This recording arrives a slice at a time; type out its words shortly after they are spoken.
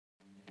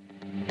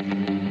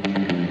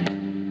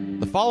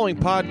following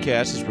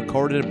podcast is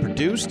recorded and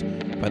produced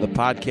by the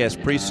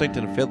Podcast Precinct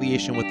in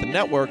affiliation with the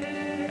network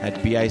at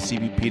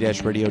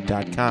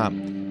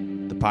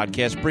bicbp-radio.com. The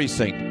Podcast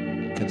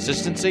Precinct.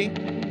 Consistency,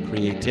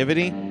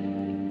 creativity,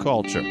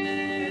 culture.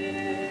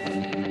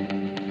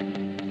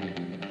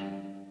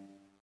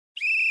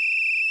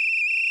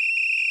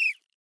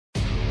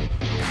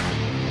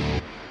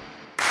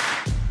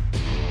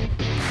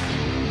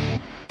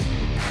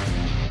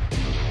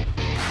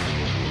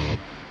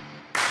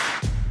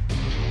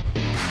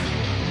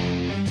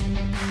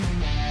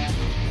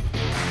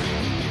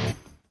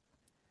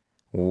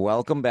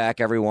 Welcome back,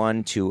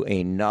 everyone, to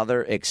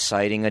another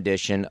exciting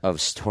edition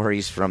of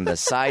Stories from the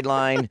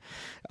Sideline.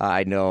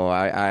 I know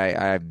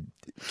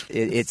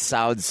it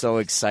sounds so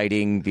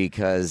exciting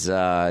because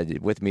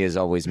with me, as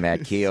always,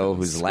 Matt Keogh,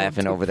 who's so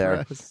laughing over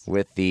there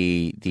with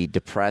the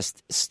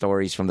depressed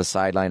Stories from the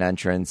Sideline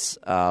entrance.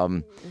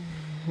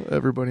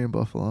 Everybody in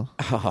Buffalo.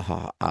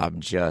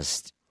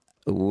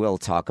 We'll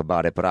talk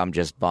about it, but I'm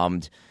just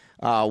bummed.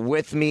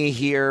 With me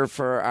here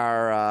for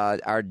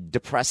our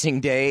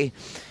depressing day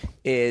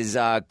is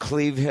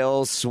Cleve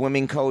Hill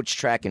swimming coach,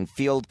 track and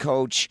field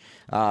coach.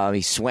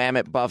 He swam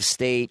at Buff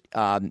State.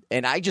 And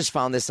I just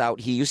found this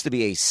out. He used to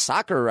be a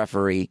soccer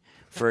referee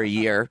for a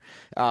year.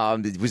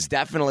 It was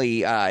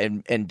definitely,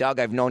 and Doug,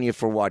 I've known you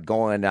for what,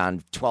 going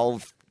on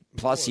 12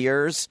 plus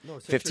years,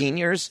 15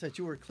 years? Since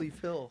you were Cleve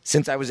Hill.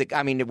 Since I was,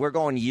 we're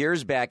going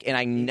years back, and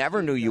I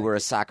never knew you were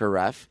a soccer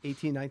ref.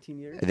 18, 19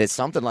 years? That's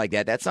something like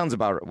that. That sounds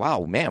about,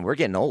 wow, man, we're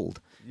getting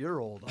old.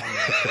 You're old.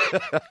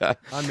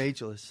 I'm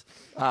ageless.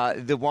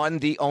 The one,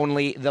 the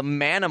only, the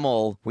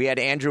Manimal. We had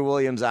Andrew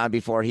Williams on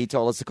before. He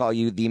told us to call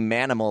you the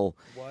Manimal.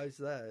 Why is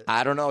that?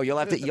 I don't know. You'll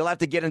have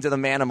to get into the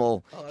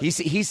Manimal.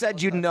 He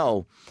said you'd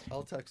know.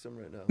 I'll text him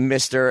right now.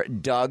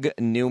 Mr. Doug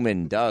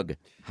Newman. Doug,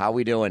 how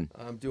we doing?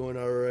 I'm doing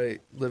all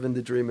right. Living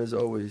the dream as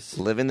always.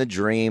 Living the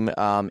dream.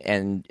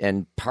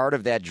 And part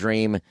of that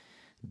dream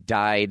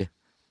died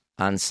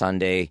on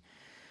Sunday.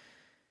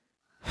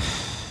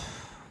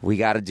 We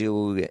got to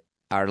do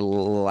our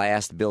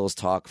last Bills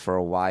talk for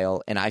a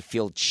while, and I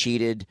feel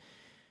cheated.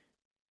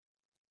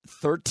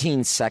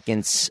 13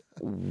 seconds.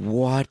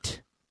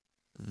 What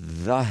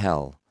the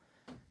hell?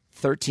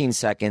 13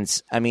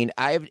 seconds. I mean,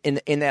 I've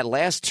in that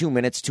last 2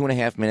 minutes,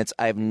 2.5 minutes,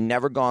 I've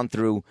never gone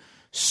through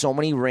so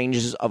many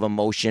ranges of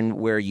emotion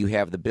where you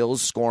have the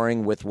Bills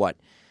scoring with what,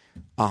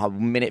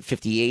 minute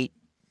 58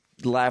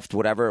 left,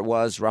 whatever it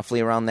was,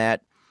 roughly around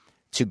that,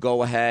 to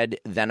go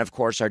ahead. Then, of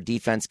course, our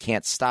defense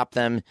can't stop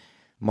them.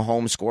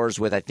 Mahomes scores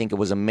with, I think it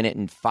was a minute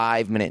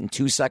and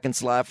 2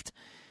 seconds left.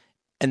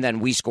 And then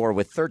we score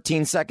with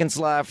 13 seconds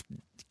left.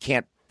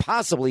 Can't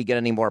possibly get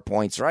any more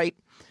points, right?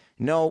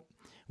 No,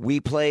 we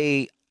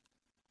play,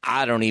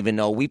 I don't even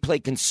know. We play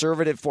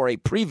conservative for a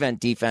prevent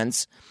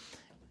defense,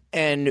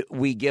 and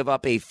we give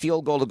up a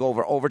field goal to go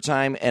over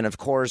overtime. And, of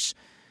course,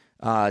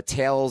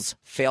 tails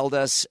failed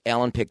us.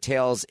 Allen picked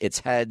tails. It's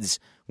heads.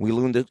 We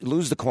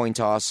lose the coin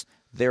toss,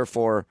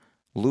 therefore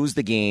lose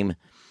the game.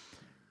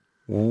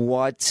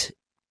 What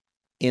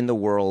in the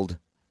world?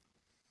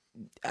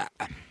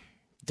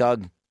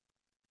 Doug,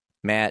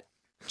 Matt,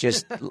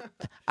 just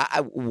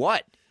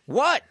what?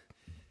 I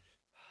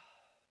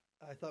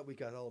thought we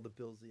got all the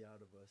Billsy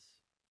out of us.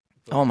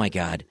 Oh my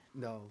God!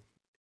 No,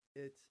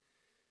 it's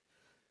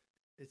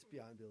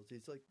beyond Billsy.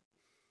 It's like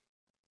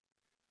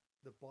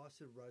the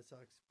Boston Red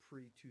Sox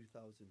pre-2003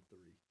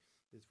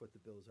 is what the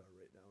Bills are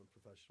right now in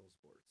professional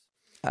sports.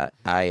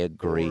 I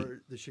agree.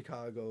 Or the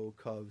Chicago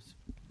Cubs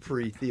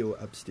pre-Theo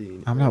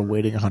Epstein. I'm not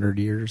waiting 100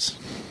 years.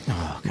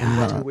 Oh,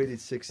 God. I waited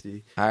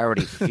 60. I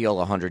already feel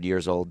 100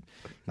 years old.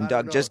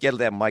 Doug, just get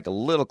that mic a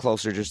little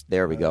closer.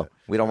 There we go.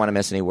 We don't want to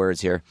miss any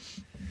words here.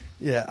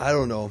 Yeah, I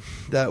don't know.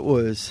 That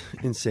was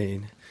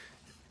insane.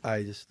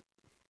 It's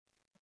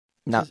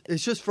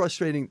just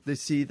frustrating to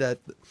see that.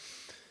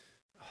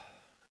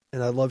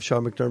 And I love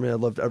Sean McDermott. I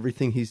loved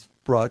everything he's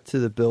brought to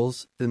the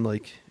Bills and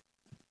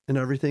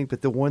everything.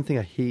 But the one thing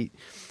I hate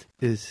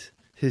is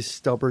his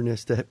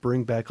stubbornness to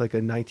bring back like a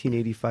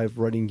 1985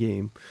 running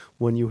game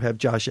when you have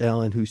Josh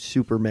Allen, who's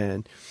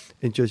Superman,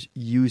 and just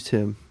use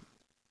him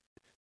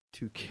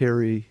to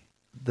carry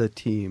the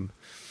team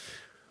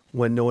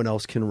when no one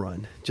else can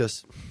run.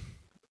 Just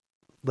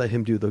let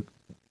him be the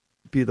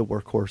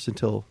workhorse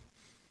until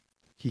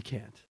he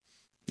can't.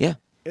 Yeah.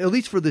 At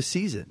least for this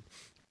season.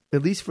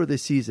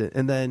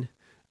 And then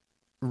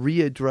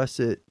readdress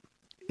it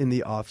in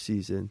the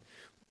offseason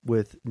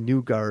with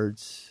new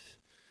guards,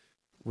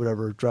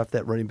 whatever, draft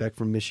that running back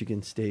from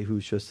Michigan State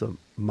who's just a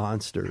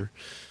monster,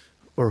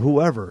 or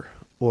whoever,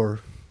 or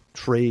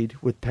trade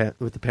with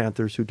the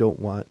Panthers who don't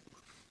want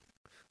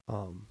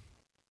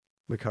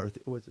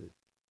McCarthy. Was it?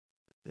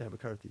 Yeah,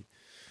 McCarthy.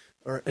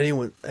 Or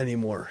anyone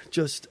anymore.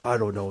 Just, I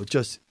don't know,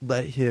 just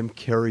let him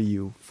carry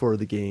you for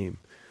the game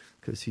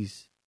because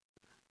he's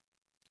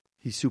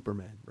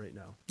Superman right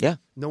now. Yeah.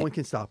 No one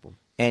can stop him.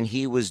 And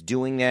he was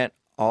doing that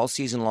all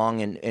season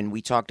long, and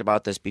we talked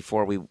about this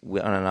before we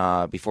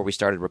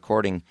started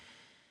recording.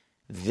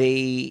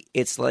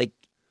 It's like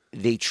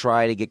they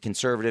try to get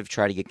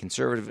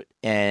conservative,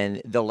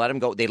 and they'll let him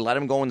go. They let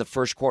him go in the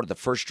first quarter. The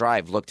first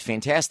drive looked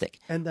fantastic.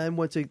 And then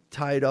once they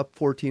tied up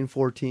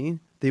 14-14,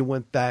 they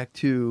went back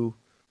to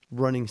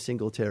running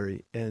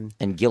Singletary and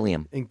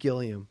Gilliam.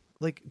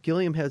 Like,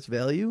 Gilliam has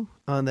value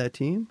on that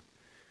team,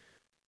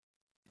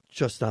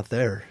 just not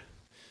there.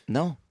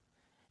 No.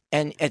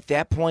 And at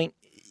that point,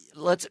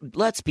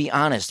 let's be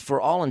honest,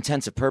 for all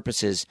intents and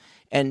purposes,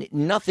 and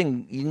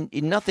nothing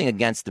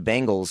against the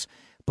Bengals,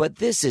 but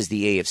this is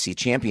the AFC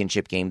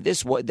Championship game.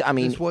 This was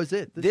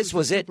it. This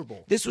was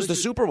it. This was the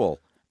Super Bowl.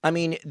 I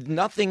mean,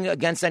 nothing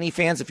against any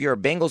fans. If you're a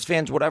Bengals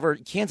fan, whatever,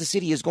 Kansas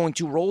City is going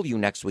to roll you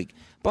next week.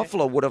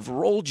 Buffalo would have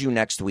rolled you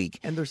next week.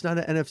 And there's not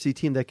an NFC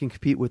team that can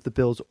compete with the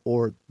Bills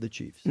or the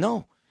Chiefs.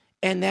 No.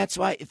 And that's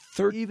why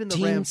 13 even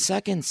the Rams,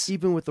 seconds.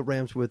 Even with the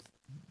Rams with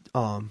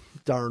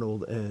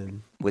Darnold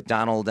and... With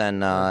Donald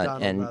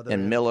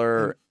and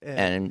Miller,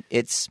 and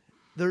it's...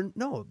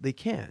 They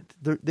can't.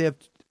 They have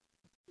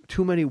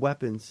too many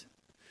weapons,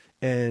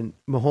 and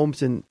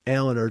Mahomes and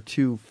Allen are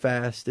too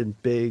fast and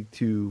big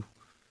to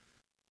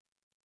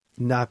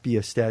not be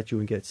a statue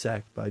and get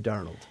sacked by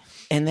Darnold.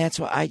 And that's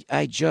why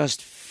I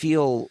just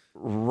feel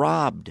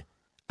robbed.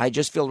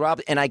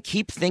 And I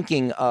keep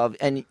thinking of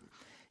and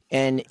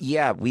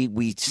yeah,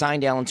 we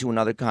signed Allen to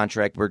another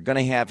contract. We're going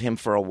to have him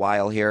for a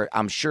while here.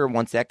 I'm sure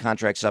once that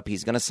contract's up,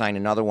 he's going to sign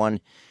another one.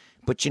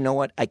 But you know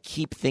what? I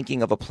keep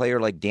thinking of a player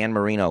like Dan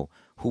Marino,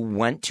 who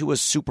went to a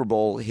Super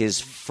Bowl his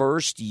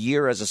first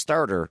year as a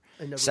starter,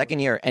 second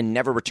year, and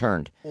never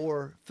returned.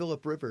 Or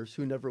Phillip Rivers,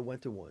 who never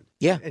went to one.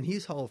 Yeah. And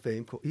he's Hall of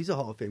Fame. He's a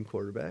Hall of Fame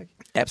quarterback.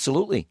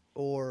 Absolutely.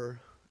 Or,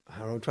 I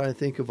don't know, I'm trying to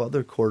think of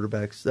other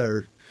quarterbacks that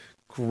are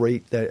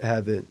great that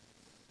haven't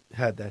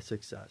had that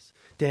success.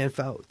 Dan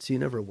Fouts, he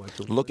never went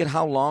to one. Look at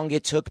how long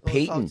it took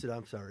Peyton. Fouts,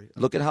 I'm sorry.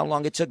 Look at how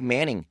long it took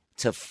Manning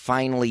to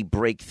finally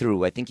break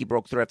through. I think he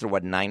broke through after,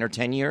 9 or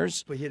 10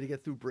 years? But he had to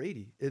get through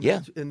Brady. And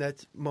yeah.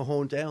 That's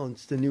Mahomes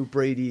Allen's. The new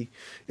Brady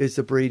is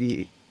the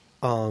Brady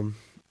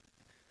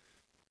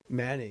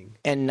Manning.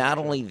 And not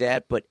only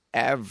that, but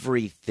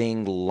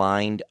everything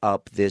lined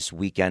up this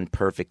weekend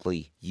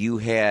perfectly. You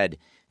had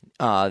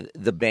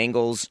the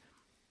Bengals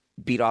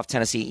beat off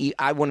Tennessee.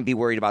 I wouldn't be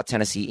worried about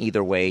Tennessee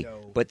either way. No.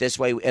 But this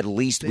way, at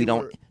least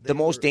the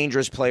most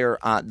dangerous player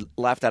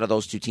left out of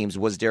those two teams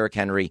was Derrick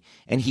Henry,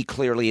 and he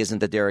clearly isn't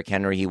the Derrick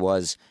Henry he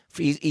was.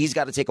 He's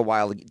got to take a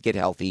while to get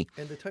healthy.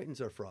 And the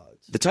Titans are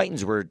frauds. The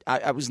Titans were.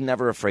 I was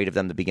never afraid of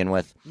them to begin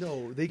with.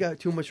 No, they got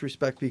too much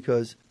respect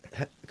because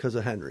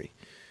of Henry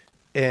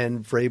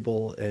and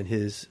Vrabel and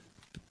his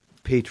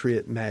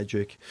Patriot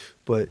magic.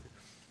 But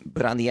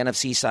on the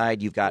NFC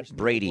side, you've got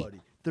Brady.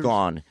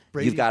 Gone.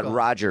 You've got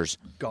Rodgers.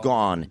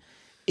 Gone.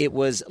 It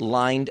was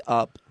lined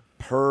up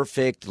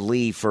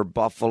perfectly for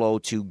Buffalo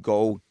to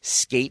go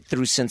skate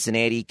through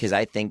Cincinnati because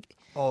I think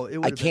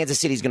Kansas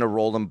City's going to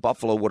roll them.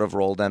 Buffalo would have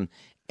rolled them.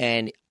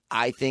 And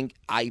I think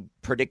I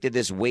predicted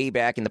this way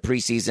back in the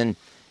preseason.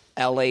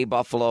 L.A.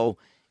 Buffalo.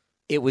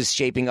 It was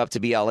shaping up to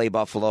be L.A.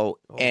 Buffalo.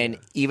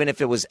 Even if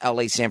it was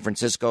L.A. San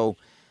Francisco,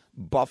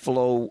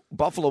 Buffalo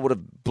would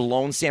have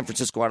blown San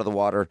Francisco out of the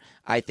water.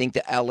 I think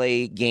the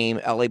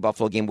LA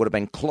Buffalo game would have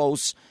been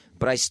close,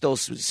 but I still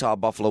saw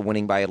Buffalo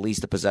winning by at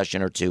least a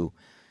possession or two.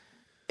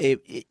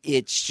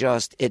 It's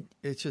just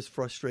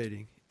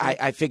frustrating.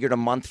 I figured a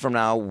month from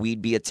now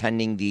we'd be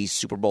attending the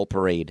Super Bowl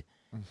parade,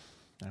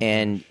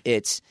 and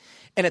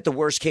at the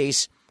worst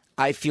case,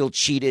 I feel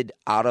cheated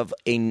out of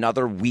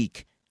another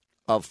week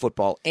of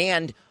football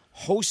and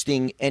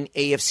hosting an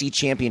AFC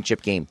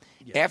Championship game.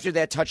 After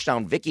that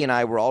touchdown, Vicky and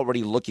I were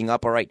already looking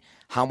up, all right,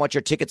 how much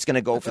are tickets going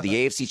to go for the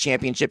AFC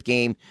Championship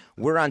game?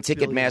 We're on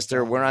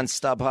Ticketmaster. We're on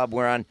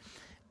StubHub.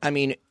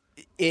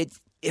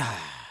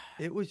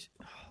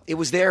 It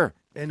was there.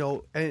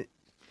 And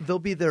they'll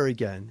be there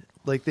again.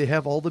 Like, they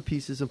have all the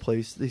pieces in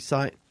place. They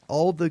sign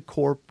all the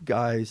core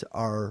guys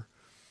have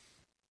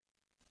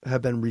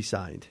been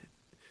re-signed.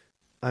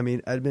 I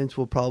mean, Edmonds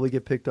will probably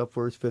get picked up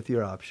for his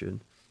fifth-year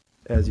option,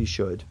 as he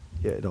should.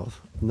 Yeah,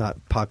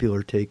 not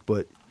popular take,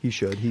 but he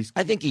should.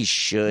 I think he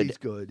should. He's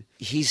good.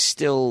 He's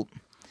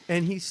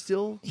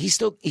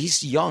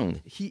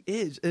young. He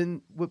is,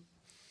 and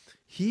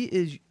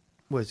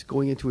was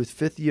going into his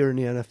fifth year in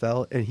the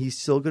NFL, and he's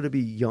still going to be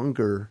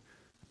younger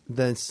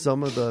than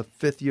some of the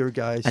fifth-year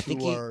guys. I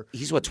think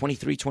he's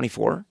 23,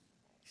 24?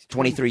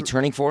 23,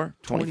 turning 4?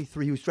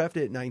 23. He was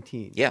drafted at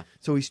 19. Yeah.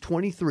 So he's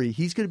 23.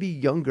 He's going to be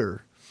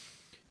younger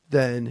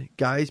than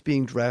guys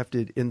being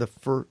drafted in the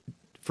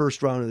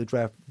first round of the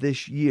draft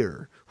this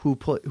year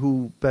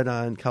who been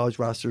on college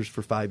rosters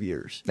for 5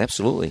 years.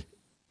 Absolutely.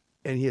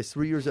 And he has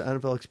 3 years of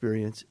NFL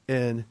experience,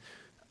 and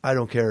I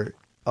don't care.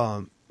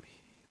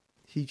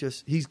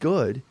 He's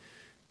good.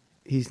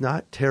 He's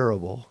not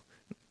terrible.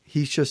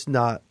 He's just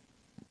not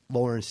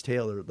Lawrence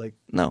Taylor like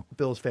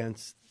Bills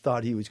fans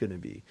thought he was going to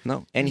be.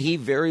 No, and he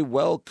very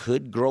well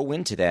could grow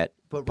into that.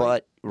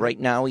 But right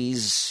now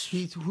he's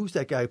who's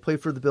that guy?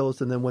 Played for the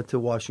Bills and then went to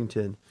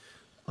Washington.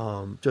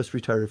 Just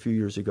retired a few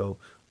years ago.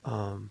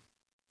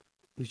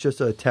 He's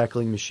just a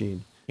tackling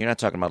machine. You're not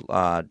talking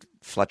about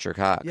Fletcher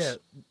Cox. Yeah.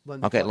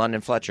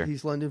 London Fletcher.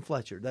 He's London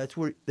Fletcher.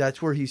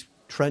 That's where he's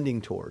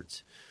trending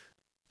towards.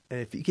 And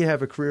if he can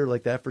have a career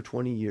like that for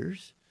 20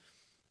 years,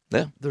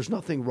 Yeah. there's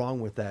nothing wrong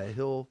with that.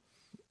 He'll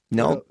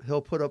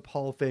put up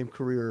Hall of Fame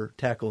career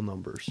tackle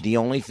numbers. The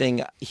only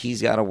thing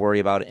he's got to worry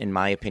about, in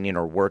my opinion,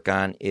 or work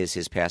on is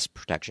his pass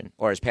protection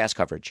or his pass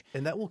coverage.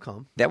 And that will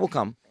come. That will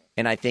come.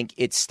 And I think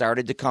it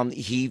started to come.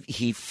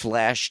 He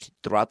flashed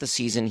throughout the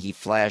season. He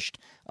flashed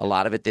a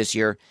lot of it this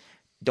year.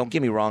 Don't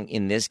get me wrong.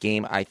 In this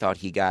game, I thought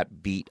he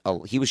got beat.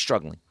 He was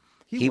struggling.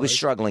 He was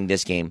struggling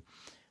this game.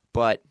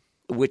 But,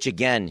 which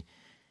again,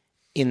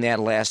 in that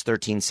last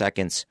 13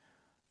 seconds,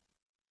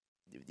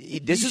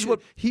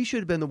 he should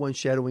have been the one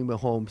shadowing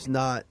Mahomes,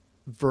 not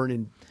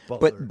Vernon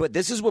Butler. But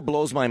this is what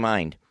blows my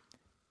mind.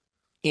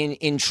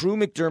 In true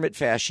McDermott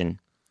fashion,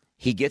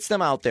 he gets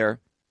them out there.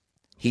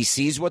 He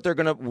sees what they're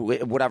gonna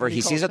whatever.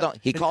 He calls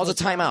a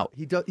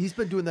timeout. He's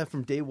been doing that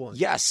from day one.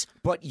 Yes,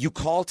 but you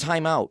call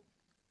timeout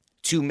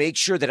to make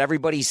sure that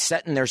everybody's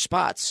set in their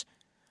spots.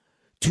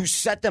 To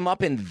set them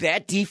up in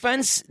that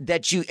defense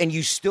that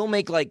you still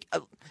make like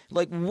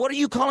what are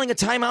you calling a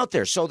timeout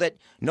there? So that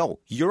no,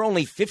 you're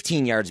only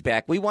 15 yards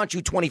back. We want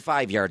you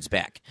 25 yards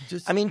back.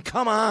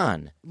 Come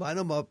on. Line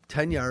them up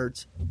 10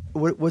 yards.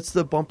 What's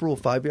the bump rule?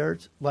 5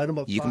 yards. Line them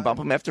up. You 5. can bump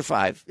them after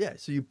 5. Yeah,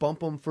 so you bump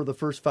them for the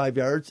first 5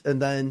 yards,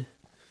 and then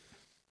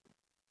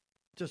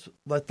just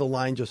let the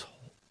line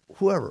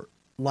whoever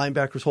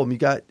linebackers hold them. You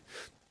got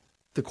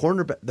the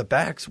cornerback. The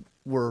backs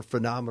were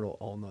phenomenal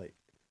all night.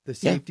 The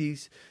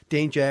safeties,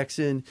 Dane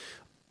Jackson,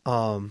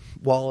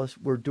 Wallace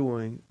were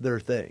doing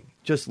their thing.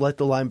 Just let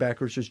the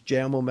linebackers just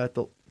jam them at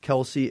the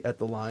Kelsey at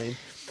the line,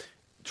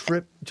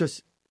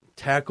 just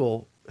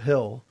tackle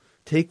Hill,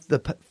 take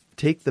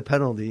the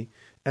penalty,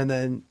 and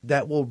then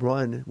that will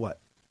run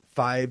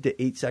 5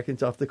 to 8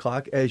 seconds off the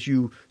clock as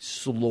you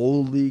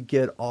slowly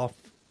get off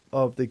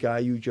of the guy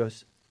you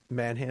just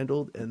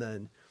manhandled, and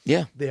then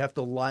they have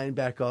to line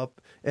back up.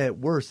 And at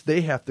worst,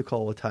 they have to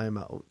call a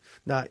timeout,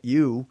 not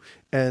you.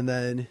 And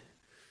then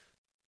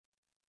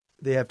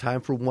they have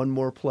time for one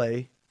more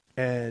play,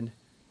 and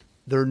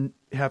they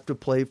have to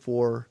play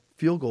for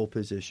field goal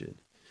position,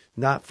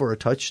 not for a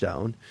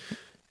touchdown.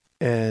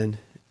 And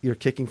you're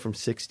kicking from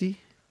 60?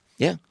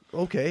 Yeah.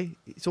 Okay.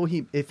 So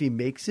if he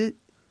makes it,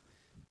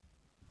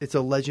 it's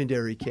a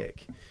legendary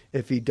kick.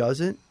 If he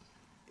doesn't,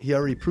 he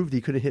already proved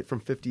he couldn't hit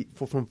from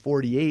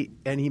 48,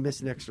 and he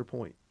missed an extra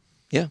point.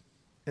 Yeah.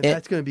 And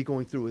that's going to be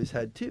going through his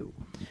head too.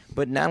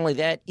 But not only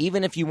that,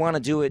 even if you want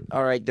to do it,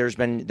 all right, there's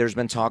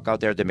been talk out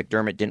there that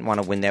McDermott didn't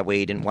want to win that way.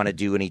 He didn't want to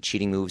do any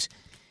cheating moves.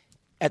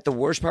 At the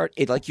worst part,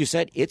 like you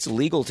said, it's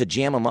legal to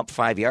jam him up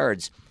 5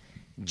 yards.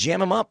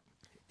 Jam him up.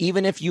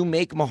 Even if you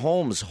make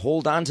Mahomes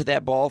hold on to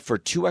that ball for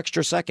 2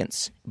 extra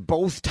seconds,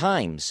 both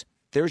times,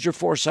 there's your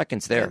 4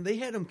 seconds there. And they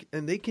had him,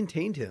 and they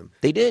contained him.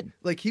 They did.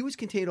 Like, he was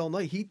contained all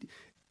night.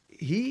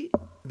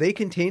 They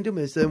contained him,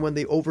 as then when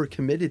they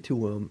overcommitted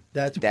to him,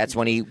 that's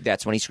when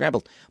he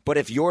scrambled. But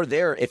if you're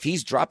there, if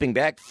he's dropping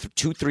back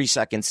 2-3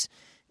 seconds,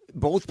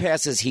 both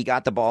passes he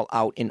got the ball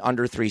out in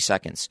under 3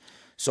 seconds.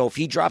 So if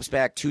he drops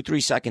back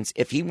 2-3 seconds,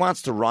 if he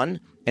wants to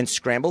run and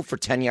scramble for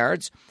 10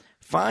 yards,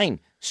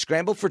 fine,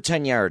 scramble for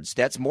 10 yards.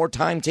 That's more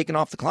time taken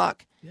off the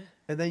clock. Yeah.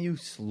 And then you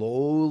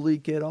slowly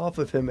get off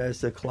of him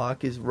as the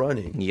clock is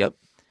running. Yep.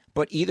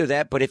 But either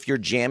that, but if you're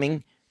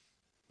jamming,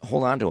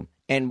 hold on to him.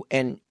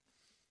 And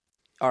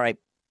all right,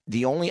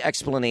 the only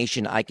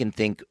explanation I can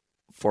think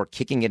for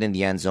kicking it in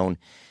the end zone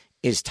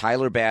is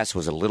Tyler Bass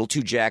was a little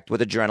too jacked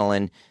with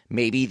adrenaline.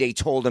 Maybe they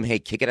told him, hey,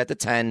 kick it at the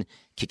 10,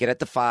 kick it at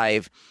the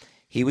 5.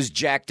 He was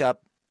jacked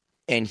up,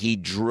 and he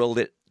drilled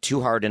it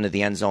too hard into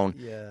the end zone.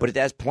 Yeah. But at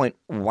that point,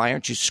 why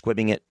aren't you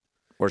squibbing it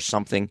or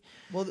something?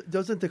 Well,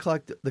 doesn't the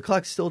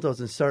clock still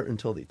doesn't start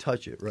until they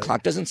touch it, right?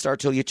 Clock doesn't start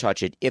till you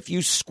touch it. If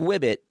you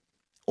squib it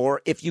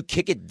or if you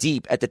kick it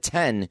deep at the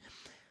 10,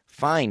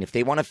 fine. If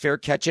they want to fair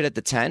catch it at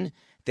the 10,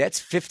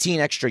 that's 15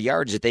 extra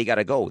yards that they got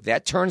to go.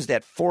 That turns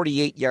that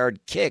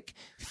 48-yard kick,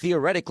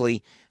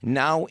 theoretically,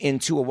 now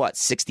into a,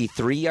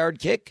 63-yard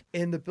kick?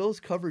 And the Bills'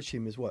 coverage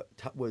team is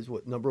was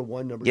number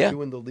 1, number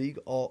 2 in the league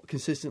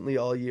consistently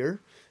all year.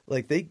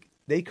 Like,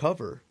 they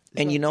cover.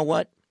 And you know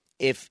what?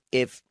 If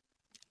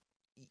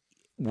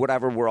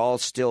whatever, we're all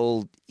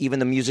still, even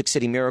the Music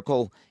City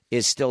Miracle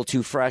is still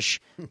too fresh,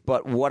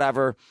 but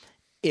whatever.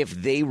 If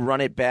they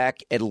run it back,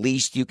 at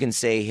least you can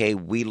say, hey,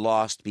 we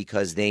lost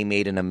because they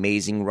made an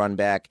amazing run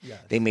back. Yes.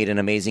 They made an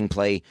amazing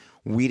play.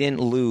 We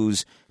didn't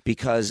lose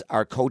because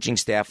our coaching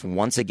staff,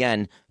 once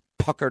again,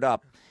 puckered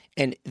up.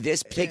 And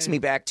this takes me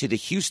back to the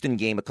Houston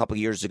game a couple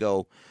years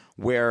ago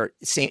where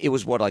it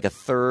was, like a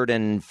 3rd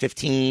and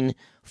 15,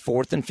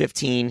 4th and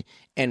 15,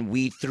 and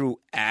we threw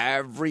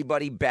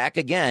everybody back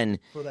again.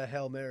 For that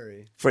Hail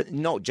Mary.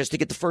 Just to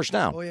get the first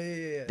down. Oh,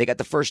 yeah. They got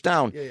the first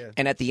down. Yeah.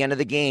 And at the end of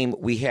the game,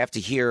 we have to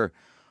hear,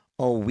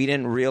 we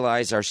didn't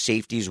realize our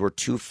safeties were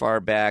too far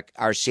back.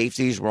 Our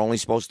safeties were only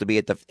supposed to be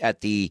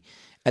at the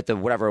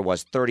whatever it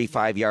was,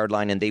 35-yard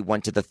line, and they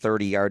went to the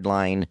 30-yard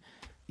line.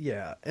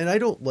 Yeah, and I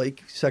don't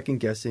like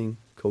second-guessing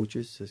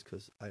coaches just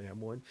because I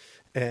am one.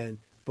 And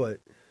but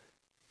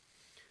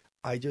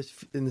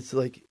and it's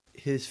like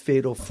his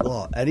fatal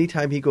flaw.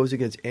 Anytime he goes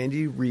against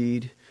Andy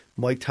Reid,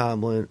 Mike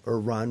Tomlin, or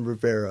Ron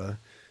Rivera,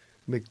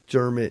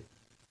 McDermott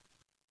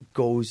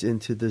goes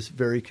into this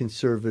very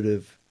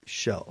conservative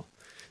shell.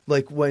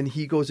 Like when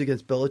he goes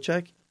against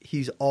Belichick,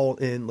 he's all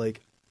in.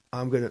 Like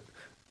I'm gonna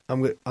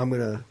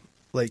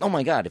like. Oh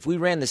my God! If we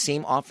ran the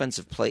same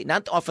offensive play,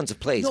 not the offensive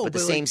plays, No, but the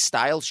but same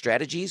style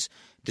strategies,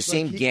 the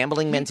same he-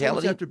 gambling he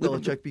mentality, goes after we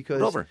would Belichick put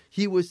because over.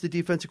 he was the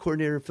defensive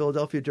coordinator in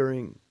Philadelphia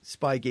during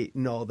Spygate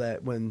and all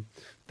that when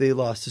they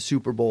lost the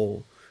Super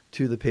Bowl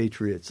to the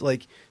Patriots.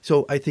 Like,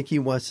 so I think he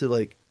wants to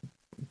like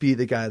be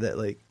the guy that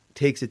like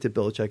takes it to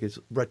Belichick as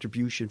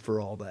retribution for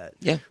all that.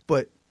 Yeah.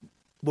 But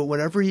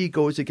whenever he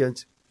goes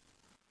against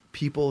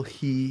people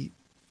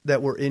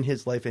that were in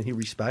his life and he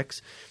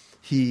respects,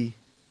 he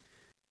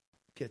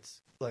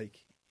gets like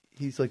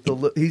he's like the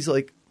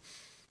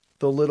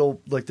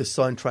little like the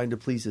son trying to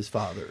please his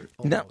father.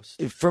 Now,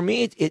 Almost. for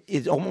me,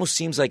 it almost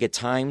seems like at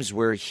times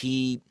where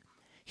he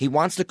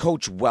wants to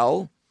coach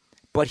well,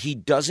 but he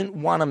doesn't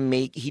want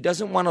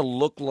to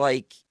look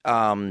like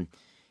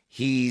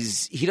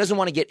he doesn't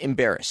want to get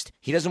embarrassed.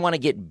 He doesn't want to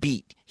get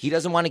beat. He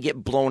doesn't want to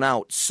get blown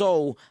out.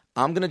 So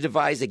I'm going to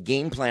devise a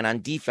game plan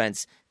on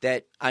defense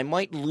that I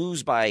might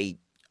lose by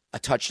a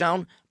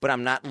touchdown, but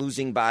I'm not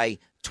losing by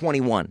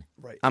 21.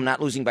 Right. I'm not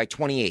losing by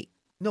 28.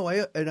 No,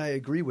 I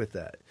agree with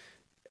that.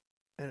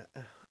 And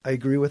I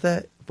agree with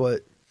that,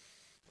 but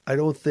I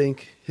don't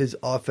think his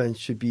offense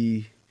should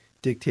be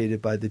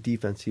dictated by the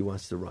defense he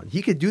wants to run.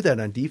 He could do that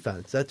on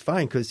defense. That's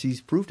fine because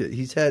he's proved it.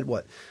 He's had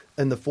what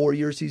in the 4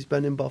 years he's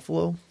been in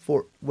Buffalo,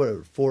 4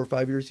 or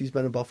 5 years he's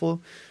been in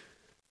Buffalo,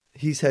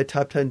 he's had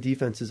top 10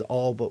 defenses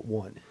all but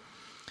one.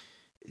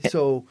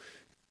 So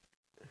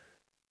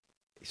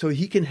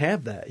he can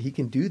have that. He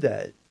can do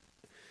that.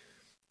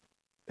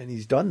 And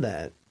he's done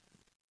that.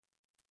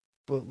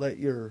 But let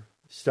your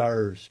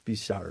stars be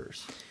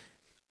stars.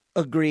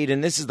 Agreed.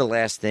 And this is the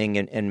last thing.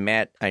 And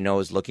Matt, I know,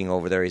 is looking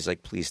over there. He's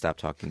like, please stop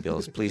talking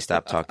Bills. Please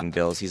stop talking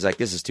Bills. He's like,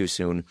 this is too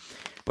soon.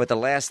 But the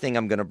last thing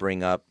I'm going to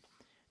bring up,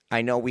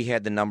 I know we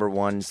had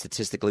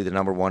statistically the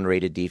number one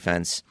rated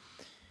defense.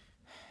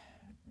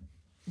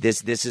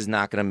 This is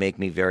not going to make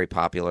me very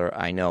popular,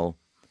 I know.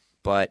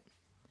 But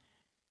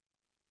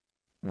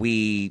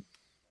we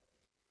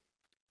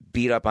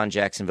beat up on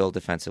Jacksonville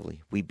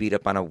defensively. We beat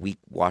up on a weak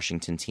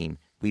Washington team.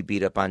 We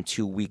beat up on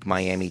 2 weak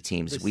Miami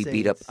teams. The We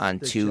beat up Saints, on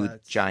the 2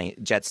 Jets.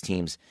 Jets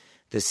teams.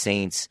 The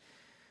Saints.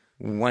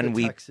 When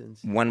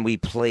Texans. we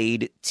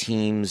played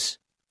teams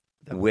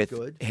That was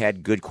good.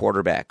 had good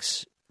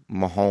quarterbacks,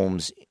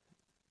 Mahomes,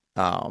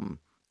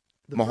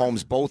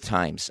 both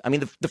times. I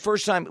mean, the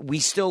first time we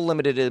still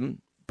limited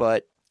him,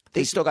 but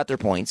they still got their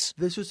points.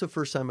 This was the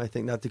first time, I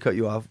think, not to cut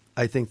you off,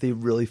 I think they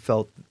really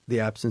felt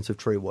the absence of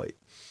Trey White.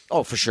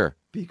 Oh, for sure,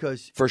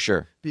 Because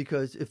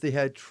if they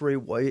had Trey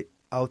White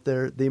out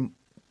there,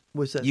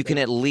 you can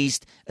at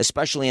least,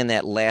 especially in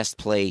that last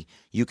play,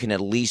 you can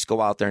at least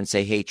go out there and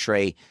say, hey,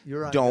 Trey,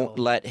 You're on don't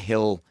Hill. let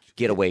Hill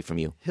get away from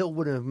you. Hill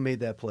wouldn't have made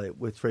that play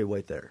with Trey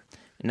White there.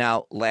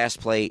 Now, last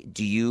play,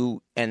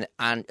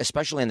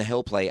 especially on the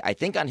Hill play, I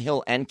think on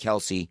Hill and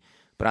Kelsey,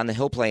 but on the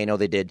Hill play, I know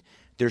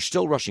they're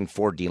still rushing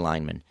 4 D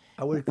linemen.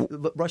 I would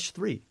rush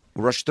 3.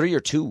 Rush 3 or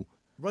 2.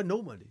 Run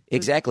no money.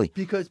 Exactly.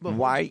 Because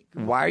why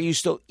are you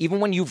still, even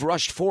when you've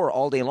rushed 4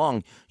 all day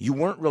long, you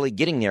weren't really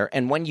getting there.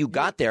 And when you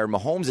got there,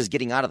 Mahomes is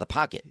getting out of the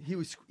pocket. He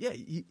was,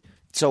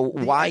 So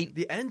why?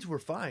 The ends were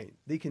fine.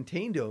 They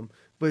contained him.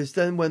 But it's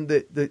then when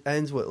the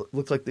ends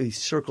looked like they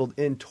circled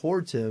in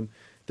towards him,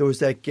 there was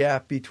that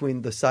gap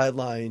between the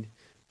sideline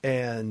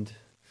and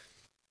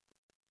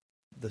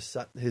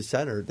his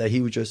center that he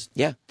would just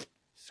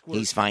squirt.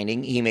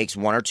 He makes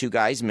 1 or 2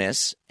 guys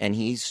miss, and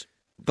he's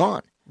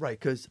gone. Right,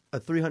 because a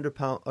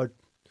 300-pound, a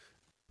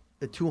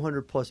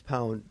 200-plus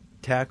pound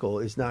tackle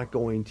is not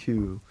going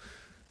to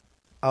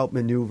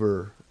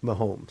outmaneuver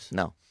Mahomes.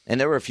 No. And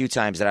there were a few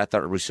times that I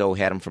thought Rousseau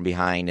had him from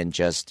behind and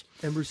just...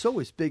 And Rousseau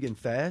was big and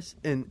fast,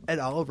 and Ed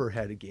Oliver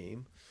had a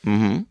game.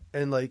 Mm-hmm.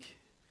 And,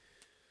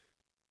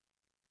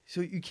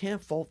 so you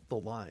can't fault the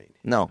line.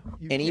 No.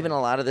 You And even can't.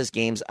 a lot of this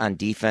games on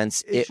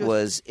defense, It's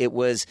it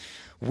was,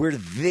 we're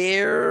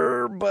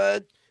there,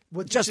 but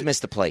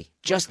missed the play.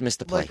 Just missed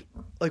the play.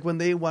 Like when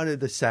they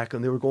wanted to sack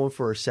him, they were going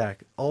for a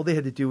sack. All they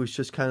had to do was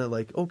just kind of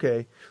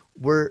okay,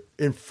 we're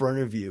in front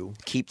of you.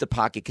 Keep the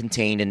pocket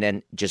contained and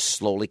then just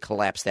slowly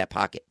collapse that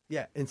pocket.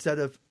 Yeah, instead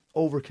of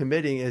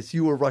overcommitting, as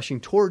you were rushing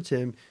towards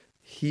him,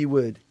 he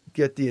would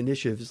get the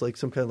initiative. It's like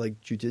some kind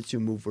of jiu-jitsu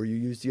move where you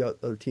use the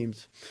other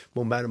team's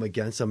momentum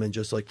against them and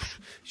just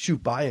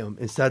shoot by him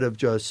instead of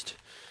just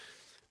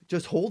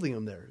holding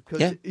him there.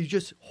 Because you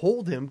just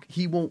hold him,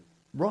 he won't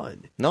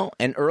run. No,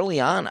 and early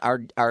on, our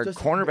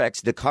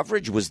cornerbacks, the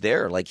coverage was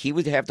there. He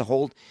would have to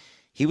hold.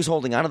 He was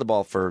holding onto the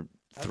ball for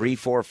 3,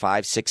 4,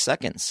 5, 6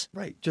 seconds.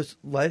 Right. Just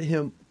let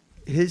him.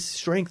 His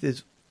strength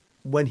is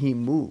when he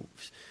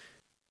moves.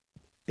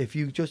 If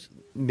you just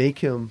make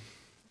him,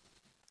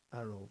 I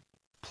don't know,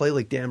 play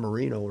like Dan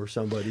Marino or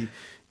somebody,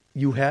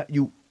 you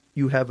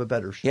you have a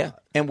better shot. Yeah,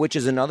 and which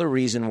is another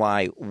reason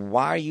why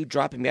are you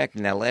dropping back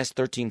in that last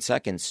 13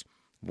 seconds?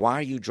 Why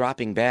are you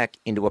dropping back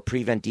into a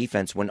prevent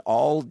defense when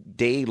all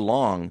day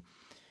long,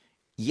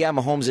 yeah,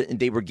 Mahomes,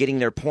 they were getting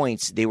their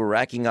points, they were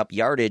racking up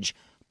yardage,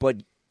 but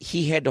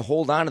he had to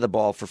hold on to the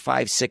ball for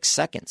 5-6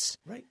 seconds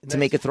to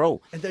make a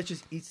throw. And that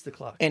just eats the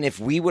clock. And if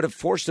we would have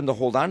forced him to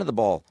hold on to the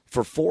ball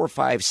for 4 or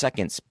 5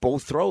 seconds,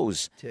 both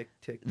throws, tick,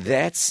 tick, tick.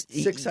 That's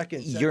 6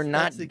 seconds. You're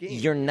That's the game.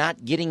 You're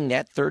not getting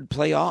that third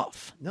play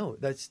off. No,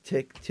 that's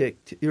tick,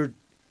 tick, tick.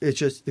 It's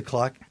just the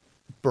clock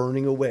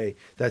burning away.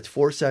 That's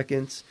 4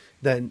 seconds.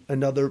 Then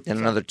another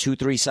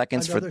 2-3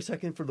 seconds another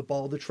second for the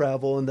ball to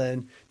travel, and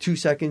then 2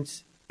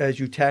 seconds as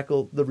you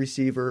tackle the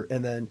receiver,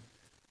 and then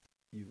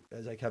you,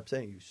 as I kept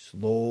saying, you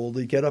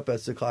slowly get up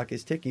as the clock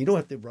is ticking. You don't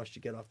have to rush to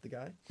get off the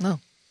guy. No,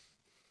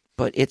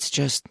 but it's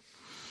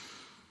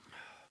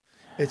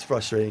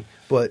frustrating.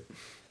 But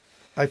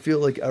I feel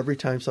like every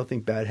time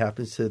something bad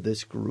happens to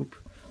this group,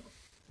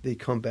 they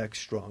come back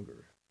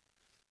stronger.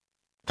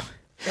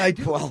 I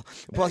do.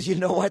 Well, you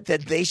know what?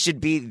 That they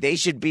should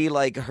be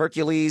like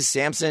Hercules,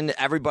 Samson,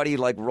 everybody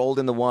like rolled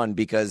into one,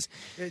 because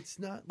it's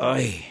not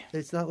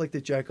like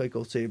the Jack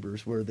Eichel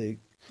Sabres where they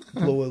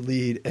blow a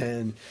lead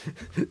and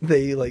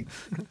they like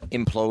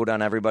implode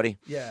on everybody.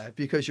 Yeah,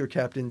 because your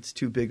captain's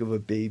too big of a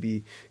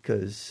baby.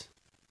 Because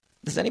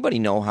does anybody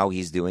know how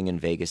he's doing in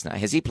Vegas now?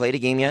 Has he played a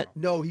game yet?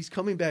 No, he's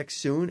coming back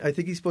soon. I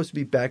think he's supposed to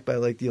be back by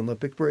like the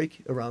Olympic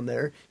break, around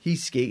there.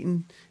 He's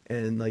skating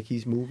and like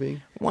he's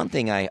moving. One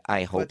thing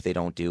I hope they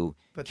don't do.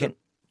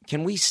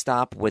 Can we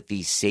stop with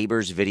these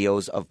Sabres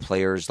videos of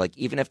players, like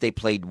even if they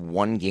played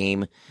one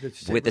game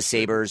with the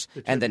Sabres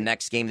and the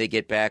next game they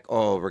get back,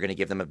 oh, we're going to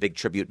give them a big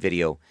tribute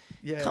video.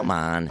 Yeah, come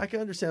on. I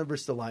can understand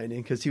Ristolainen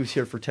because he was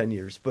here for 10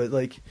 years. But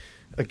like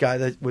a guy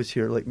that was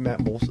here, like the Matt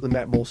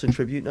Molson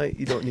tribute night,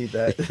 you don't need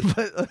that.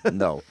 But,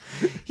 no.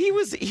 He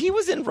was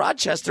in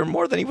Rochester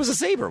more than he was a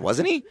Sabre,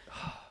 wasn't he?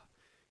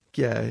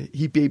 Yeah,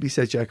 he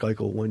babysat Jack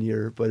Eichel one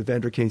year, but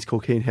Evander Kane's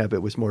cocaine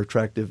habit was more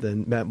attractive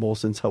than Matt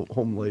Molson's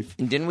home life.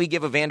 And didn't we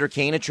give Evander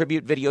Kane a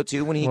tribute video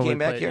too when he came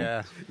back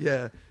here?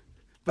 Yeah.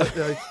 But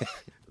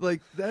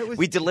like that was.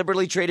 We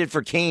deliberately traded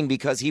for Kane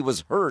because he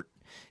was hurt,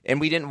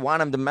 and we didn't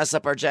want him to mess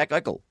up our Jack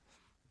Eichel.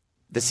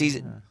 The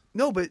season.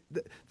 No, but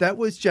that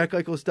was Jack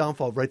Eichel's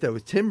downfall right there. It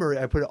was Tim Murray.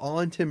 I put it all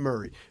on Tim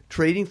Murray.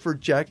 Trading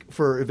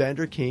for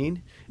Evander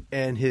Kane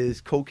and his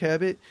coke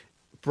habit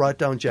brought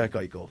down Jack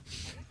Eichel.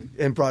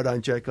 And brought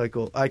on Jack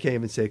Eichel. I can't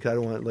even say because I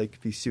don't want to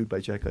like be sued by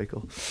Jack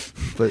Eichel.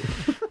 But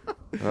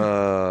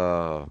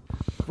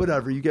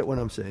whatever, you get what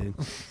I'm saying.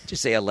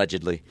 Just say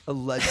allegedly.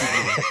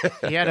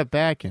 Allegedly. He had a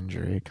back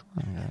injury. Come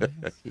on,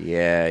 guys.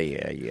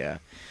 Yeah.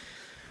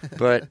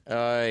 But all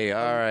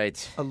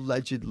right.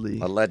 Allegedly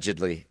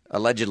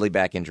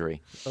back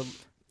injury.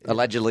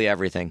 Allegedly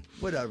everything.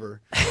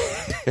 Whatever.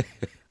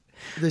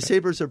 The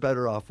Sabres are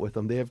better off with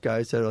them. They have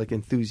guys that are like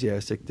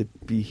enthusiastic to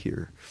be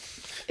here.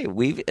 Hey,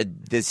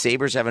 the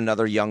Sabres have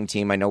another young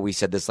team. I know we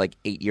said this like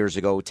 8 years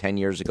ago, 10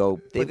 years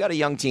ago. They've got a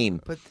young team.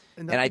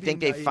 And I think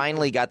they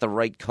finally got the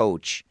right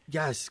coach.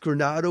 Yes,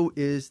 Granato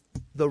is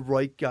the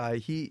right guy.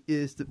 He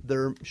is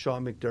their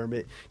Sean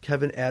McDermott.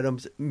 Kevin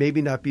Adams might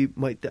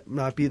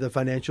not be the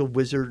financial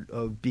wizard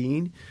of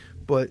being,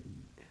 but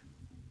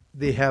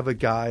they have a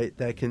guy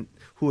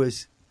who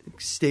has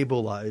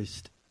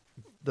stabilized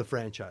the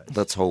franchise.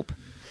 Let's hope.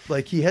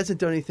 Like, he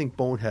hasn't done anything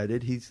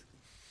boneheaded. He's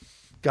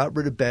got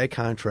rid of bad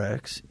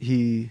contracts.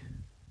 He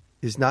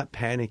is not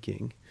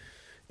panicking.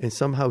 And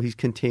somehow he's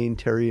contained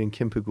Terry and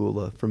Kim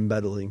Pegula from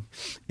meddling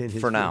in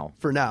his For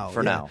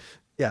now.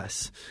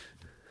 Yes.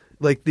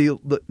 Like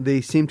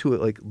they seem to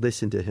like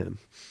listen to him.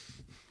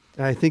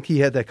 And I think he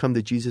had that come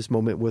to Jesus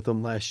moment with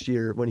him last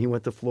year when he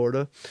went to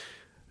Florida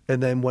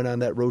and then went on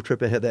that road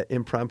trip and had that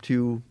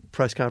impromptu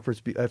press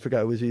conference. I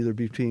forgot, it was either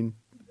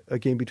a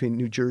game between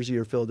New Jersey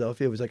or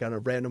Philadelphia. It was like on a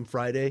random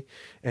Friday.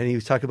 And he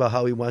was talking about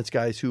how he wants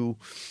guys who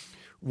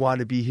want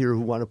to be here,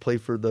 who want to play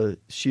for the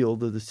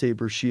Shield, or the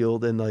Sabre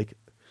Shield. And like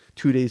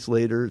 2 days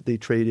later, they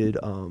traded,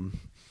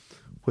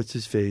 what's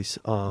his face,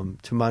 to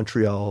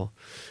Montreal.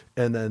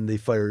 And then they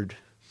fired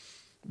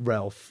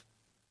Ralph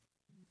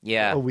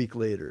a week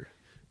later.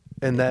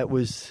 And I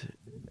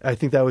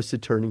think that was the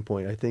turning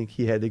point. I think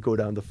he had to go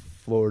down to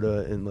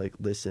Florida and like,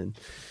 listen,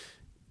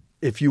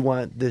 if you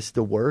want this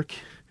to work,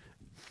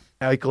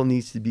 Eichel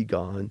needs to be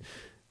gone.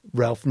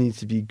 Ralph needs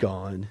to be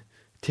gone.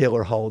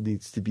 Taylor Hall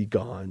needs to be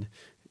gone.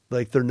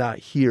 Like, they're not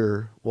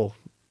here. Well,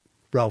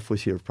 Ralph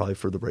was here probably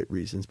for the right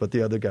reasons, but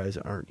the other guys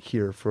aren't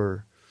here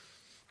for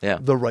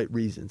the right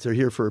reasons. They're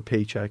here for a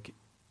paycheck,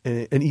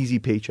 an easy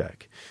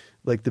paycheck,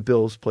 like the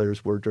Bills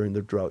players were during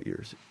the drought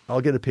years.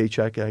 I'll get a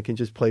paycheck and I can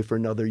just play for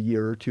another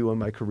year or two on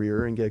my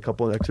career and get a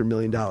couple of extra $1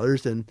 million,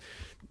 and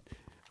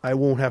I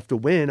won't have to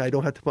win. I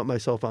don't have to put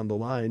myself on the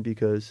line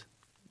because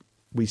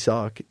we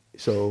suck.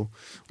 So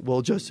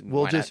why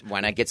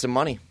not get some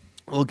money?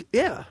 Well,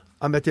 yeah.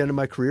 I'm at the end of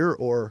my career,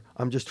 or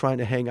I'm just trying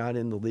to hang on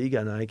in the league,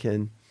 and I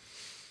can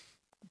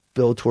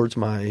build towards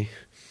my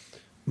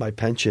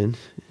pension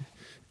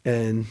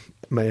and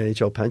my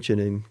NHL pension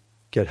and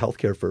get health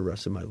care for the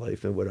rest of my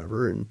life and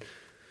whatever. And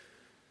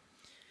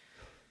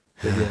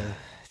but yeah,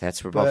 That's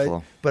for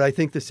Buffalo. But I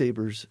think the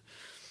Sabres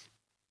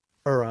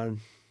are on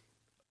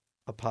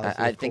a positive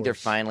I think they're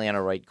course. finally on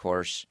a right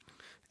course.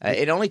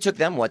 It only took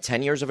them,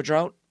 10 years of a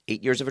drought?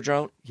 8 years of a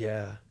drought?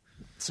 Yeah.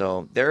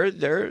 So they're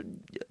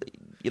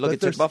you look, But it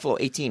took there's- Buffalo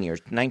 18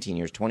 years, 19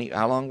 years, 20,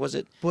 how long was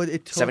it? But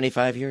it took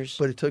 75 years?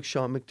 But it took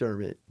Sean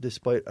McDermott,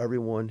 despite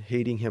everyone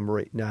hating him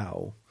right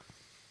now,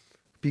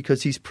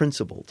 because he's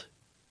principled.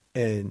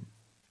 And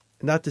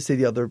not to say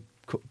the other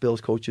Bills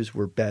coaches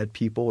were bad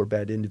people or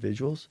bad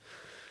individuals.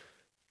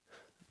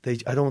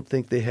 I don't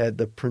think they had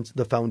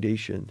the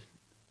foundation,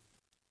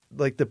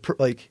 like the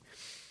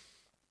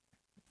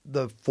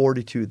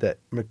fortitude that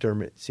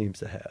McDermott seems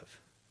to have.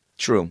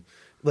 True.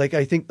 Like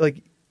I think,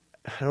 like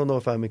I don't know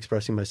if I'm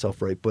expressing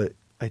myself right, but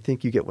I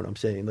think you get what I'm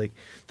saying. Like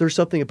there's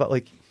something about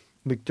like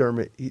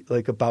McDermott,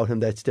 like about him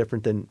that's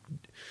different than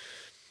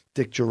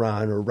Dick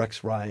Duran or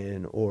Rex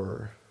Ryan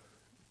or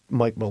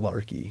Mike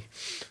Mularkey.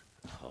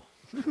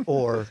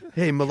 Or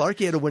hey,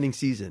 Mularkey had a winning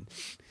season.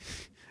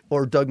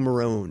 Or Doug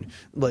Marrone.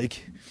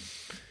 Like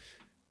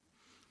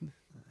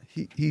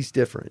he's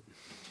different.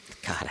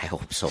 God, I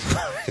hope so.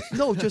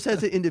 No, just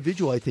as an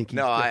individual, I think he's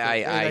No,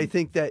 different. And I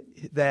think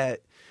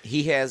that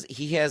He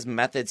has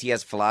methods, he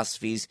has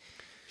philosophies,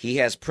 he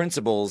has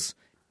principles,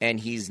 and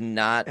he's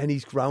not. and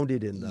he's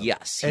grounded in them.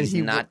 Yes, And he's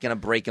he not going to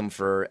break him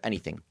for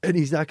anything. And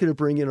he's not going to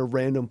bring in a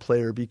random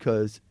player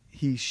because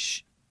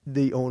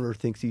the owner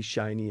thinks he's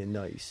shiny and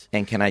nice.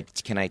 And can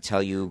I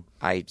tell you,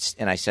 I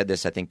said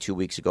this I think 2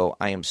 weeks ago.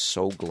 I am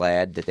so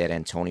glad that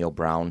Antonio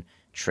Brown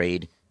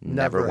trade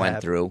never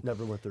went through.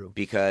 Never went through.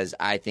 Because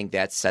I think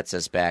that sets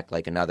us back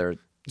like another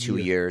 2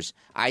 years.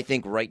 I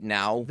think right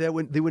now. They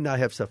would not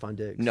have Stephon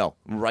Diggs. No,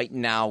 right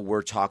now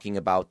we're talking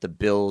about the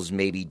Bills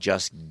maybe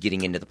just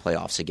getting into the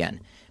playoffs again,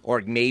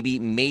 or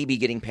maybe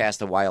getting past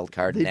the wild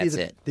card, and that's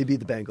it. They'd be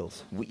the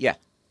Bengals. Yeah.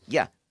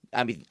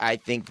 I mean, I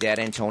think that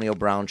Antonio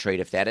Brown trade,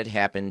 if that had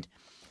happened,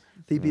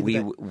 They'd be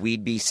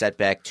we'd be set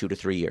back 2 to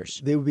 3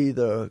 years. They would be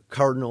the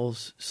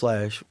Cardinals /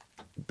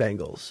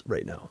 Bengals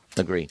right now.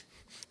 Agree.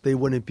 They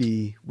wouldn't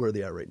be where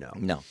they are right now.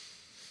 No.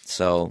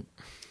 So,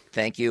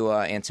 thank you,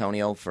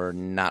 Antonio, for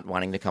not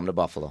wanting to come to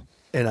Buffalo.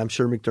 And I'm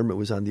sure McDermott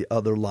was on the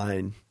other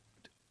line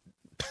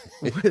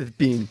with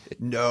being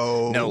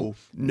no.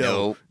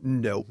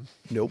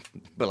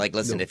 But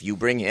listen, if you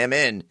bring him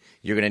in,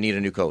 you're going to need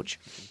a new coach.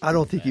 I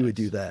don't think he would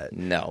do that.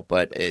 No,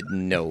 but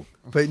no.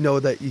 But know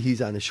that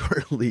he's on a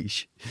short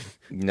leash.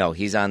 No,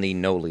 he's on the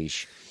no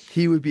leash.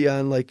 He would be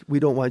on we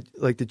don't want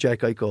the Jack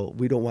Eichel.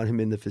 We don't want him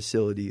in the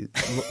facility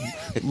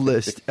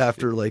list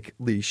after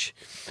leash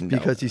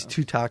because he's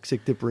too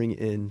toxic to bring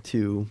in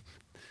to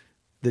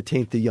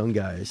taint the young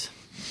guys.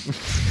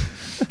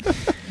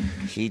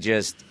 He'd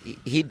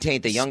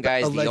taint the young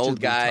guys, the old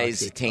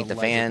guys, toxic. taint the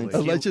fans.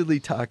 Allegedly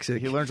toxic.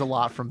 He learns a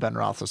lot from Ben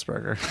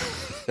Roethlisberger.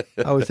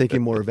 I was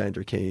thinking more of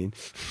Vander Kane.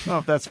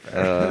 Oh, that's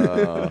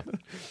fair.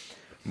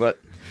 But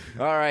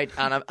all right,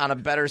 on a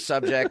better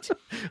subject.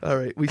 All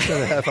right, we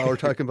spent a half hour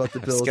talking about the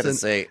Bills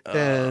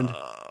and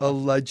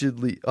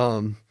allegedly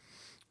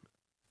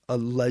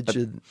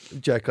alleged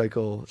Jack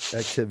Eichel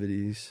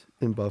activities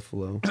in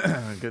Buffalo.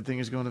 Good thing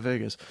he's going to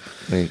Vegas.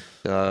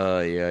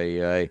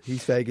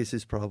 He's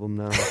Vegas' problem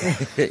now.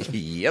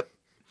 Yep.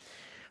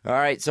 All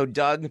right, so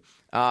Doug,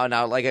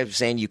 now like I was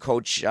saying, you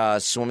coach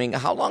swimming.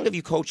 How long have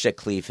you coached at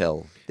Cleve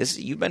Hill?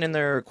 You've been in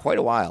there quite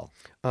a while.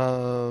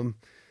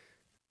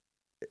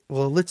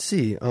 Well, let's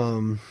see.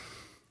 I'm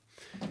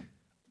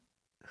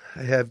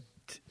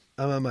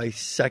on my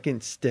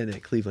second stint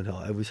at Cleveland Hill.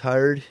 I was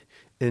hired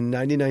in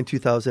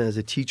 99-2000 as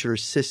a teacher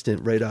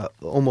assistant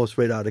almost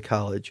right out of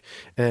college,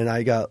 and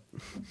I got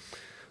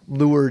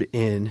lured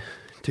in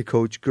to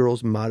coach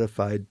girls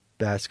modified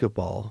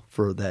basketball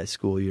for that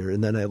school year,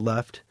 and then I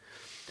left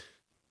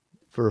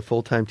for a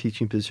full-time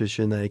teaching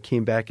position. Then I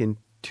came back in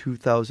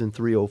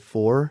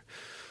 2003-04,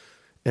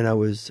 and I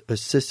was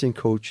assistant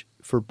coach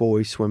for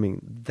boys swimming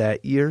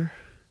that year.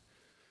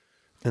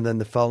 And then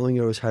the following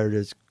year I was hired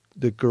as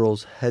the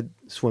girls' head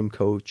swim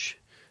coach.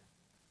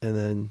 And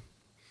then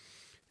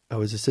I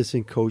was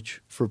assistant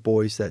coach for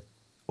boys that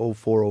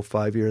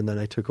 04-05 year. And then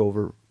I took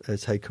over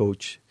as head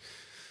coach,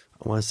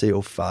 I want to say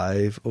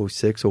 05,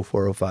 06,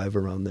 04, 05,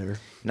 around there.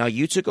 Now,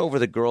 you took over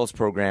the girls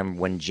program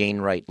when Jane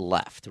Wright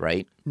left,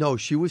 right? No,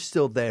 she was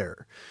still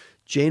there.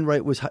 Jane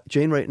Wright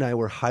and I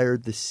were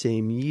hired the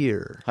same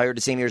year. Hired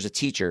the same year as a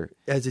teacher.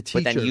 As a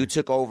teacher. But then you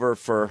took over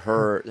for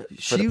her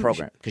the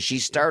program. Because she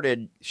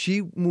started...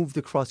 She moved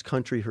across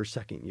country her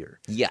second year.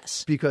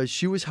 Yes. Because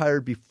she was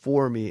hired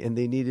before me, and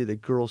they needed a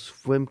girls'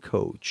 swim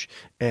coach.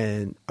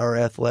 And our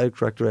athletic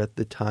director at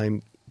the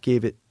time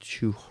gave it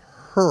to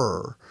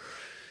her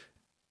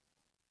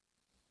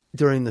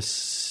during the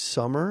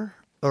summer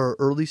or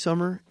early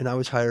summer. And I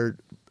was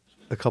hired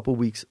a couple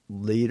weeks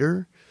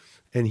later.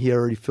 And he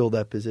already filled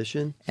that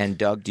position. And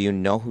Doug, do you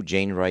know who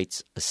Jane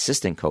Wright's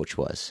assistant coach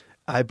was?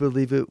 I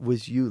believe it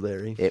was you,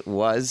 Larry. It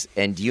was.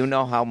 And do you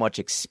know how much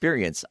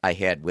experience I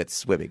had with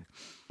swimming?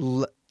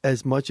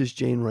 as much as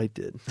Jane Wright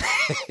did,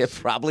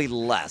 Probably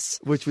less.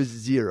 which was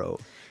 0.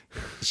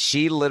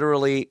 She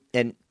literally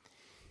and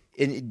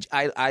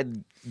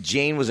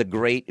Jane was a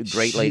great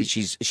lady.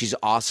 She's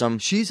awesome.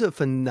 She's a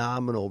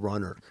phenomenal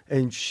runner,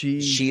 and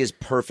She is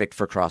perfect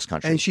for cross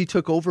country. and she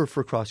took over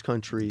for cross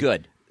country.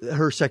 Good.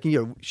 Her second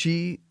year,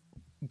 she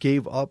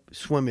gave up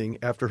swimming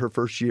after her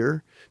first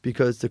year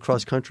because the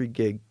cross country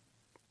gig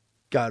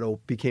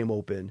became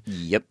open.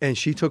 Yep. And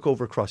she took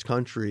over cross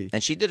country.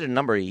 And she did it a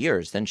number of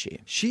years, didn't she?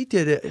 She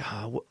did it.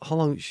 How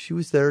long? She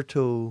was there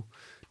till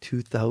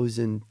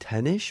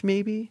 2010ish,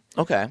 maybe.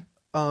 Okay.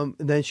 And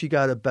then she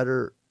got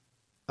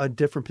a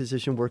different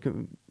position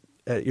working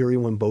at Erie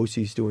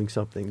Wimbosi's doing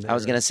something there. I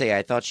was going to say,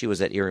 I thought she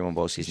was at Erie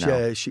Wimbosi's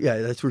now. Yeah,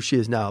 that's where she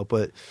is now.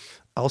 But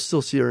I'll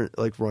still see her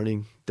like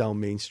running down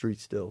Main Street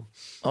still.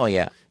 Oh,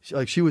 yeah.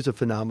 She was a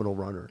phenomenal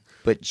runner.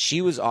 But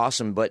she was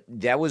awesome. But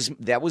that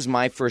was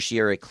my first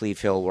year at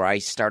Cleve Hill where I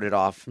started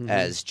off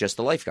as just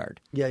a lifeguard.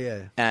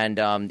 Yeah.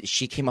 And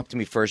she came up to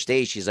me first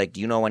day. She's like,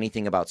 "Do you know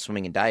anything about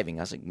swimming and diving?"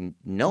 I was like,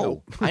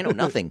 "No, I know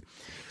nothing."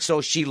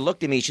 So she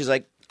looked at me. She's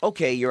like,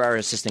 "Okay, you're our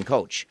assistant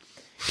coach."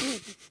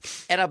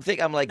 And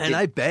I'm like, And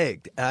I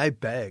begged.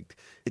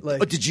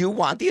 Like, did you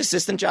want the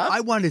assistant job?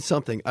 I wanted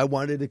something. I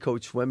wanted to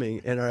coach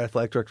swimming, and our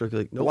athletic director was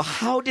like, "No." Well,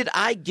 how did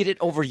I get it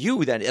over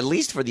you then? At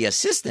least for the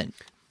assistant.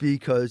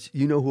 Because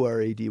you know who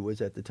our AD was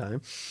at the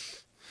time,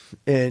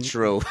 and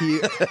True.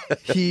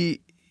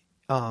 He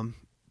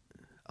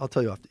I'll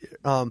tell you off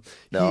the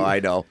air.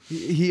 I know.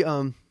 He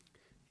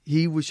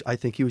was. I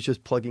think he was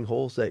just plugging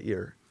holes that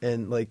year,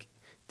 and like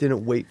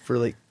didn't wait for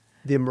like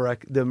the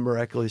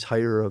miraculous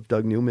hire of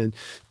Doug Newman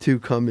to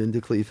come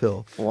into Cleve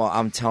Hill. Well,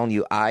 I'm telling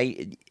you,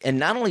 and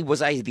not only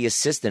was I the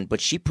assistant,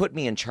 but she put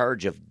me in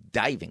charge of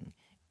diving,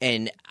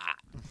 and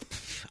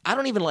I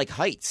don't even like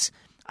heights.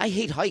 I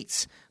hate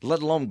heights,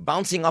 let alone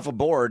bouncing off a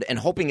board and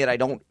hoping that I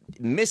don't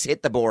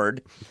hit the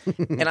board.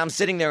 And I'm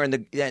sitting there,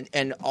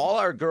 and all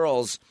our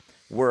girls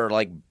were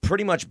like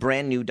pretty much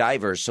brand new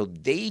divers, so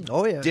they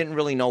didn't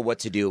really know what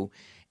to do.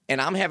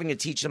 And I'm having to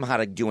teach them how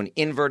to do an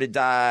inverted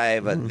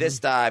dive, this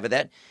dive, or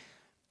that.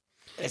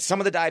 Some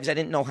of the dives I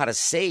didn't know how to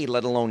say,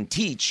 let alone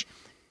teach.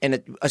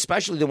 And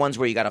especially the ones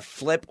where you got to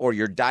flip or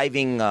you're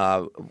diving,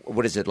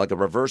 what is it, like a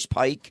reverse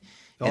pike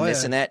and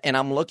this and that. And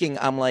I'm watching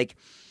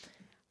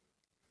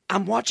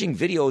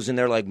videos and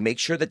they're like, make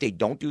sure that they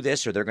don't do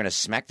this or they're going to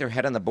smack their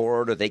head on the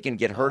board or they can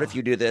get hurt if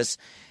you do this.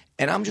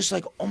 And I'm just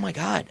like, oh my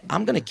God,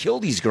 I'm going to kill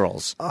these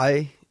girls.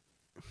 I,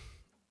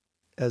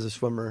 as a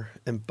swimmer,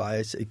 am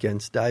biased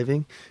against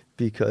diving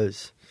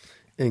because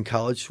in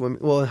college swimming,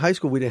 in high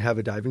school we didn't have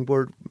a diving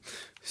board.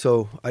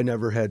 So I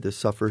never had to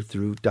suffer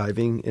through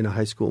diving in a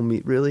high school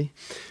meet, really.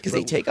 Because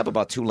they take up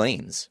about 2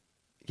 lanes.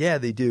 Yeah,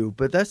 they do.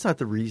 But that's not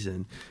the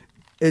reason.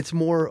 It's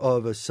more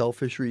of a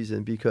selfish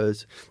reason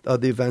because of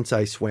the events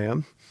I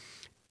swam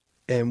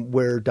and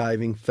where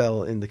diving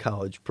fell in the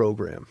college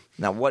program.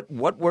 Now, what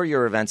were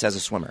your events as a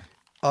swimmer?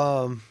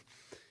 I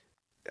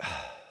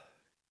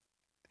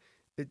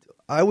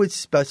would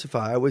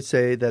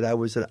say that I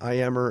was an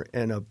IMer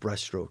and a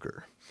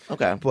breaststroker.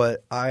 Okay.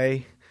 But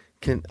I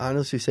can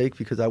honestly say,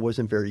 because I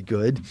wasn't very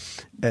good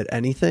at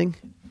anything,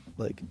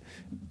 like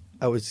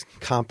I was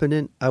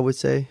competent, I would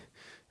say,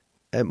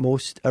 at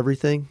most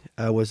everything.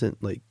 I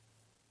wasn't like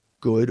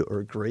good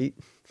or great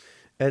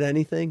at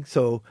anything.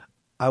 So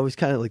I was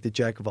kind of like the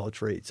jack of all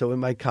trades. So in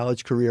my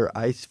college career,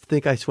 I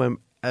think I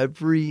swam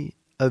every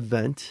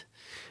event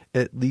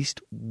at least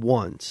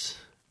once.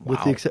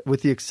 Wow.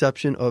 With the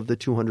exception of the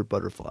 200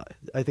 butterfly.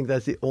 I think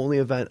that's the only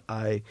event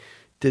I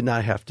did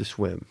not have to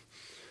swim.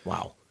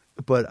 Wow.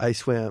 But I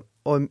swam,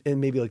 and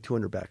maybe like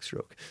 200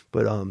 backstroke.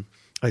 But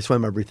I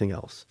swam everything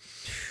else.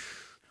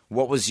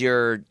 What would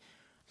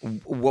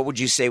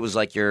you say was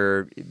like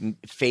your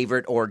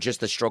favorite or just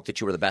the stroke that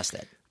you were the best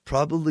at?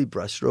 Probably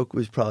breaststroke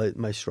was probably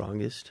my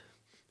strongest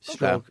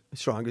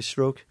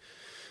stroke.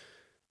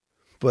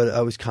 But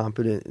I was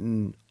competent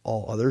in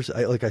all others.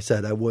 Like I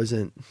said, I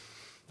wasn't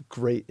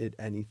great at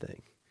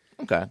anything.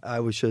 Okay. I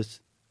was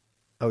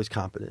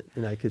competent,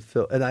 and I could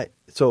feel,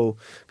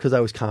 because I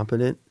was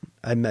competent,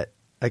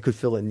 I could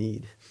feel a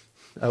need.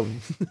 So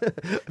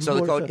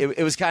the coach,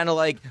 it was kind of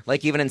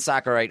like even in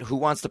soccer, right? Who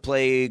wants to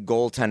play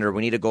goaltender?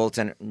 We need a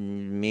goaltender.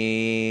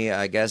 Me,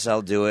 I guess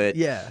I'll do it.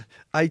 Yeah,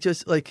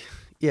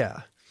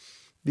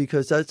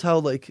 because that's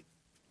how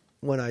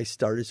when I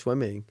started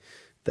swimming,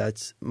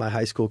 that's my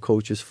high school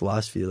coach's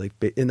philosophy.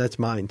 And that's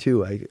mine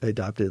too. I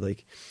adopted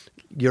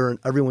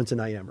everyone's an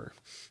IMer.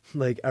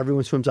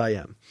 Everyone swims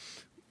IM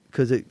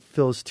because it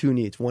fills 2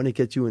 needs. 1, it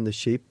gets you in the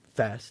shape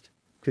fast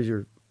because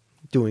you're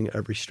doing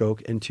every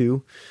stroke, and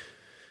 2,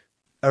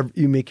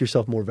 you make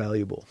yourself more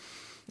valuable.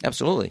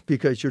 Absolutely.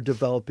 Because you're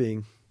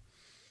developing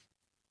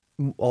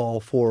all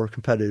 4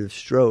 competitive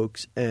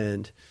strokes,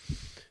 and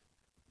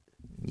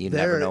you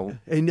never know.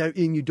 And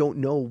you don't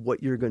know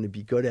what you're going to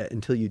be good at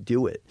until you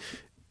do it.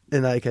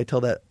 And I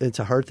tell that it's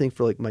a hard thing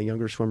for my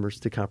younger swimmers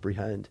to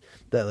comprehend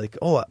that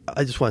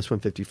I just want to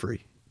swim 50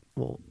 free.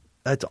 Well,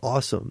 that's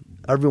awesome.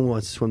 Everyone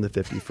wants to swim the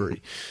 50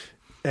 free.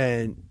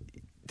 And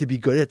to be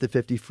good at the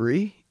 50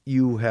 free,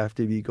 you have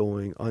to be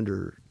going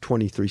under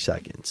 23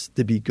 seconds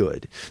to be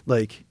good.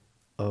 Like,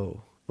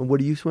 oh, and what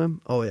do you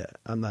swim? Oh yeah,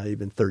 I'm not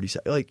even 30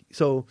 seconds. Like,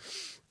 so,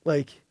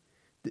 like,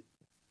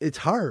 it's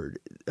hard.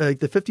 Like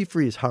the 50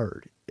 free is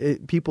hard.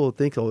 People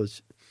think, oh,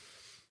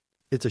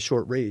 it's a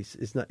short race.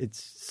 It's not.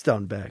 It's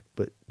down back,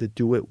 but to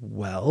do it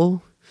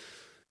well,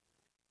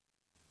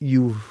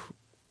 you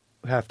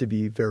have to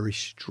be very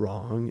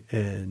strong,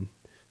 and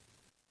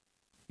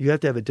you have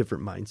to have a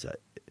different mindset.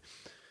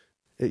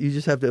 You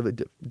just have to have a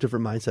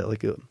different mindset.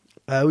 Like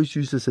I always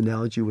use this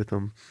analogy with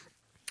them.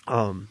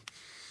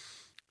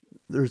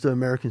 There's an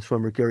American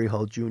swimmer, Gary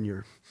Hall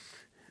Jr.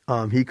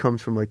 He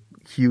comes from like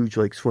huge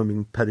like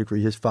swimming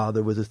pedigree. His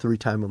father was a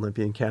 3-time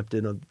Olympian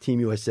captain of Team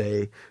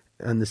USA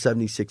in the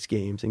 76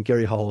 games, and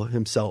Gary Hall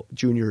himself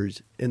Jr.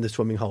 is in the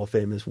Swimming Hall of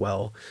Fame as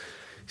well.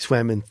 He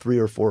swam in 3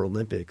 or 4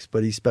 Olympics,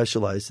 but he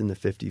specialized in the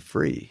 50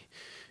 free,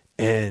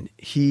 and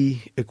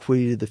he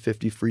equated the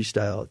 50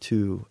 freestyle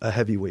to a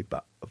heavyweight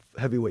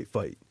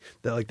fight.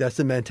 That's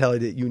the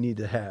mentality that you need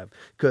to have,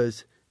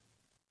 because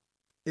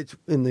it's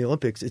in the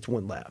Olympics. It's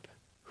one lap.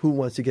 Who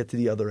wants to get to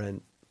the other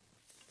end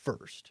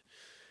first?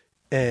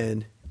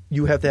 And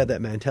you have to have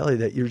that mentality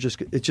that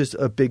it's just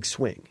a big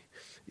swing.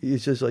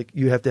 It's just like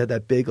you have to have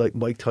that big, like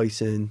Mike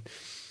Tyson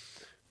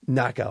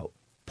knockout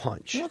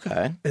punch.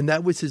 Okay. And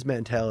that was his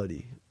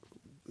mentality.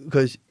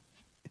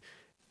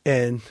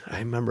 And I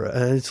remember,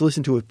 I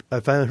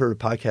finally heard a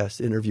podcast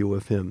interview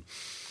with him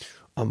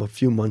a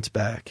few months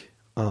back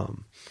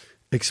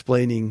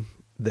explaining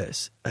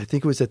this. I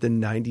think it was at the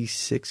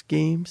 96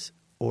 games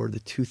or the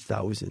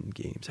 2000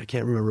 games. I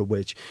can't remember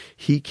which.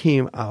 He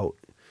came out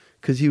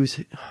because he was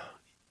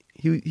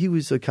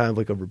a kind of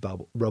like a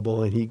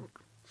rebel, and he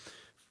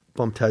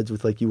bumped heads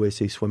with like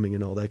USA Swimming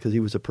and all that because he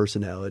was a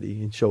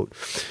personality and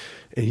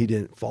he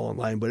didn't fall in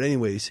line. But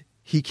anyways,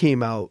 he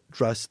came out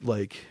dressed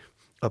like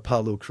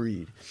Apollo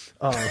Creed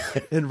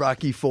in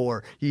Rocky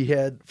IV. He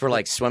had for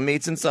like swim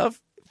meets and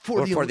stuff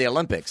for the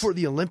Olympics. For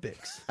the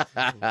Olympics.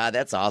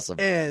 That's awesome.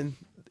 And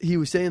he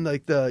was saying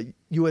like the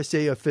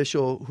USA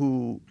official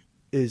who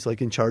is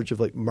like in charge of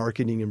like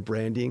marketing and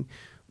branding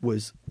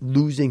was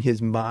losing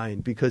his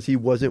mind because he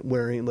wasn't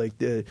wearing like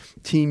the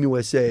Team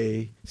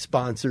USA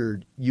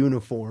sponsored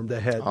uniform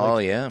that had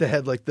that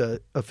had like the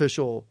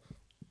official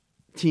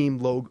team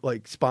logo,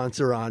 like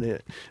sponsor on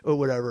it or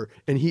whatever.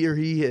 And here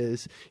he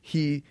is,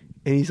 he's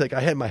like, I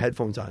had my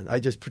headphones on. I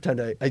just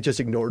pretend I just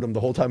ignored him the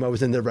whole time I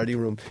was in the ready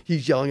room.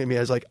 He's yelling at me. I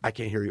was like, I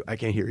can't hear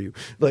you.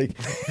 Like,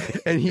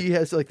 and he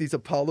has like these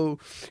Apollo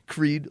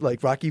Creed,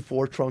 like Rocky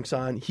IV trunks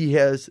on. He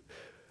has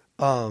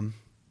the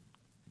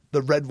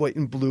red, white,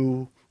 and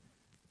blue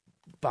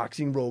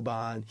boxing robe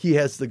on. He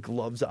has the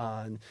gloves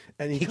on,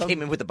 and he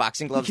came in with the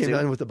boxing gloves. He came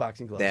in with the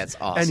boxing gloves. That's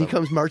awesome. And he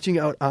comes marching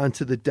out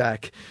onto the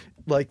deck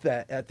like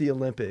that at the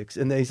Olympics,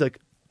 and then he's like,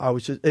 I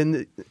was just,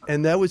 and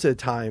that was a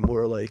time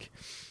where like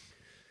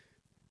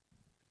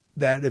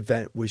that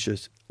event was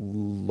just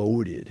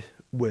loaded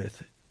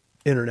with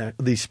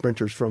these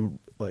sprinters from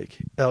like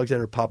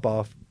Alexander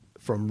Popov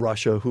from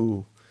Russia,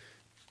 who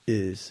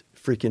is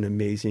freaking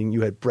amazing.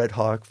 You had Brett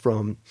Hawke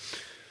from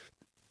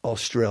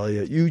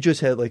Australia. You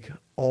just had like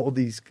all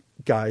these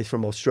guys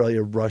from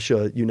Australia,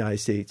 Russia, United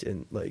States,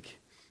 and like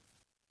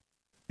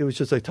it was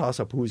just like toss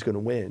up who was going to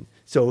win.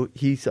 So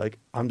he's like,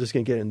 I'm just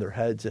going to get in their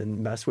heads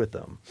and mess with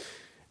them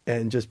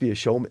and just be a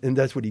showman. And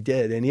that's what he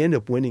did. And he ended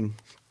up winning.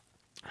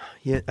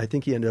 I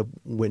think he ended up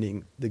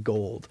winning the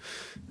gold.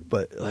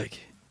 But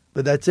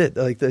that's it.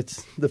 Like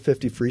that's the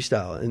 50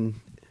 freestyle, and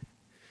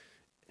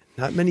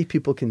not many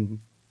people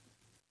can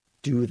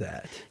do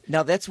that.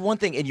 Now that's one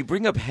thing. And you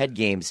bring up head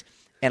games.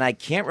 And I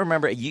can't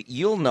remember.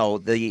 You'll know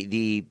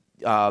the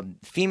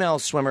female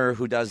swimmer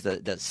who does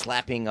the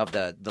slapping of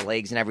the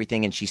legs and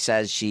everything. And she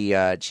says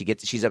I think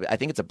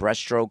it's a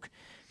breaststroke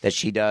that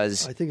she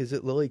does. I think is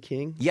it Lily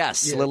King?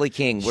 Yes, yeah. Lily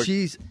King.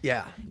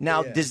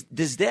 Now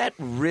does that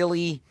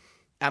really?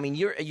 I mean,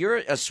 you're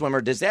a swimmer.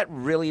 Does that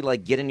really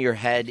like get into your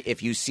head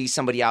if you see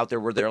somebody out there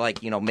where they're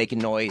like making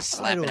noise,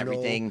 slapping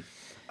everything?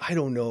 I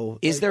don't know.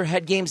 Is there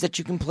head games that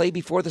you can play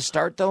before the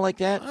start though, like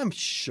that? I'm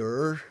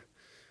sure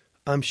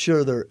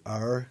there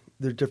are.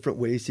 There are different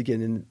ways to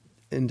get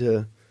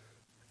into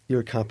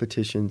your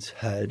competition's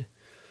head.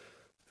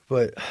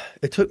 But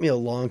it took me a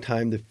long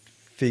time to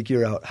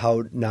figure out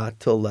how not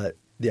to let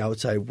the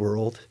outside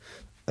world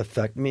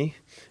affect me.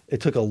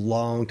 It took a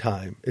long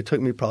time. It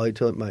took me probably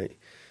till my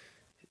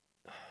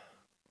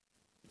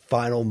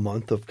final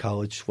month of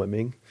college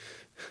swimming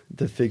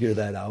to figure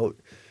that out.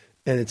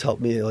 And it's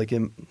helped me like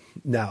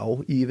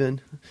now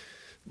even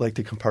like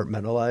to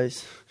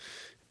compartmentalize.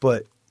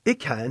 But it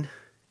can.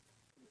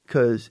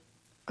 Because,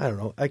 I don't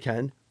know, I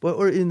can. But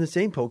or in the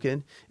same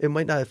token, it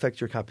might not affect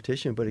your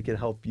competition, but it can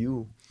help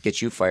you.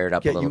 Get you fired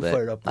up a little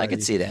bit. I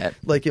could see that.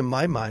 Like in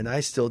my mind,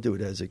 I still do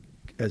it as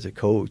a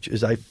coach,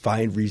 is I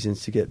find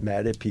reasons to get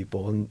mad at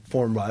people and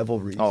form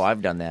rivalries. Oh,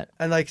 I've done that.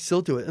 And I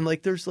still do it. And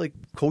like there's like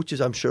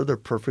coaches, I'm sure they're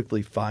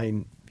perfectly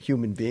fine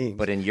human beings.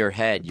 But in your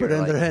head, you're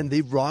in their head,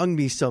 they wronged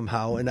me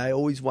somehow. And I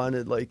always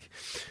wanted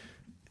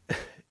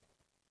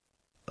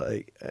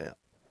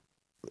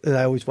and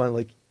I always want to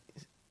like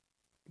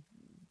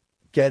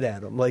get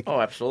at them, like, Oh,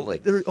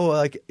 absolutely.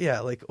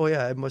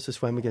 I must have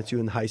swam against you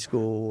in high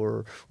school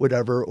or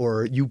whatever,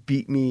 or you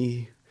beat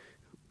me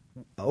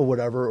or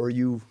whatever, or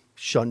you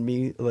shunned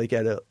me like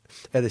at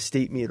a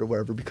state meet or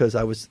whatever because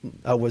I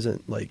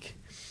wasn't like,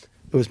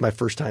 it was my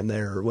first time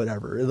there or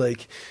whatever.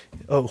 Like,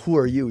 oh, who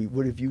are you?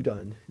 What have you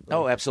done? Like,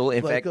 Oh, absolutely.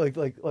 In fact,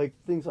 like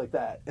things like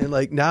that. And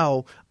like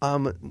now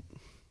I'm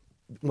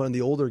one of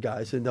the older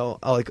guys, and now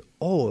I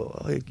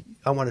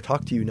I want to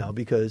talk to you now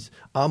because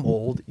I'm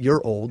old.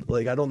 You're old.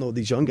 Like, I don't know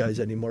these young guys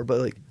anymore. But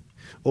like,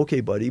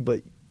 okay, buddy.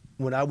 But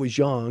when I was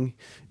young,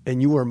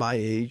 and you were my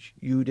age,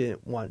 you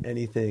didn't want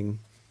anything.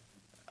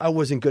 I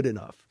wasn't good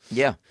enough.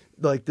 yeah.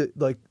 Like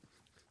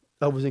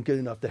I wasn't good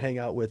enough to hang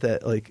out with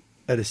at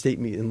a state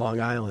meet in Long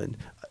Island.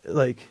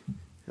 Like,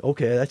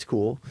 okay, that's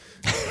cool.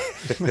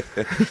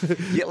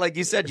 Yeah, like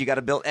you said, you got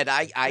to build. And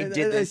I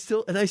did this.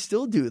 I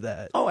still do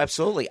that. Oh,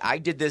 absolutely. I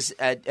did this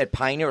at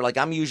Pioneer. Like,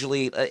 I'm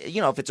usually,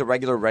 if it's a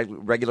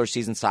regular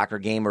season soccer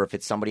game, or if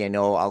it's somebody I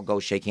know, I'll go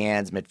shake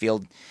hands,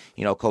 midfield,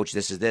 coach,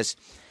 this is this.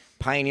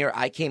 Pioneer,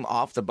 I came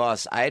off the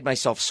bus. I had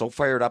myself so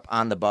fired up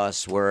on the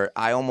bus where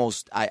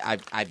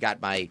I've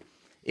got my,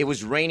 it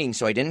was raining,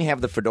 so I didn't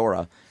have the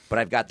fedora, but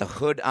I've got the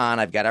hood on.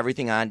 I've got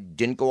everything on.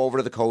 Didn't go over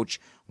to the coach.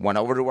 Went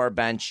over to our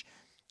bench.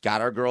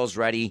 Got our girls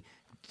ready.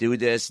 Do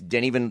this.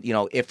 Didn't even,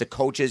 if the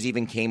coaches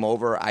even came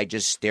over, I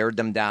just stared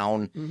them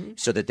down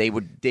so that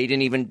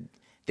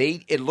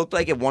it looked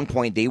like at one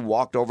point they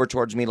walked over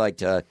towards me like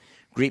to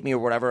greet me or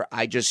whatever.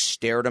 I just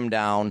stared them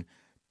down,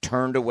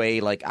 turned away.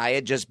 Like, I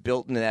had just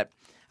built into that.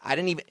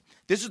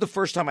 This is the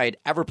first time I had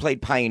ever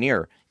played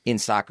Pioneer in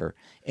soccer.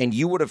 And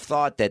you would have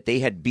thought that they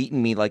had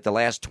beaten me like the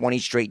last 20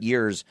 straight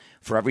years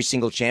for every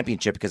single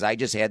championship because I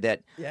just had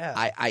that. Yeah.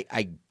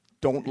 I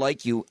don't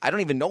like you. I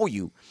don't even know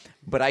you,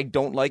 but I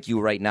don't like you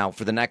right now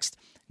for the next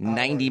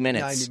 90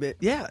 minutes.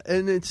 Yeah,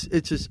 and it's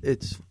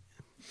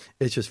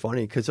just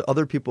funny because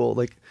other people,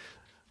 like,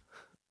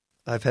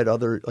 I've had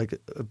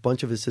a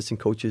bunch of assistant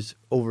coaches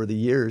over the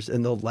years,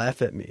 and they'll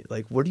laugh at me.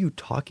 Like, what are you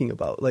talking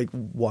about? Like,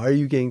 why are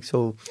you getting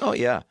so? Oh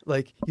yeah.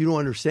 Like, you don't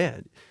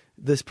understand.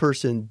 This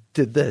person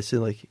did this,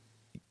 and like,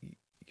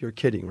 you're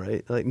kidding,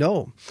 right? Like,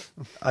 no,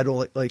 I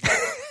don't like.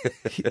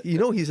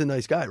 He's a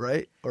nice guy,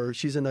 right? Or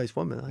she's a nice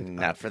woman. Like,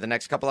 not for the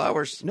next couple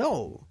hours.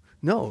 No,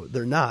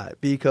 they're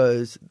not,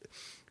 because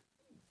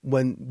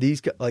when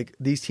these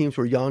teams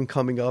were young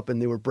coming up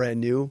and they were brand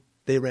new,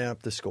 they ran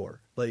up the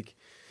score, like,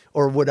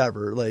 or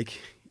whatever. Like,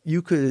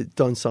 you could have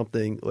done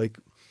something like,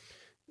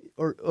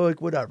 or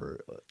like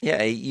whatever.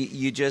 Yeah,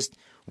 you just,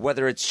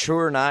 whether it's true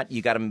or not,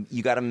 you got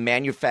to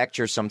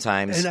manufacture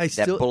sometimes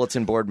that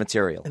bulletin board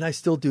material. And I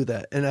still do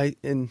that,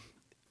 and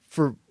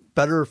for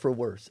better or for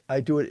worse,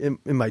 I do it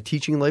in my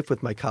teaching life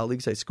with my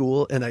colleagues at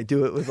school, and I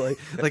do it with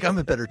like I'm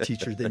a better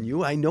teacher than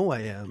you. I know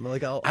I am.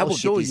 Like, I will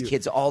show get these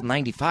kids all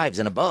 95s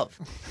and above.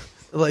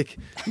 Like,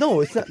 no,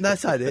 it's not.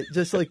 That's not it.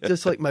 Just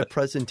like my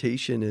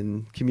presentation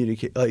and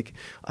communicate. Like,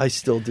 I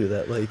still do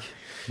that. Like,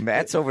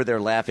 Matt's over there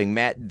laughing.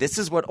 Matt, this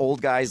is what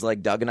old guys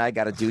like Doug and I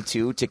got to do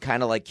too, to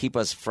kind of like keep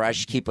us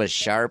fresh, keep us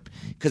sharp,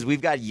 because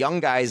we've got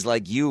young guys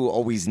like you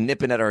always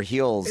nipping at our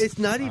heels. It's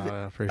not even.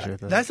 I appreciate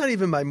that. That's not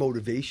even my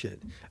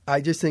motivation.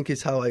 I just think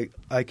it's how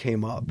I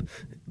came up,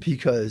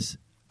 because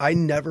I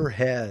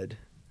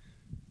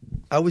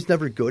was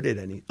never good at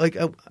any. Like,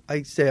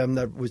 I say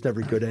was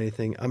never good at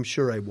anything. I'm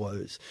sure I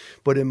was,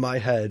 but in my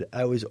head,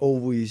 I had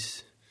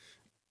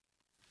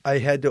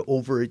to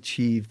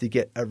overachieve to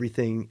get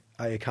everything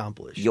I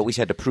accomplished. You always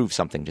had to prove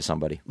something to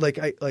somebody.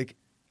 Like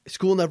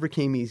school never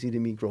came easy to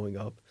me growing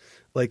up.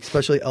 Like,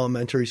 especially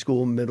elementary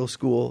school, middle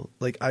school.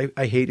 Like,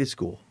 I hated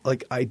school.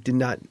 Like, I did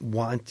not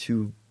want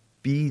to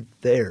be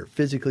there,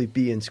 physically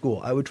be in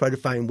school. I would try to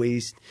find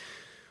ways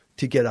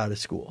to get out of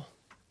school,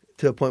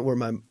 to the point where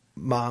my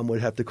mom would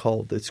have to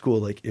call the school,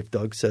 like, if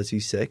Doug says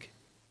he's sick,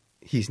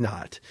 he's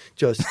not.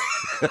 Just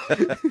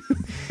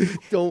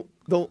don't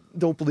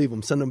believe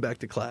him. Send him back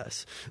to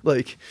class.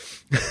 Like,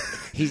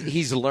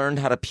 he's learned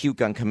how to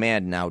puke on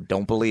command now.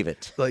 Don't believe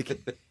it.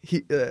 Like,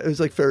 it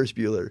was like Ferris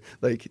Bueller,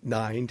 like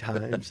 9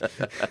 times.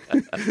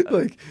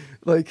 like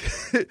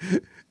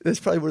that's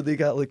probably where they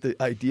got like the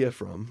idea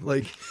from.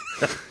 Like,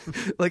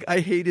 I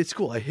hated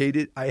school. I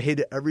hated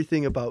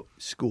everything about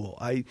school.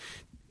 I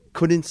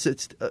couldn't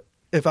sit.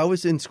 If I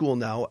was in school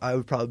now, I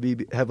would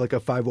probably have like a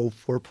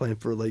 504 plan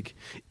for like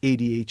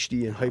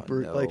ADHD and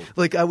hyper. No.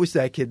 Like I was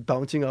that kid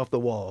bouncing off the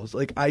walls.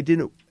 Like,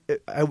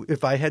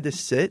 if I had to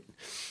sit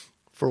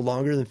for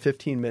longer than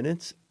 15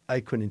 minutes, I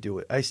couldn't do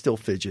it. I still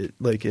fidget.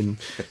 Like, and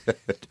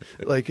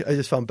like, I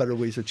just found better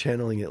ways of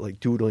channeling it,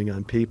 like doodling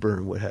on paper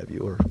and what have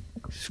you, or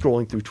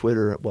scrolling through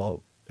Twitter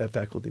while at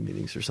faculty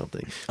meetings or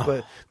something.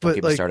 But Don't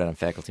get me like, started on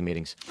faculty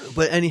meetings.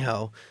 But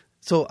anyhow,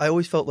 so I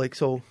always felt like,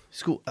 school.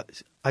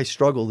 I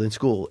struggled in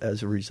school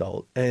as a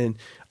result, and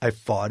I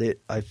fought it.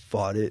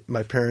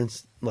 My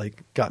parents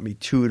like got me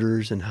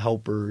tutors and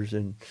helpers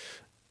and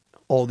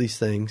all these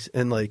things,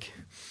 and like,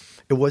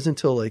 it wasn't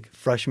until like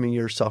freshman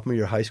year, sophomore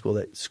year of high school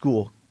that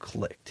school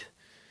clicked.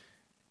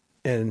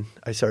 and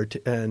I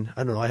started and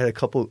I don't know, I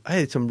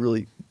had some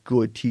really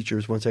good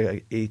teachers once I got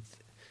 8th,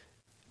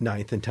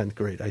 9th, and 10th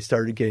grade. I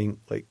started getting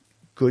like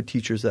good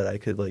teachers that I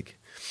could like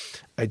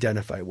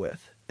identify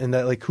with, and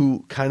that like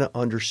who kind of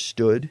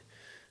understood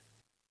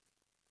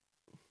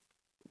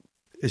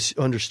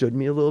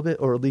me a little bit,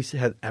 or at least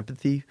had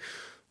empathy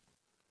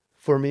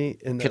for me,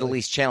 and Could that, at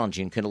least challenge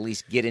you, and could at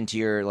least get into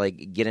your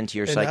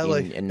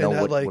psyche and know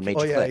that, what made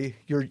you click.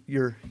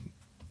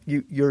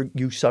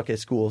 you suck at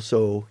school,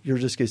 so you're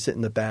just gonna sit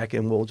in the back,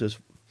 and we'll just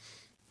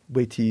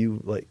wait till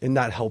you like and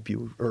not help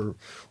you or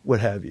what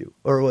have you,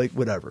 or like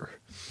whatever.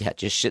 Yeah,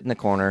 just sit in the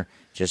corner,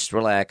 just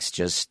relax,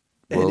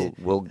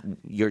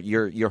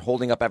 you're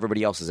holding up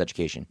everybody else's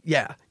education.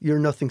 Yeah, you're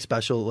nothing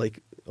special.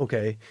 Like,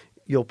 okay,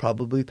 you'll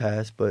probably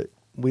pass, but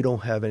we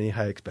don't have any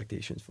high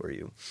expectations for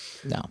you.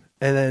 No.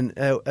 And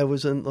then I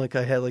was in like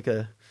I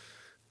had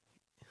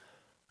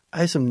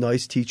some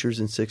nice teachers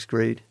in 6th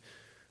grade,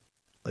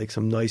 like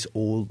some nice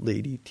old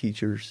lady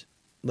teachers.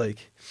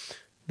 Like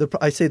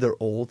I say they're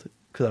old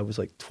because I was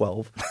like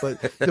 12,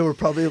 but they were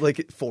probably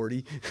like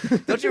 40.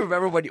 Don't you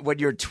remember when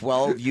you're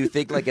 12, you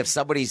think like if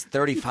somebody's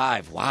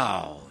 35,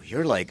 wow,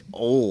 you're like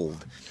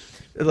old.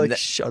 Like,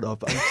 shut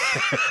up.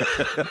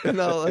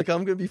 No, like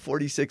I'm going to be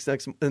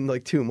 46 in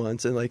like 2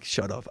 months, and like,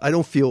 shut up. I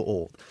don't feel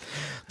old.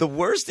 The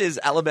worst is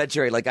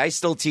elementary. Like I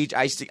still teach.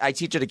 I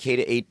teach at a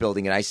K-8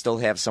 building, and I still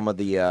have some of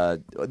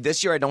the.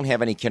 This year I don't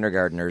have any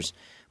kindergartners,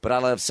 but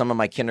I'll have some of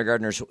my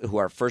kindergartners who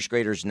are first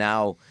graders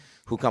now,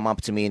 who come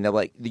up to me and they're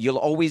like, "You'll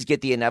always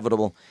get the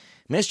inevitable,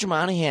 Mr.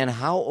 Monahan,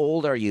 how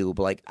old are you?"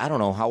 But like, I don't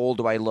know, how old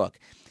do I look?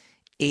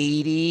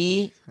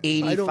 80,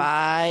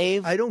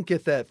 85. I don't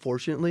get that,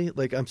 fortunately.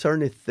 Like, I'm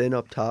starting to thin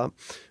up top,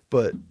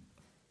 but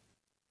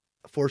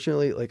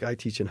fortunately, like, I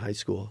teach in high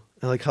school.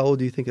 And like, how old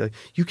do you think? Like,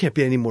 you can't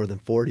be any more than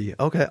 40.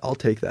 Okay, I'll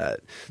take that.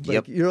 Like,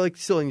 Yep. You're like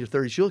still in your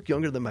 30s. You look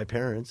younger than my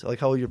parents. Like,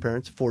 how old are your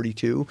parents?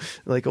 42.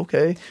 Like,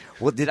 okay.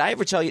 Well, did I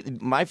ever tell you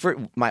my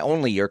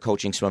only year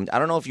coaching swim? I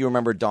don't know if you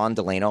remember Dawn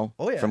Delano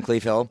from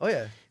Cleve Hill. Oh,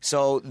 yeah.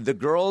 So the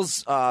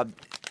girls, I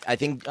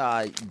think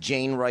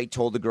Jane Wright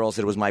told the girls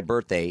that it was my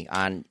birthday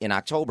in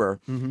October.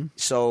 Mm-hmm.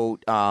 So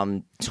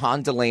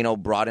Dawn Delano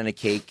brought in a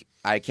cake.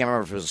 I can't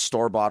remember if it was a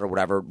store-bought or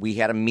whatever. We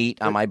had a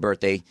meet on my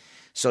birthday.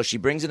 So she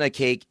brings in a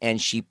cake, and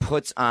she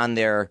puts on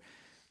there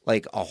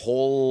like a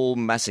whole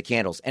mess of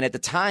candles. And at the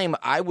time,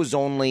 I was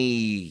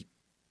only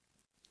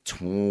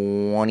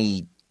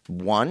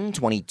 21,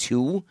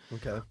 22.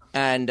 Okay.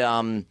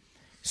 And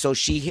so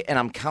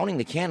I'm counting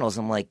the candles.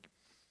 I'm like,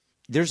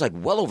 there's like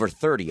well over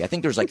 30. I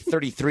think there's like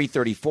 33,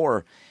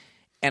 34.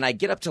 And I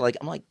get up to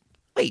I'm like,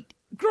 wait,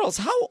 girls,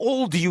 how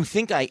old do you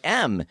think I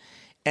am?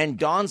 And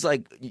Dawn's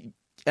like,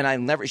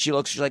 and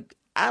she's like,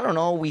 I don't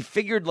know. We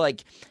figured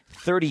like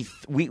 30.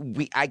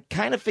 I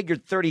kind of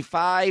figured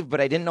 35, but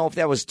I didn't know if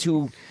that was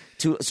too.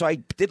 So I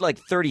did like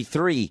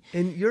 33.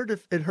 In her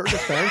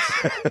defense,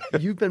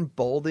 you've been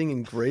balding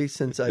and gray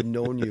since I've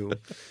known you.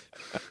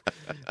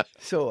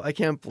 So I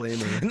can't blame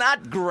her.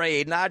 Not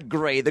gray.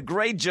 The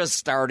gray just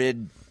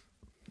started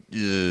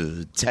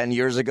 10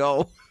 years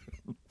ago.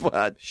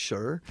 But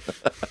sure.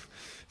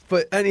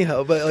 But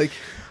anyhow,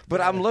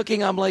 but I'm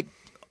looking, I'm like,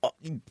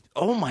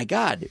 oh my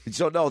God.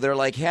 So no, they're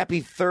like,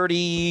 happy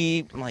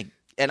 30. I'm like,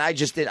 and I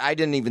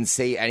didn't even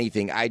say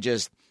anything. I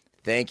just,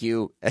 thank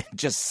you, and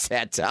just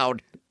sat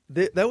down.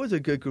 That was a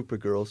good group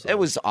of girls. It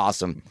was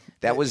awesome.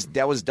 That was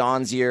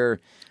Dawn's year.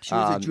 She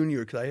was a junior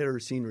because I had her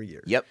senior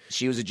year. Yep,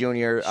 she was a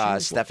junior.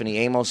 Stephanie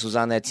Amos was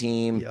on that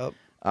team. Yep.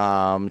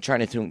 Trying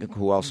to think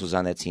who else was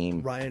on that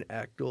team. Ryan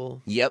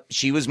Achtel. Yep,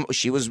 she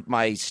was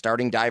my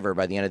starting diver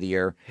by the end of the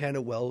year.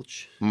 Hannah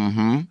Welch.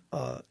 Mm-hmm.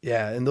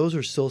 Yeah, and those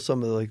are still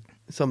some of the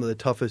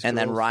toughest. And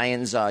girls. then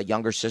Ryan's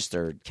younger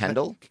sister,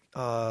 Kendall.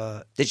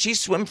 Did she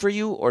swim for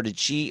you, or did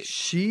she?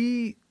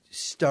 She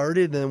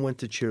started and then went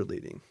to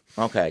cheerleading.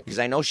 Okay, because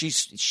I know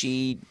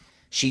she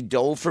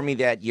dove for me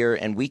that year,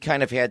 and we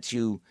kind of had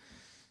to.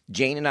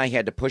 Jane and I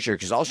had to push her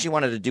because all she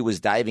wanted to do was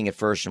diving at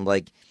first. I'm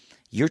like,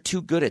 you're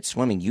too good at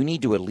swimming. You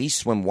need to at least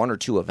swim 1 or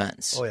 2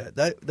 events. Oh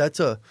yeah,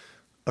 that's a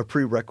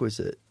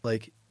prerequisite.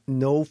 Like,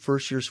 no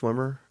first-year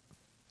swimmer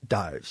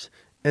dives,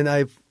 and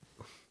I've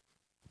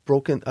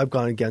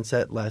gone against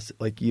that last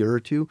year or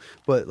two.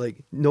 But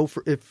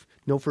if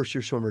no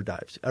first-year swimmer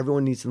dives,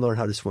 everyone needs to learn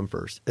how to swim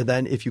first, and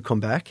then if you come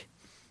back,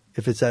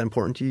 if it's that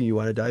important to you, you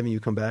want to dive, and you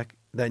come back,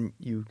 then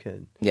you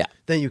can. Yeah.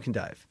 Then you can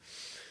dive.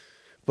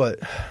 But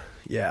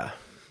yeah.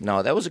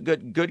 No, that was a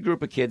good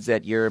group of kids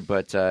that year.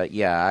 But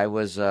I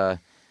was. I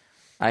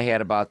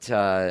had about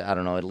I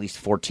don't know, at least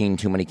 14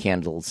 too many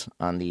candles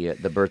on the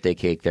birthday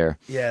cake there.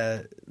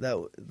 Yeah,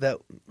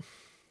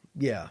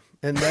 yeah,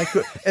 and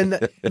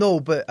no,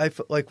 but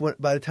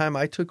by the time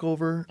I took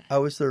over, I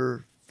was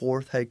their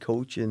 4th head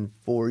coach in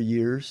 4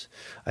 years,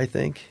 I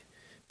think,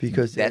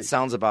 because that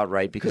sounds about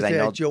right. Because I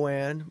know had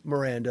Joanne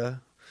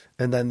Miranda,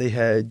 and then they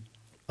had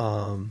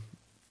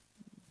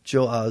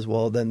Jill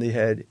Oswald, then they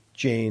had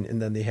Jane,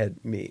 and then they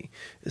had me.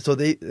 So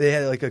they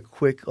had a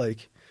quick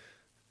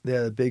they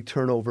had a big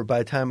turnover. By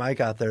the time I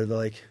got there, they're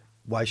like,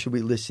 why should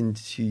we listen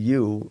to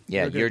you?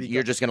 Yeah,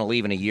 you're just going to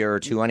leave in a year or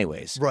two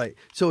anyways. Right.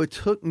 So it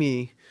took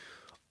me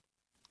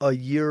a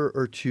year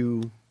or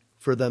two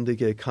for them to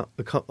get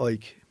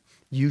like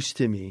used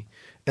to me,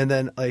 and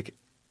then like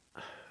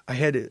I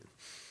had to,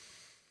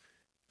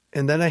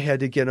 and then I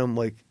had to get them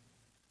like,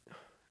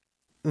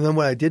 and then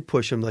when I did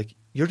push them, like,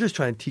 you're just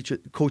trying to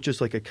coach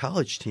us like a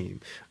college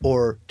team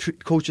or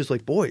coach us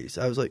like boys.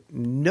 I was like,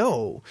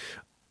 no,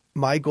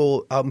 my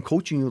goal, I'm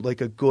coaching you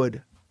like a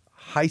good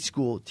high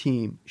school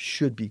team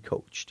should be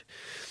coached.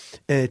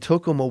 And it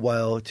took them a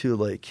while to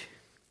like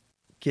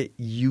get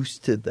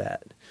used to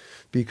that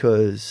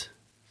because,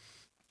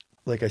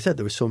 like I said,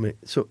 there was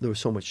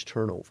so much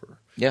turnover.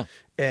 Yeah.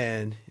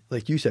 And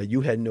like you said,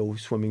 you had no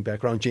swimming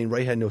background. Jane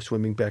Wright had no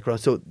swimming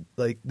background. So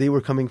like they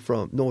were coming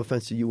from, no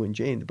offense to you and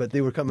Jane, but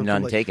they were coming None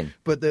from like, taken.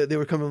 But they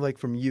were coming like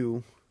from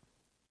you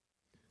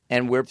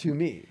and we're to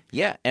me.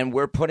 Yeah, and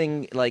we're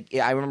putting like,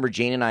 I remember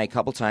Jane and I a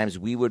couple times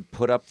we would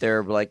put up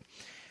there like,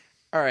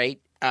 all right,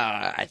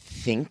 I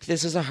think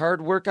this is a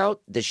hard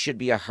workout. This should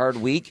be a hard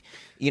week.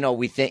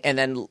 We think, and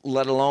then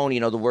let alone, the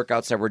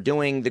workouts that we're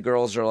doing, the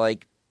girls are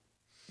like,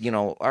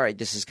 all right,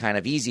 this is kind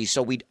of easy.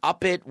 So we'd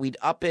up it.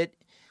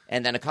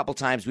 And then a couple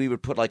times we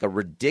would put like a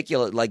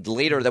ridiculous, like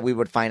later that we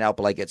would find out,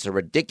 but like it's a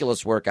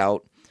ridiculous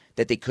workout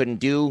that they couldn't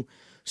do.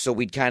 So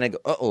we'd kind of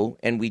go,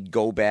 and we'd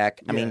go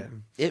back. I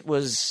mean, it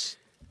was,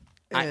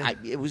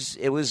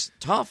 it was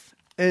tough.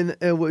 And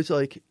it was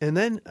like, and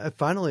then I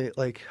finally,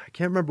 like, I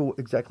can't remember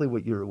exactly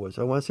what year it was.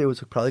 I want to say it was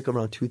probably like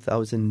around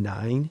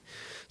 2009.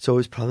 So it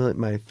was probably like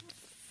my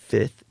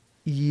 5th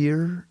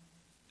year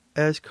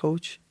as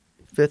coach,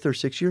 5th or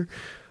 6th year.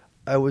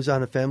 I was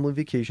on a family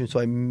vacation, so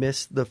I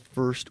missed the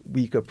first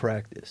week of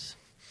practice.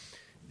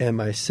 And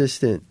my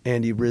assistant,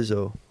 Andy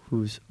Rizzo,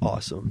 who's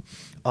awesome,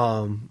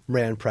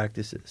 ran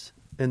practices.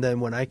 And then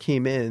when I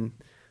came in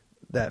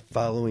that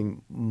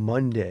following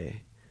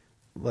Monday,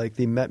 like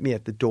they met me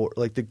at the door,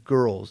 like the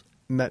girls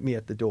met me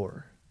at the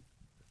door.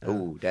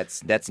 Oh,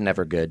 that's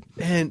never good.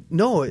 And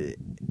no,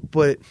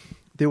 but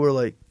they were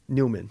like,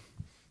 Newman,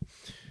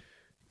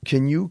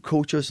 can you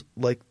coach us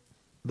like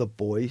the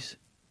boys?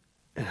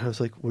 And I was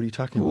like, what are you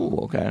talking about? Ooh,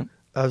 okay.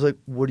 I was like,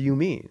 what do you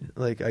mean?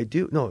 Like, I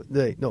do.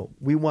 No,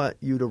 we want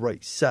you to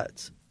write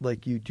sets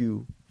like you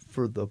do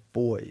for the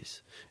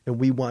boys. And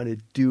we want to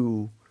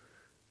do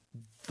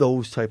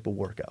those type of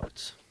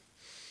workouts.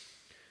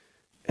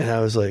 And I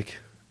was like,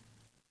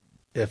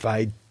 if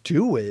I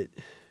do it,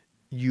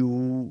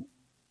 you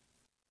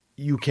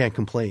can't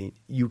complain.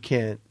 You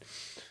can't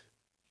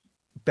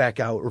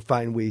back out or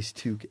find ways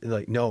to,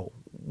 like, no,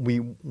 we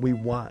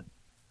want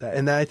that.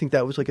 And I think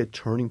that was like a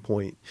turning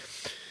point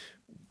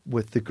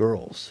with the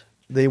girls.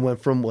 They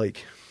went from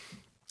like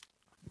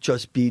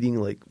just beating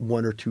like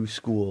 1 or 2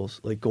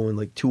 schools, like going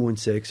like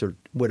 2-6 or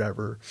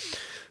whatever,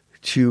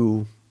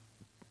 to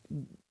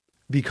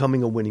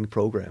becoming a winning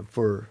program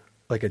for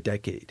like a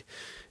decade.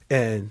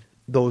 And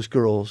those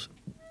girls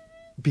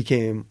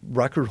became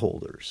record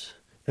holders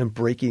and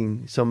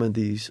breaking some of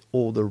these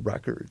older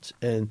records.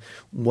 And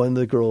one of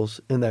the girls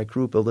in that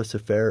group,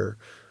 Alyssa Fair,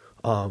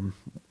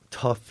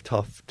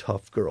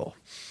 tough girl,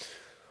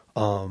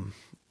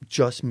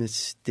 just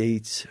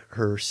misstates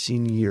her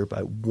senior year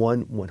by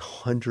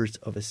 1/100th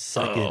of a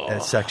second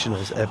at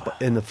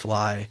sectionals in the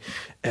fly.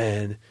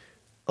 And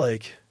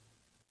like,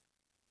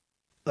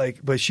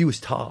 but she was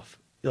tough.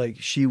 Like,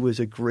 she was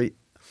a good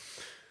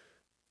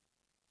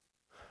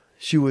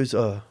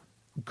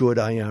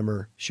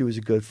IMer.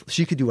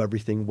 She could do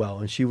everything well.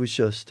 And she was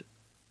just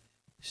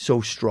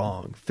so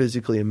strong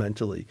physically and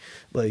mentally.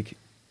 Like,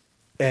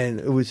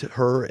 and it was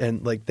her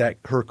and like that,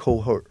 her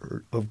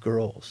cohort of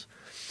girls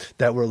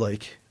that were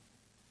like,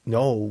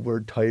 no,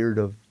 we're tired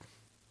of.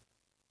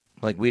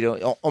 Like, we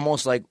don't,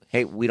 almost like,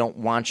 hey, we don't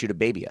want you to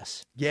baby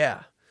us.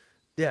 Yeah.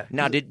 Yeah.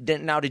 Now,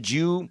 did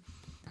you,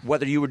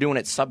 whether you were doing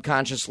it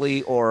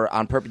subconsciously or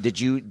on purpose, did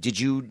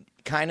you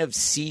kind of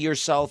see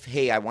yourself,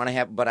 hey, I want to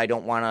have, but I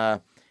don't want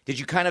to, did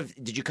you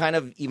kind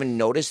of even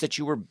notice that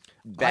you were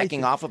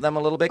backing off of them a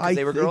little bit because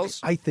they were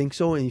girls? I think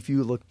so. And if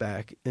you look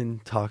back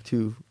and talk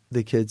to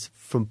the kids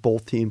from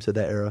both teams of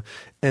that era,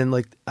 and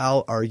like,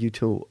 I'll argue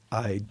till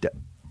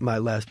my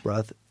last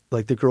breath,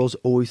 like, the girls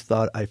always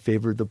thought I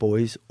favored the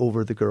boys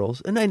over the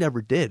girls, and I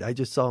never did. I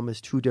just saw them as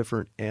two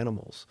different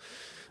animals.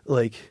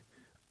 Like,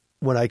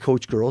 when I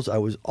coached girls, I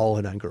was all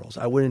in on girls.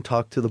 I wouldn't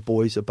talk to the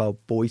boys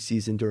about boy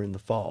season during the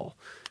fall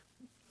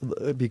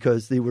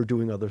because they were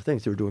doing other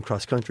things. They were doing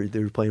cross country. They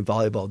were playing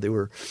volleyball. They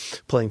were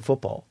playing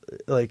football.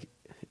 Like,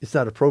 it's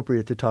not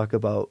appropriate to talk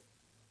about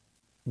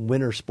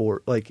winter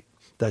sport. Like,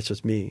 that's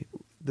just me.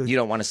 You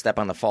don't want to step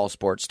on the fall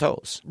sports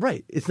toes.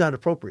 Right. It's not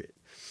appropriate.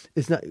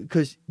 It's not,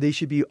 because they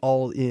should be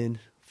all in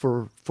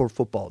for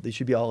football. They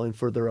should be all in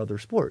for their other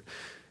sport.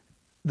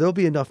 There'll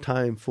be enough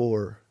time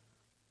for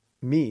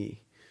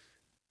me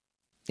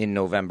in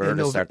November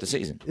to start the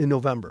season. In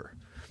November,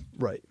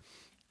 right?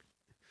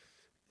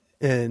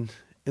 And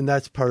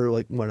that's part of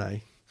like when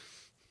I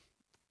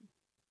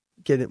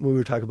get it. When we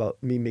were talking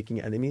about me making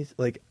enemies,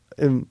 like,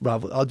 and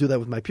Rob, I'll do that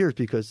with my peers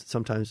because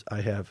sometimes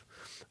I have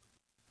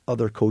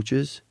other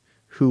coaches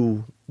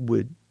who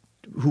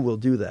will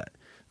do that.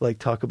 Like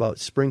talk about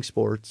spring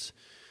sports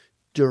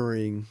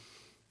during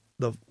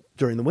the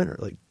winter.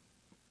 Like,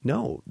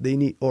 no, they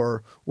need,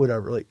 or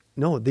whatever. Like,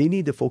 no, they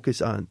need to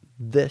focus on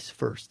this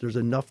first. There's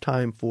enough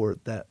time for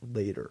that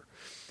later.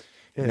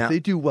 And Now, if they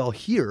do well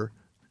here,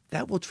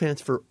 that will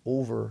transfer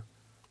over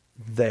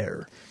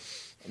there.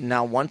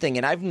 Now, one thing,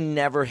 and I've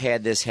never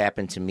had this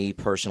happen to me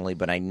personally,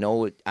 but I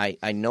know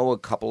I know a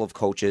couple of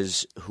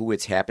coaches who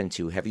it's happened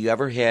to. Have you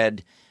ever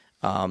had,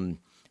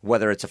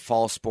 whether it's a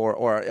fall sport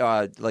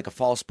or like a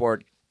fall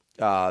sport,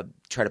 try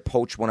to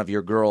poach one of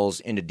your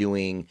girls into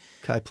doing?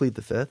 Can I plead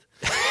the fifth?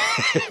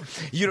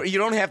 You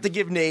don't have to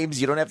give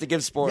names. You don't have to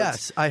give sports.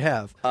 Yes, I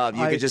have.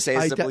 You could just say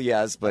a simple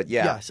yes, but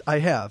yeah. Yes, I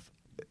have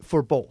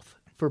for both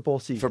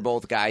seasons. For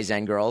both guys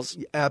and girls?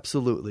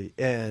 Absolutely.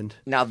 And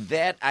now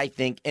that I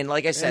think, and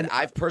like I said,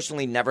 I've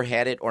personally never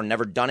had it or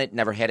never done it,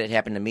 never had it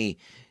happen to me.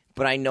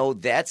 But I know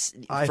that's,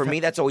 for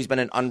me, that's always been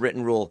an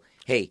unwritten rule.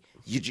 Hey,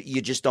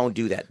 you just don't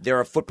do that. They're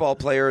a football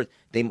player,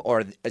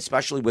 or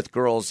especially with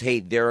girls, hey,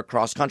 they're a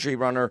cross-country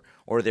runner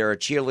or they're a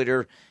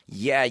cheerleader.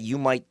 Yeah, you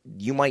might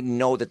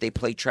know that they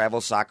play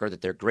travel soccer,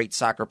 that they're great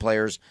soccer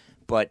players,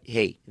 but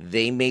hey,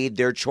 they made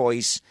their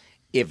choice.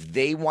 If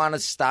they want to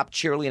stop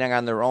cheerleading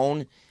on their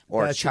own,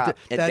 or that's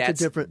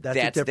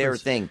their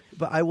thing.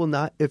 But I will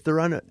not, if they're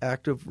on an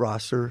active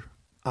roster,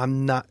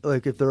 I'm not,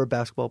 like if they're a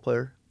basketball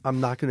player,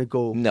 I'm not going to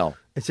go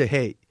and say,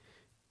 hey,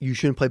 you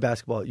shouldn't play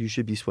basketball. You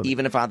should be swimming.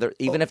 Even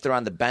if they're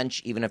on the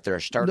bench, even if they're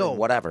a starter,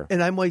 whatever.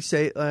 And I might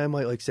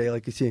like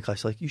you see in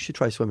class, like, you should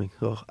try swimming.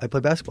 Oh, I play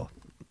basketball.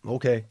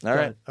 Okay. All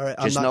right.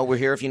 Just know we're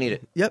here if you need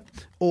it. Yep.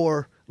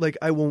 Or like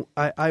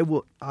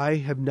I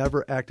have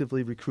never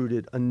actively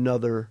recruited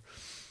another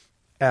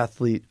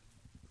athlete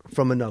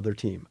from another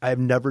team. I have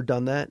never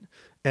done that,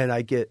 and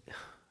I get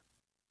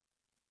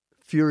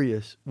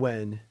furious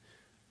when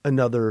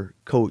another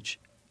coach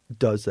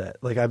does that.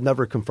 Like, I've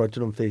never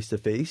confronted them face to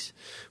face,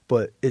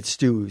 but it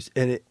stews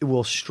and it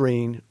will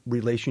strain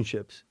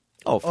relationships.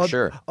 Oh, for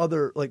sure.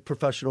 Other like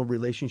professional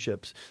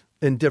relationships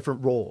in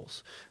different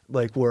roles,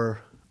 like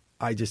where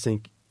I just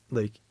think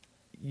like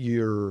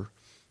you're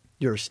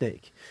a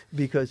snake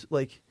because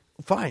like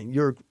fine,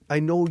 I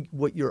know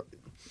what you're.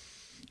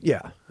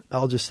 Yeah,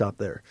 I'll just stop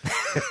there.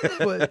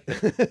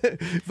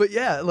 but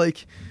yeah,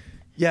 like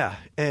yeah,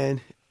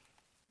 and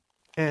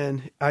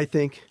I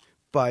think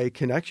by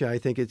connection, I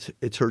think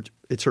it's hurt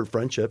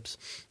friendships.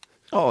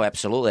 Oh,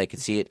 absolutely. I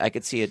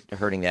could see it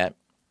hurting that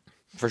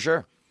for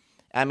sure.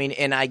 I mean,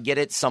 and I get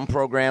it. Some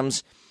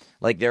programs,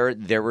 like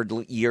there were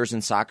years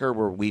in soccer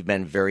where we've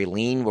been very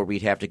lean, where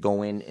we'd have to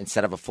go in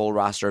instead of a full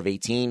roster of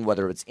 18,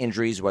 whether it's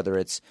injuries, whether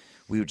it's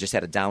we just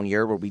had a down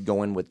year where we'd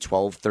go in with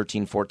 12,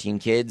 13, 14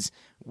 kids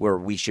where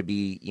we should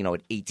be,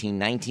 at 18,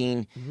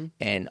 19,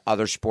 and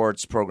other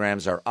sports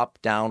programs are up,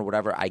 down,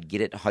 whatever. I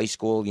get it. High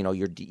school,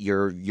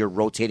 you're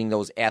rotating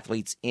those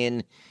athletes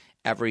in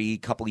every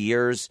couple of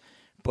years,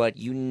 but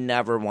you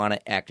never want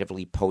to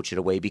actively poach it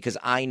away because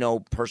I know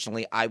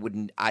personally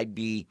I'd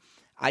be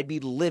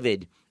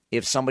livid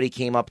if somebody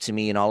came up to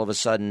me and all of a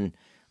sudden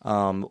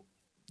 2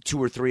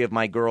 or 3 of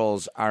my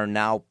girls are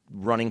now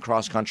running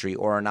cross country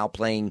or are now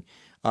playing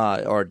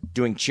or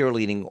doing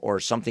cheerleading or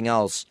something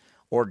else,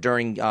 or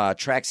during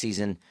track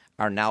season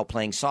are now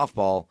playing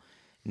softball,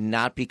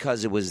 not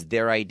because it was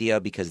their idea,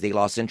 because they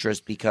lost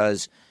interest,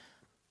 because,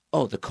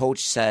 the coach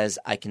says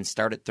I can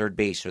start at third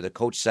base, or the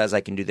coach says I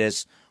can do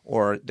this,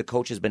 or the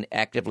coach has been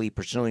actively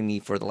pursuing me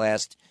for the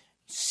last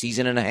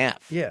season and a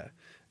half. Yeah,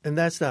 and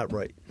that's not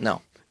right.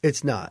 No.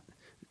 It's not,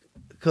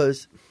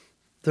 because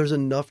there's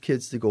enough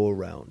kids to go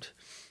around.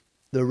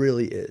 There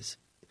really is,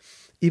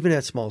 even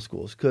at small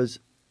schools,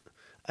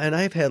 and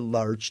I've had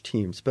large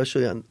teams,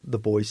 especially on the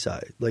boys'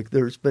 side. Like,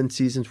 there's been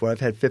seasons where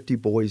I've had 50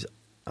 boys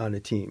on a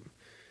team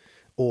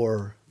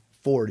or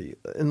 40.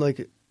 And,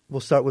 like, we'll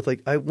start with,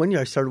 like, one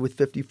year I started with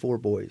 54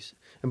 boys.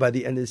 And by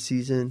the end of the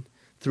season,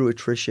 through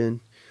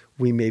attrition,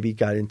 we maybe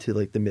got into,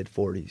 like, the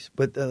mid-40s.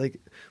 But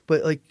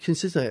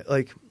consistently,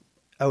 like,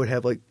 I would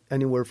have, like,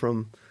 anywhere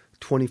from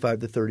 25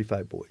 to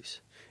 35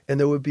 boys. And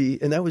there would be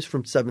 – and that was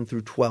from 7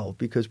 through 12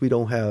 because we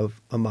don't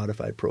have a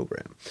modified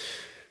program.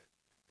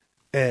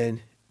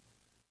 And –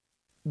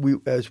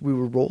 as we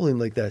were rolling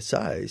like that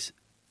size,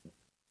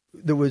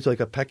 there was like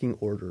a pecking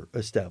order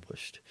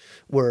established,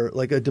 where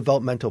like a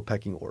developmental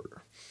pecking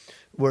order,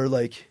 where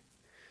like,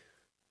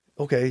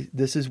 okay,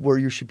 this is where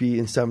you should be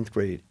in 7th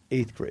grade,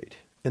 8th grade.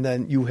 And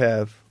then you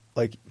have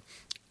like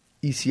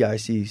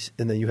ECICs,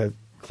 and then you have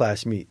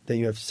class meet, then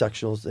you have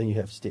sectionals, then you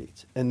have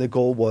states. And the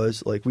goal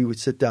was like, we would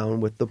sit down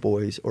with the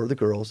boys or the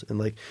girls and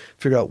like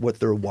figure out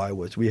what their why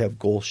was. We have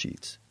goal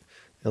sheets.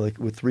 And like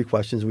with 3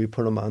 questions, we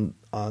put them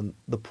on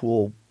the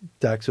pool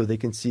deck so they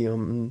can see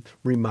them and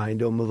remind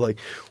them of like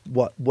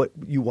what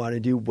you want to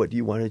do, what do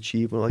you want to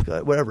achieve, and like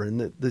whatever.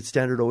 And the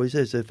standard always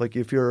is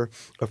if you're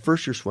a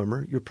first year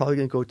swimmer, you're probably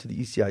going to go to the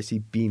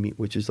ECIC B meet,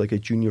 which is like a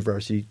junior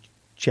varsity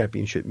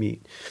championship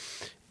meet,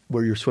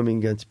 where you're swimming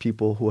against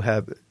people who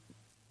have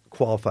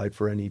qualified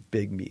for any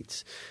big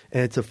meets.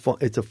 And it's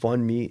a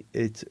fun meet.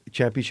 It's a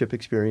championship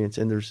experience,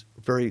 and there's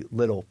very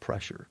little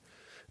pressure.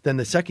 Then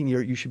the second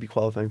year, you should be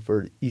qualifying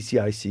for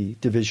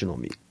ECIC divisional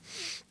meet.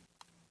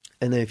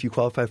 And then if you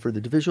qualify for the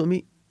divisional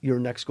meet, your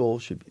next goal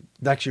should be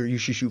next year you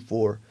should shoot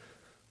for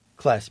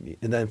class meet,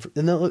 and then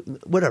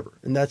whatever.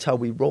 And that's how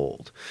we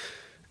rolled,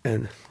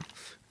 and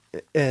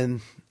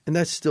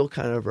that's still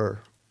kind of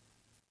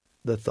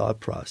the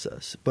thought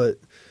process. But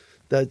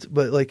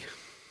like,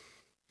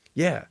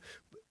 yeah.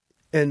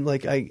 And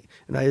like I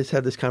just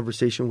had this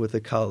conversation with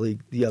a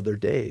colleague the other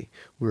day.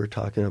 We were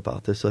talking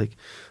about this, like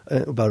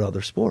about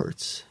other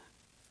sports,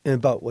 and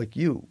about like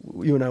you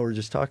and I were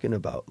just talking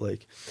about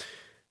like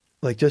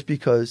just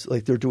because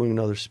like they're doing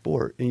another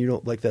sport and you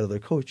don't like that other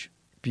coach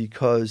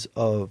because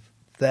of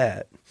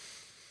that.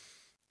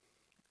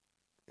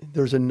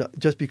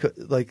 Just because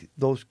like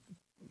those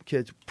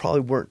kids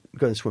probably weren't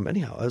going to swim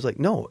anyhow. I was like,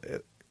 no,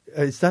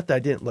 it's not that I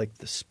didn't like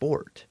the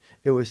sport.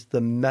 It was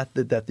the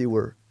method that they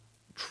were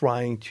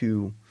trying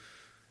to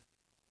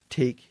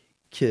take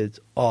kids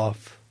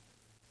off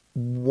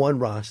one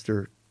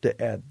roster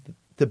to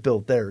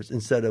build theirs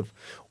instead of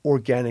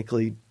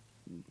organically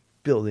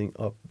building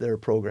up their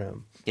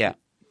program. Yeah.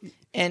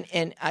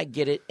 And I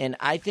get it. And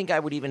I think I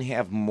would even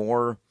have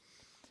more.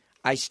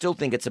 I still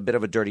think it's a bit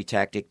of a dirty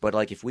tactic, but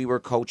like if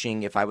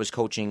I was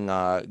coaching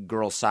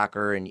girls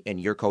soccer and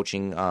you're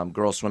coaching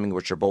girls swimming,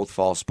 which are both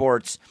fall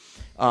sports,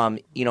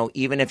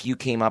 even if you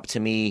came up to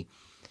me,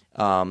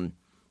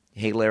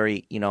 hey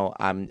Larry,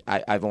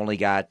 I've only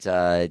got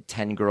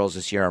 10 girls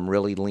this year. I'm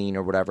really lean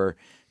or whatever.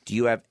 Do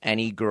you have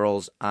any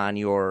girls on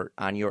your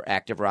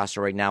active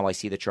roster right now? I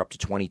see that you're up to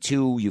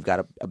 22. You've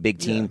got a big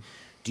team. Yeah.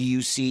 Do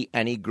you see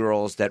any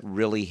girls that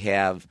really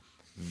have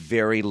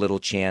very little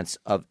chance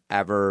of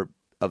ever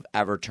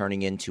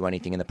turning into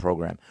anything in the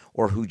program,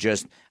 or who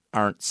just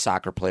aren't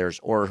soccer players,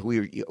 or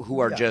who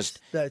are just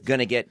going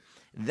to get?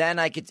 Then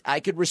I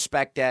could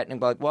respect that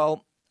and be like,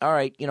 well, all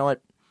right, you know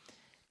what?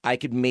 I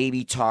could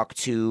maybe talk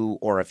to,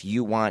 or if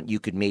you want, you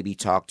could maybe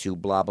talk to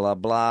blah, blah,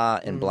 blah,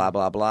 and blah,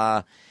 blah,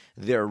 blah.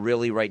 They're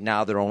really, right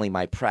now, they're only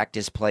my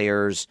practice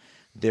players.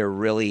 They're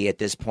really, at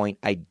this point,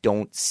 I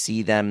don't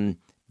see them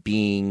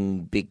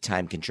being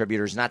big-time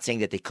contributors. Not saying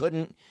that they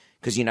couldn't,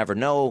 because you never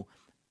know,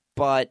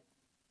 but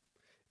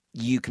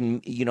you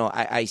can,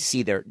 I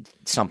see there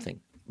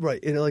something.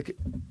 Right. And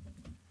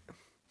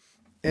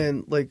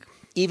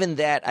even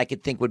that I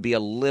could think would be a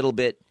little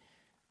bit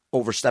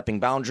overstepping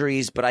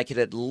boundaries, but I could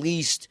at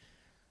least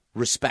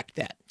respect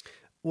that.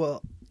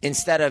 Well,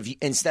 instead of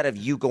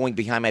you going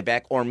behind my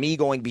back or me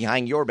going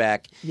behind your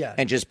back,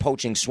 and just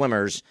poaching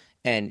swimmers.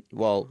 And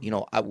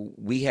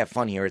we have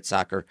fun here at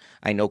soccer.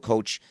 I know,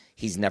 Coach,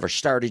 he's never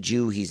started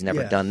you. He's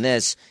never done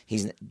this.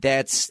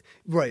 That's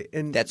right,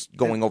 and that's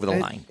going over the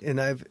line. And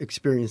I've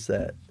experienced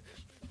that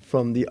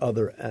from the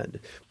other end.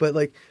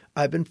 But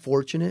I've been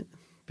fortunate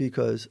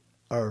because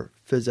our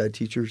phys ed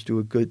teachers do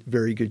a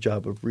very good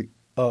job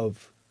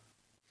of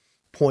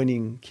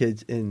pointing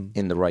kids in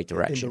the right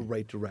direction. In the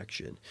right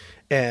direction.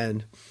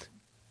 And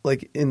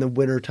in the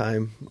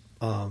wintertime,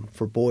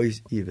 for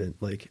boys even,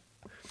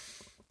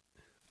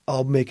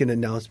 I'll make an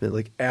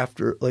announcement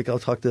after I'll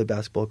talk to the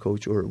basketball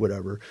coach or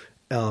whatever,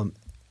 and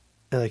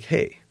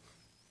hey,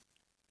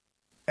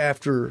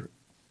 after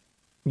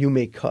you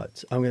make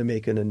cuts, I'm going to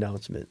make an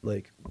announcement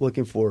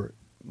looking for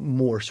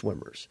more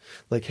swimmers.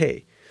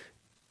 Hey,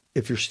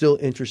 if you're still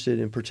interested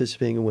in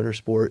participating in winter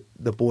sport,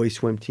 the boys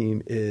swim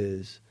team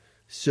is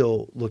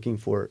still looking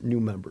for new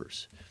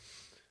members.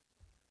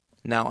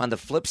 Now, on the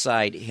flip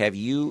side, have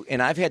you,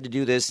 and I've had to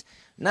do this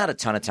not a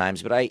ton of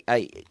times, but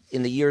I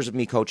in the years of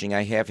me coaching,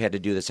 I have had to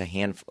do this a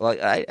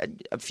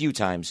few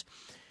times.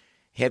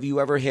 Have you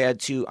ever had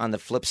to, on the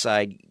flip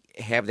side,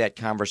 have that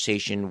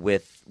conversation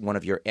with one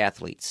of your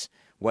athletes,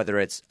 whether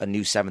it's a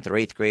new 7th or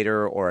 8th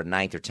grader or a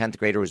 9th or 10th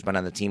grader who's been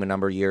on the team a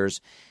number of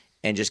years,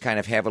 and just kind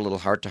of have a little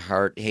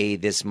heart-to-heart, hey,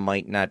 this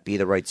might not be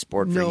the right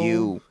sport for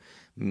you.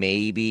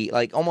 Maybe,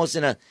 almost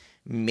in a,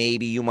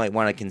 maybe you might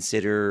want to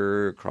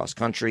consider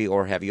cross-country,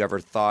 or have you ever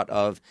thought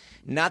of,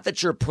 not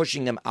that you're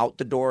pushing them out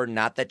the door,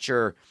 not that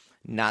you're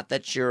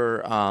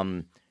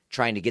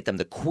trying to get them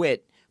to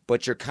quit,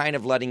 but you're kind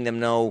of letting them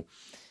know,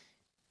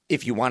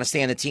 if you want to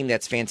stay on the team,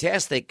 that's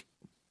fantastic,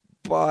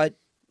 but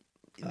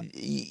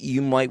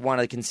you might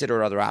want to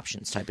consider other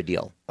options type of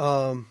deal.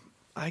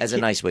 As a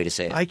nice way to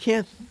say it. I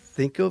can't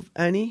think of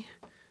any.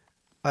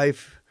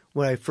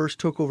 When I first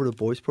took over the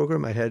boys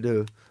program, I had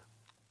to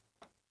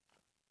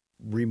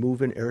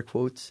remove, in air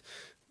quotes,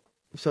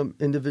 some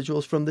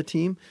individuals from the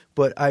team,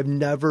 but I've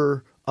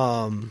never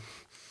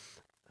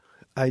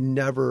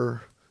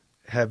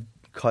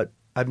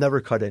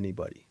cut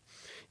anybody.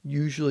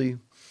 Usually,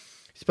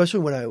 especially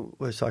when I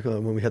was talking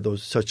about when we had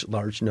such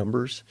large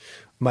numbers,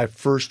 my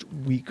first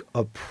week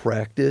of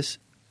practice,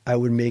 I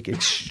would make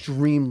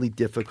extremely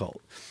difficult.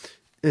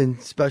 And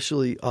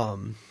especially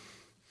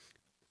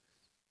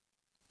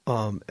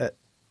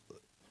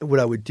what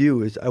I would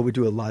do is I would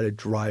do a lot of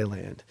dry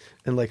land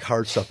and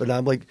hard stuff. And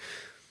I'm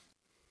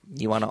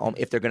You want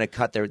to, if they're going to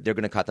cut, they're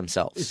going to cut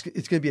themselves.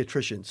 It's going to be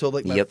attrition. So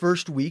like my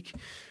first week,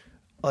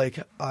 like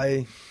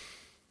I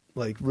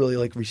like really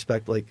like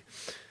respect like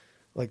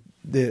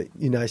the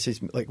United States,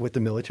 like what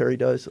the military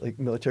does, like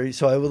military.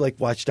 So I would like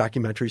watch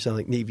documentaries on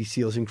like Navy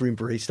SEALs and Green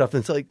Beret stuff.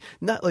 And it's like,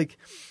 not like,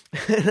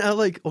 and I'm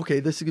like, okay,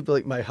 this is going to be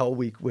like my hell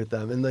week with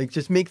them. And like,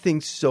 just make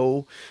things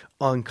so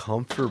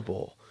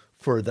uncomfortable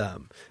for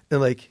them. And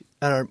like,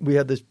 we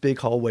have this big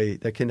hallway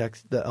that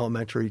connects the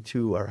elementary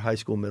to our high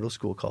school, middle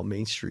school called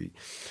Main Street.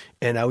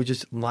 And I would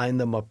just line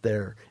them up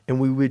there and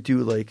we would do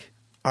like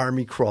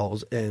army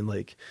crawls and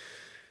like,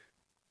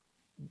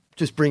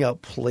 just bring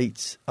out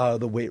plates out of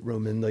the weight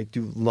room and like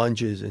do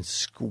lunges and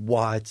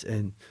squats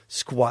and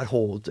squat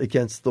holds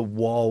against the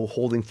wall,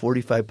 holding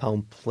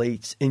 45-pound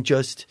plates and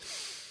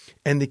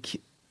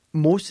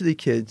most of the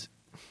kids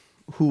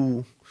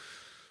who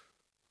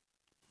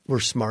were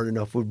smart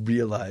enough would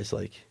realize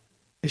like,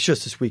 it's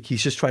just this week.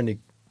 He's just trying to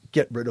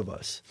get rid of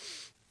us.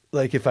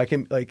 Like if I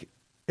can, like,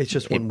 it's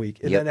just 1 week.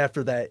 And then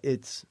after that,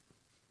 it's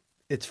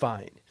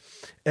fine.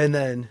 And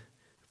then,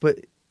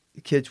 but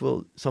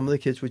some of the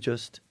kids would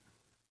just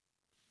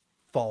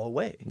fall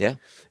away. Yeah.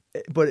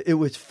 But it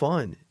was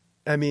fun.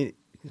 I mean,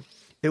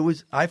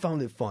 I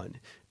found it fun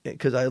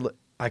because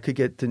I could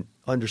get to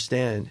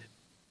understand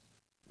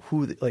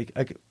who,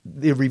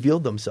 they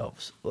revealed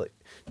themselves, like,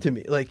 to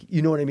me. Like,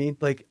 you know what I mean?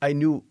 Like, I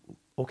knew,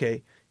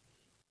 okay,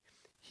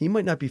 he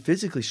might not be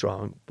physically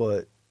strong,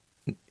 but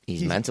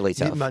he's mentally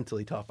tough. He's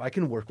mentally tough. I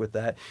can work with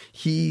that.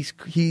 He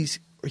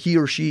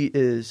or she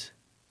is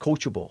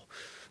coachable.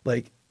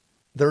 Like,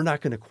 they're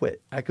not going to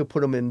quit. I could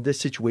put them in this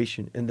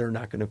situation and they're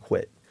not going to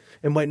quit.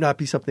 It might not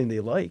be something they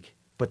like,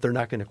 but they're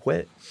not going to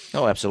quit.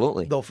 Oh,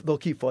 absolutely. They'll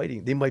keep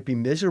fighting. They might be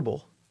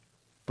miserable,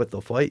 but they'll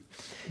fight.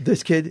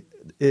 This kid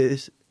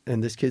is,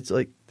 and this kid's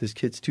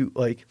too,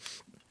 like,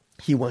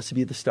 he wants to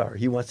be the star.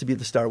 He wants to be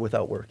the star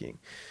without working.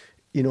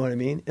 You know what I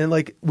mean? And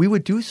like, we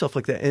would do stuff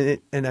like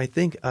that. And I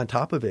think on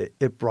top of it,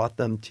 it brought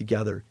them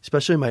together,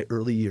 especially in my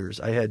early years.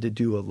 I had to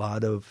do a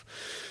lot of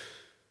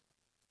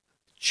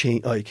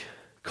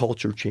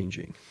culture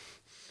changing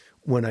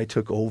when I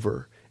took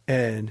over.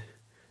 And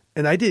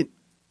I didn't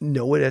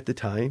know it at the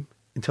time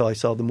until I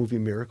saw the movie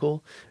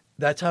Miracle.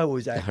 That's how I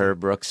was acting.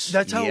 Herb Brooks.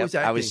 That's how I was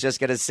acting. I was just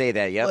going to say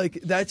that, yep. Like,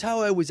 that's how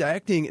I was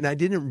acting, and I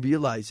didn't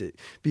realize it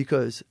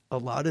because a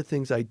lot of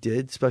things I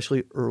did,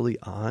 especially early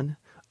on,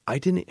 I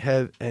didn't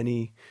have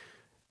any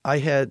 – I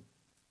had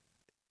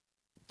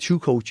two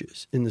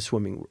coaches in the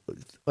swimming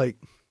 – like,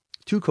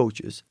 two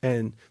coaches.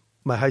 And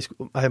I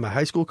had my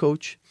high school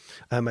coach,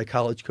 I had my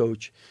college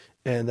coach,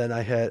 and then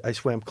I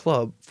swam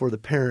club for the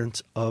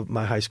parents of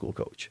my high school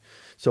coach.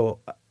 So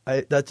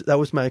that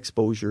was my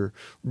exposure,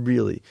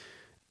 really.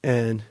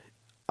 And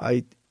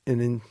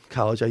in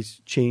college I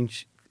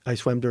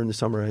swam during the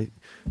summer. I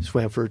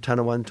swam for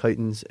Tenawon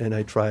Titans and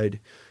I tried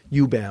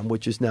UBAM,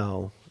 which is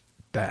now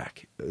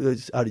back.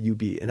 It's out of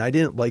UB, and I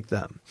didn't like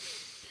them.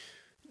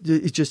 They're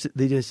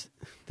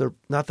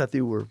not that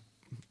they were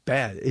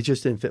bad. It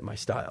just didn't fit my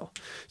style.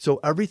 So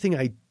everything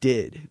I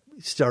did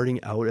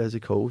starting out as a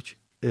coach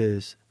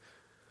is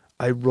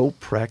I wrote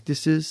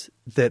practices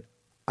that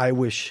I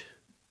wish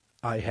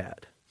I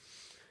had.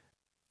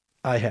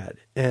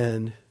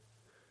 And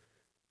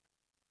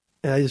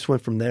I just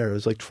went from there. It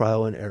was like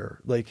trial and error.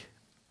 Like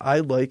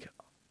I don't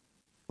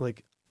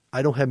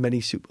have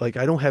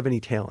I don't have any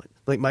talent.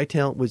 Like my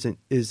talent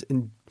is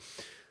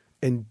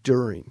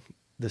enduring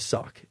the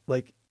suck.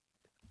 Like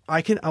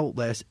I can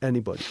outlast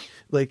anybody.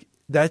 Like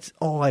that's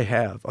all I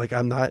have. Like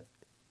I'm not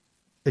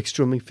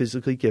extremely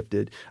physically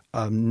gifted.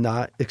 I'm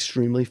not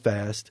extremely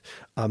fast.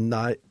 I'm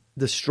not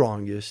the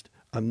strongest.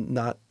 I'm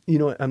not,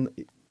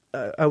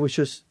 I was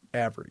just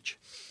average.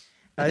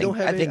 I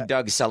think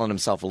Doug's selling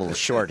himself a little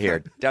short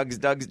here. Doug's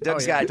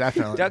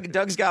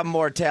got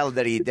more talent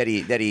that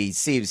he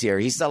seems here.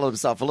 He's selling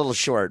himself a little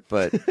short,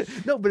 but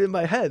no. But in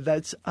my head,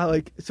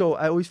 so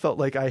I always felt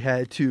like I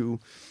had to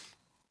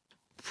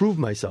prove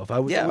myself.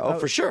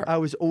 For sure. I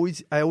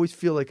always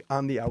feel like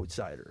I'm the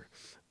outsider,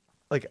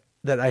 like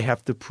that I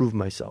have to prove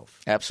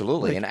myself.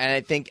 Absolutely, and I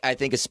think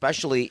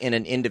especially in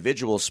an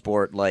individual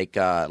sport like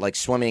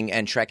swimming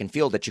and track and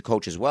field that you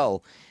coach as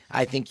well.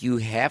 I think you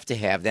have to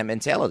have that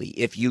mentality.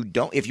 If you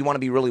want to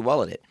be really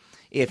well at it,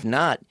 if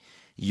not,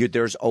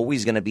 there's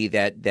always going to be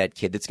that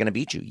kid that's going to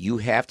beat you. You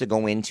have to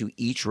go into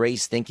each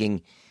race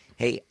thinking,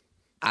 "Hey,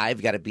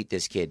 I've got to beat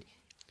this kid.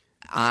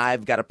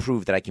 I've got to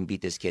prove that I can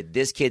beat this kid.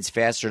 This kid's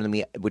faster than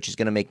me, which is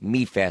going to make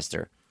me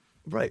faster."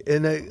 Right,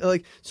 and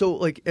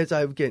as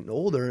I'm getting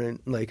older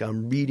and like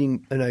I'm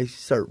reading and I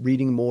start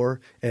reading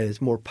more and as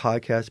more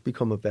podcasts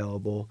become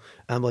available,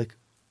 I'm like,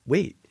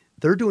 wait,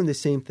 they're doing the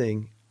same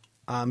thing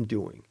I'm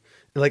doing.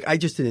 Like I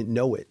just didn't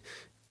know it.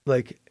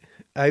 Like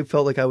I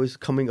felt like I was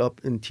coming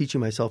up and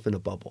teaching myself in a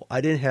bubble.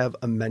 I didn't have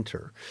a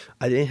mentor.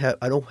 I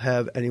don't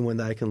have anyone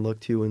that I can look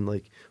to and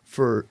I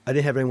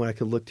didn't have anyone I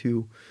could look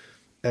to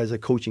as a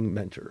coaching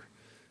mentor.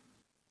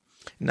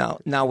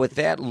 Now with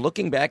that,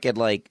 looking back at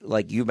like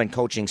you've been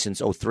coaching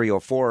since 03,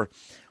 04,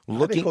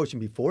 I've been coaching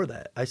before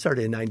that. I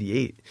started in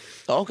 98.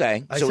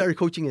 Okay. I started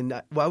coaching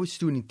while I was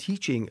student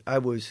teaching. I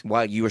was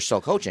while you were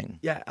still coaching.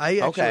 Yeah,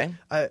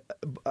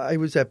 I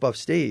was at Buff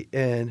State,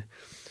 and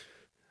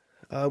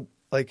I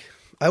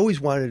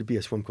always wanted to be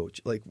a swim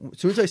coach. Like as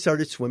soon as I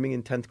started swimming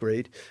in 10th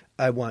grade,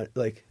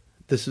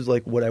 this is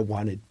like what I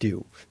want to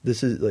do.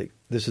 This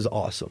is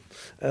awesome.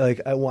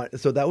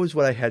 So that was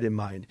what I had in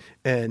mind.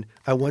 And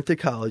I went to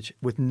college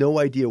with no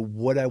idea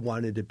what I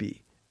wanted to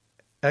be.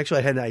 Actually,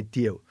 I had an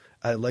idea.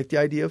 I liked the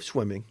idea of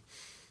swimming,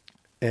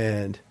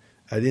 and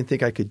I didn't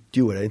think I could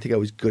do it. I didn't think I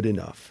was good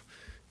enough.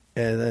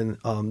 And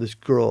then this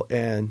girl,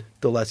 Ann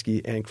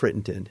Dulesky, Ann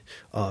Crittenton,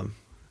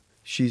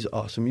 she's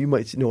awesome. You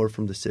might know her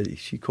from the city.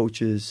 She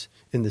coaches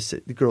in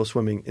the girls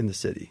swimming in the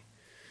city.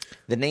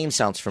 The name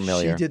sounds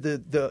familiar.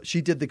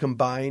 She did the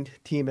combined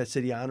team at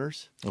City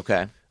Honors.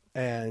 Okay.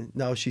 And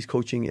now she's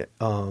coaching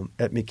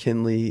at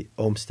McKinley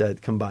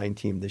Olmsted combined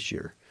team this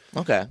year.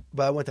 Okay.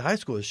 But I went to high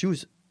school. She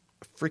was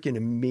a freaking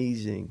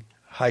amazing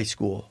high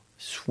school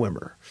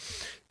swimmer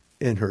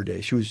in her day.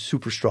 She was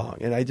super strong.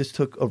 And I just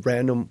took a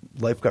random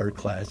lifeguard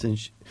class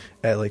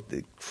at like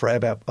the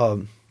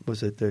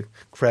the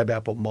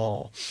Crabapple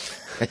Mall.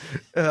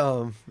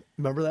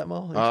 Remember that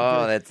mall?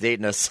 Oh, that's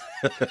dating us.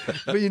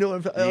 But you know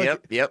what I'm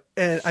Yep.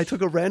 And I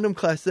took a random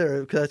class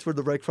there because that's where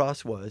the Red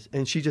Cross was.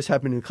 And she just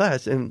happened in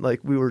class. And like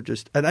we were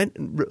just – and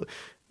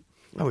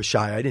I was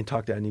shy. I didn't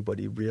talk to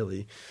anybody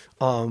really.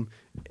 And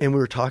we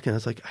were talking. I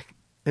was like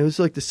it was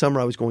like the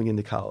summer I was going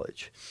into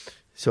college.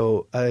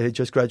 So I had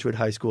just graduated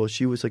high school.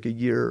 She was like a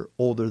year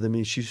older than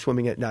me. She was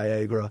swimming at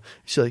Niagara.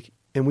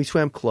 And we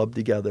swam club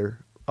together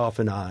off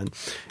and on.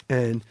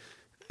 And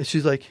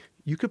she's like,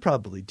 you could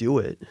probably do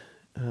it.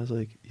 And I was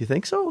like, you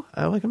think so?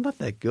 I'm not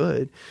that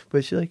good.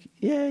 But she's like,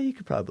 yeah, you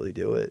could probably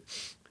do it.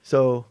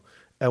 So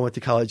I went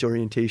to college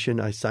orientation.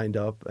 I signed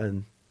up,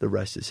 and the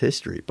rest is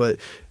history. But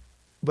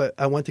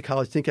I went to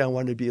college thinking I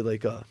wanted to be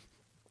like a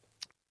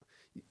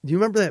 – do you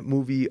remember that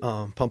movie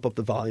Pump Up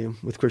the Volume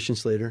with Christian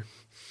Slater?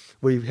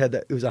 Where you had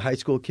that, it was a high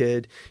school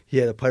kid. He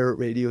had a pirate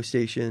radio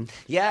station.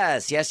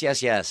 Yes.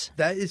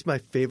 That is my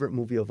favorite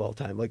movie of all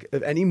time. Like,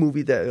 if any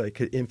movie that like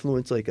could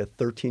influence like a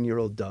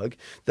 13-year-old Doug,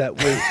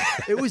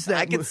 it was that.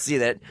 I can see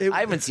that. I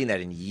haven't seen that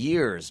in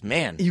years,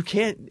 man. You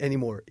can't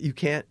anymore. You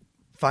can't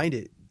find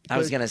it. I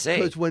was gonna say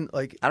because when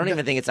I don't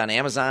even think it's on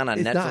Amazon, on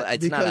Netflix.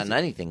 It's not on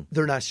anything.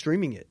 They're not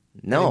streaming it.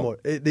 No, anymore.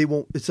 They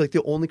won't. It's like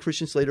the only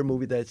Christian Slater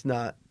movie that's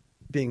not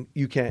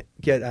you can't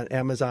get on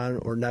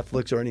Amazon or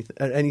Netflix or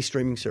any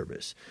streaming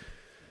service.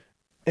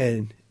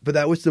 But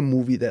that was the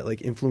movie that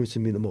like influenced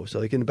me the most. So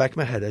like in the back of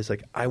my head, I was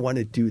like, I want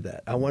to do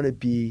that. I want to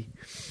be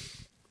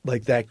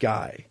like that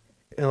guy.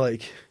 And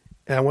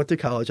I went to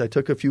college. I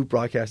took a few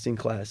broadcasting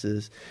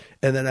classes,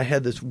 and then I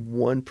had this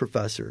one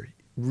professor,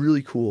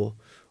 really cool.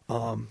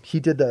 He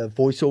did the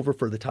voiceover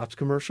for the Topps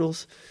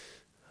commercials.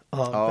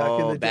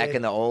 Back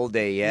in the old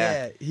day,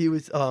 yeah. Yeah, he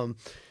was.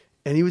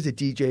 And he was a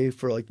DJ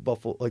for like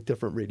Buffalo, like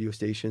different radio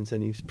stations,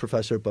 and he's a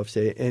professor at Buff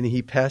State. And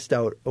he passed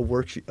out a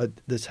worksheet,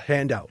 this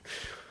handout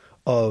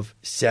of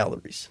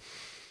salaries.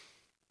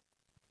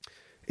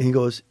 And he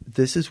goes,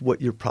 this is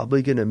what you're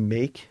probably going to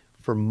make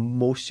for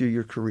most of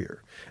your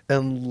career.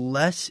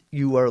 Unless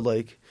you are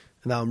like,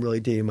 now I'm really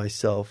dating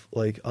myself,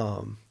 like,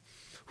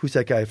 who's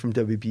that guy from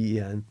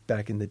WBEN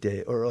back in the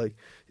day? Or like,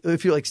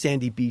 if you're like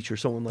Sandy Beach or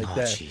someone like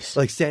that. Geez.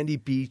 Like Sandy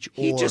Beach.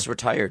 He just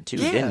retired too,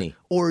 didn't he?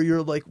 Or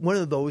you're like one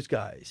of those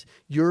guys.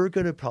 You're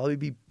going to probably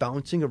be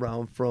bouncing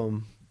around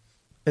from...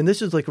 And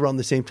this is like around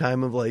the same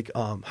time of like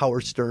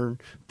Howard Stern,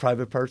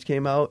 Private Parts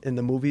came out in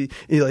the movie.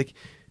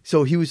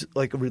 So he was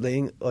like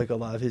relaying like a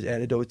lot of his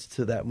anecdotes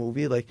to that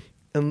movie. Like,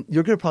 and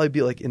you're gonna probably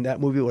be like in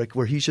that movie, like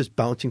where he's just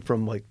bouncing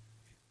from like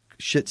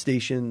shit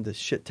station to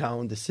shit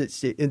town to shit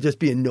state and just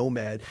be a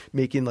nomad,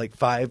 making like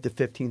 $5,000 to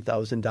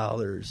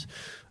 $15,000,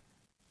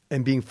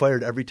 and being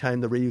fired every time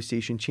the radio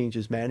station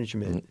changes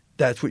management. Mm-hmm.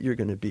 That's what you're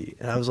gonna be.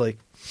 And I was like,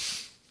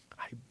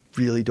 I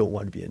really don't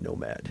want to be a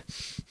nomad.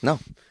 No.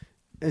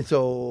 And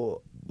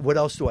so, what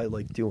else do I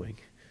like doing?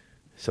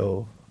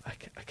 So I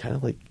kind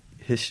of like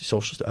I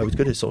was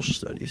good at social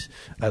studies.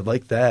 I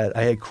liked that.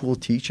 I had cool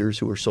teachers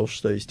who were social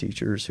studies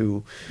teachers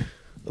who,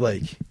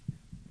 like,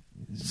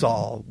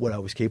 saw what I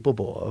was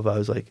capable of. I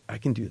was like, I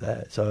can do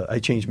that. So I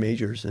changed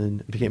majors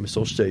and became a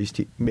social studies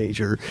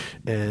major,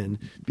 and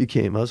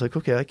I was like,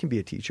 okay, I can be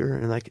a teacher,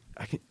 and I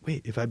can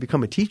wait. If I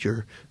become a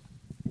teacher,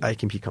 I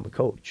can become a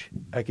coach.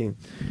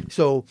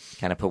 So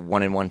kind of put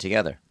one and one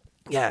together.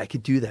 Yeah, I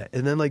could do that.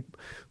 And then like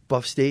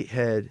Buff State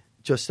had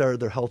just started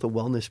their health and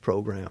wellness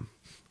program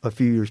a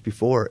few years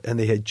before, and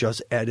they had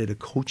just added a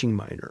coaching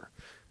minor.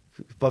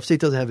 Buff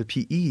State doesn't have a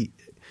PE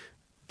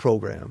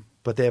program,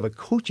 but they have a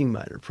coaching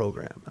minor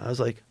program. I was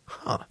like,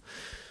 huh.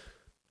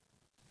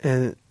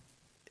 And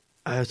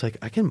I was like,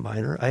 I can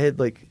minor. I had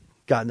like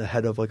gotten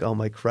ahead of like all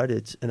my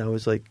credits, and I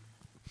was like,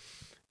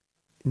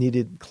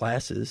 needed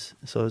classes.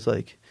 So I was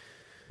like,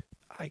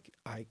 I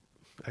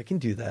can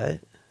do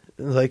that.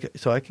 Like,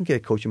 so I can get a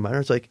coaching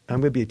minor. It's like,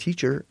 I'm going to be a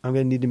teacher. I'm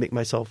going to need to make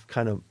myself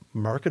kind of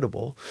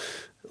marketable,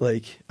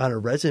 like on a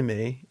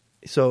resume.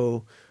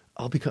 So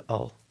I'll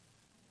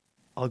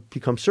I'll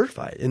become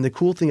certified. And the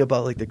cool thing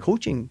about like the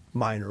coaching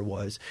minor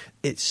was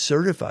it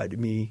certified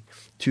me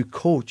to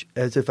coach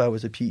as if I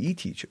was a PE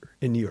teacher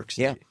in New York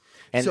State.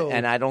 Yeah.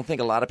 And I don't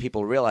think a lot of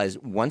people realize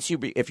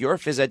if you're a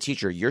phys ed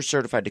teacher, you're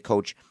certified to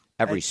coach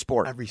every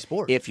sport. Every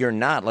sport. If you're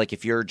not, like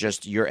if you're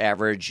just your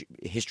average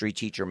history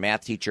teacher,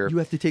 math teacher, you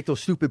have to take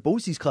those stupid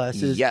BOCES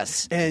classes.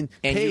 Yes. And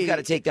you've got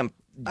to take them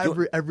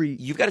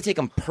you've got to take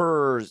them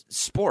per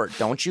sport,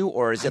 don't you?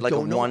 Or is it like a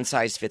one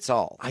size fits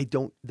all? I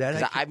don't.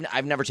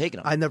 I've never taken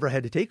them. I never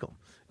had to take them,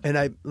 and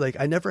I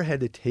never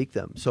had to take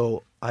them,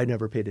 so I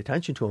never paid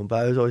attention to them.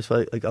 But I was always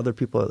like other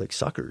people are like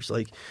suckers.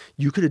 Like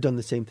you could have done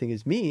the same thing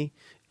as me,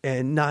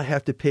 and not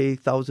have to pay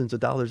thousands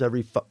of dollars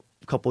every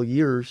couple of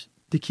years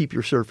to keep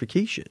your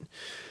certification.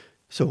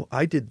 So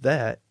I did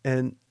that,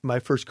 and my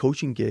first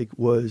coaching gig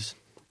was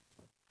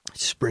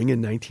spring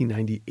in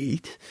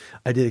 1998.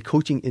 I did a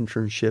coaching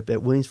internship at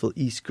Williamsville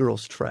East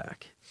Girls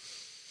Track.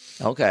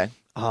 Okay.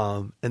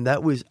 And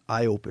that was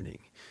eye-opening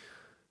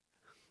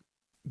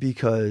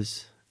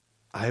because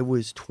I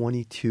was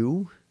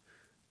 22.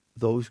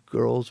 Those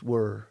girls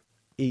were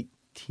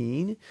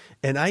 18.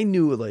 And I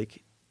knew,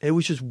 like, it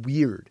was just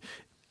weird.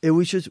 It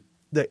was just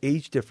the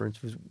age difference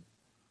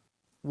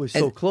was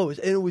so close.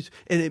 And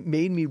it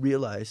made me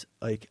realize,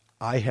 like,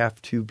 I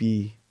have to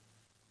be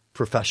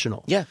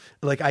professional. Yeah.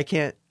 Like,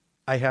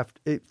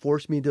 it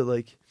forced me to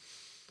like,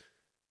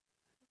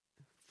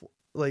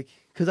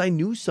 because I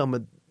knew some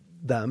of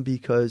them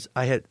because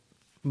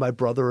my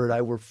brother and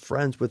I were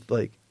friends with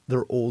like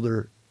their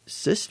older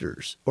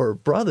sisters or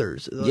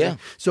brothers. Yeah.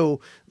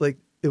 So like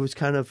it was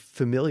kind of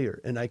familiar,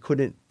 and I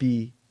couldn't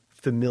be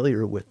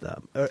familiar with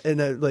them.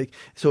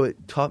 So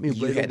it taught me.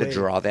 You right had away, to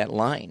draw that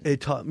line.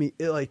 It taught me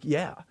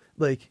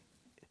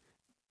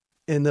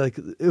and like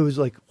it was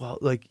like, well,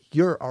 like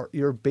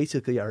you're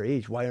basically our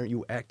age. Why aren't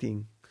you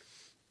acting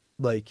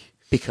like?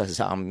 Because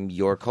I'm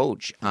your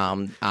coach.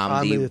 I'm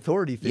the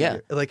authority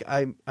figure. Yeah. Like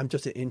I'm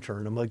just an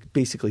intern. I'm like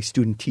basically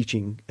student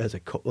teaching as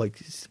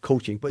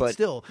coaching, but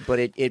still. But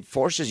it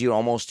forces you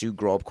almost to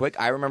grow up quick.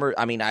 I remember.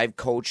 I mean, I've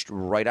coached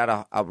right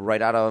out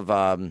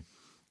of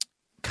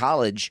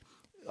college.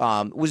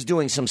 Was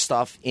doing some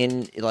stuff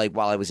in like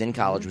while I was in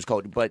college was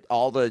coaching, but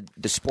all the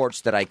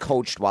sports that I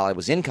coached while I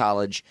was in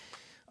college.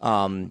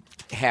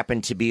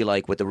 Happened to be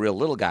like with the real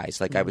little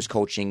guys. Like I was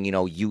coaching,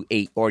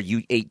 U8 or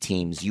U8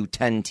 teams,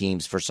 U10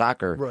 teams for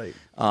soccer. Right.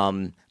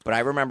 But I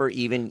remember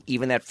even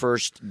that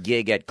first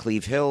gig at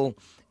Cleve Hill,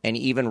 and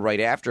even right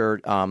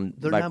after.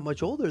 They're not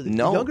much younger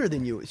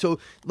than you. So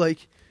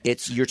like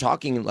you're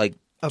talking like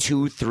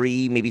 2,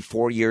 3, maybe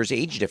 4 years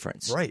age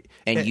difference. Right.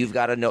 And you've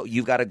got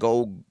to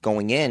go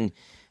going in.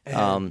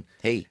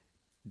 Hey.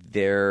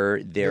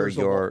 There's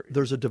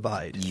a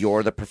divide.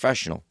 You're the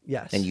professional.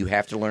 Yes. And you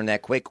have to learn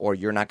that quick or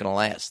you're not going to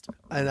last.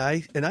 And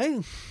I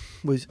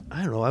was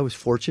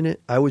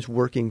fortunate. I was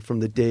working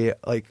from the day,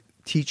 like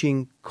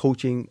teaching,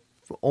 coaching,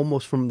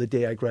 almost from the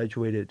day I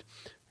graduated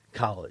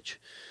college.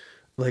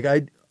 Like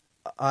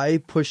I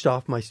pushed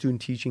off my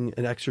student teaching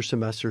an extra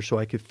semester so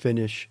I could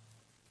finish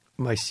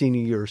my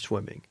senior year of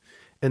swimming.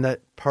 And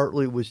that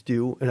partly was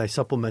due, and I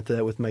supplemented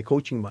that with my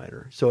coaching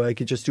minor. So I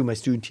could just do my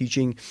student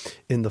teaching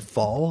in the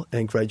fall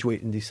and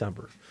graduate in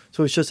December.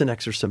 So it's just an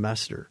extra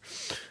semester,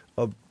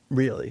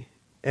 really.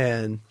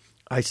 And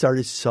I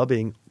started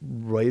subbing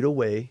right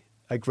away.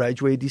 I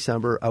graduated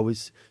December. I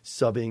was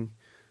subbing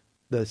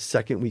the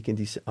second week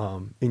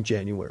in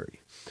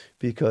January,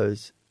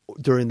 because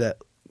during that,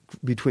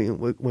 between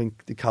when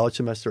the college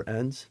semester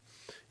ends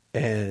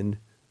and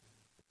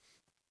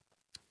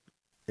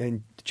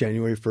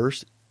January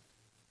 1st,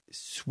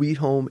 Sweet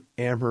Home,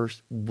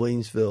 Amherst,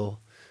 Williamsville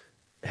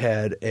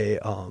had a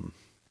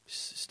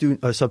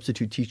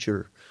substitute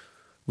teacher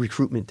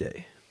recruitment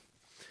day,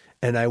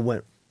 and I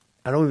went.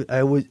 I don't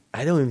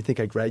even think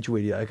I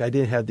graduated. Like I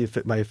didn't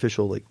have my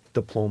official like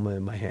diploma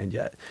in my hand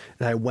yet,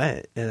 and I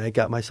went and I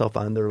got myself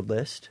on their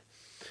list,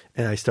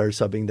 and I started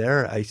subbing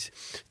there. I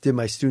did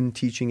my student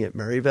teaching at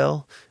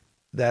Maryvale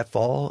that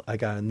fall. I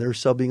got on their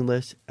subbing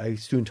list. I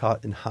student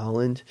taught in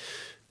Holland.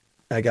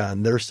 I got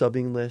on their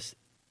subbing list.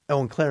 Oh,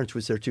 and Clarence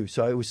was there too.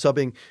 So I was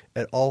subbing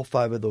at all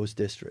 5 of those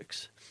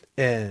districts.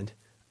 And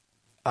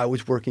I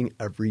was working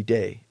every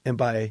day. And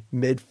by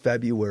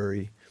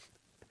mid-February,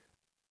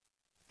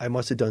 I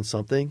must have done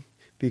something,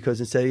 because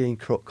instead of getting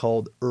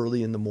called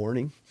early in the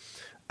morning,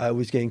 I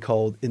was getting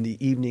called in the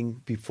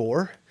evening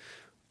before,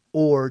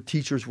 or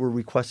teachers were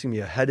requesting me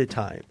ahead of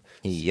time.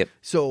 Yep.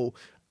 So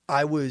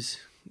I was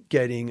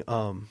getting,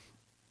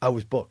 I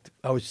was booked.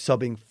 I was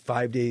subbing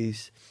 5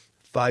 days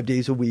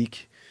a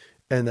week,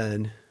 and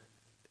then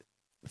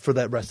for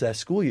that rest of that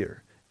school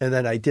year. And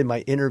then I did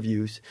my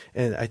interviews,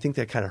 and I think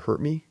that kind of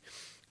hurt me,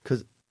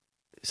 because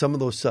some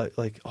of those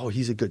like, oh,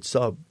 he's a good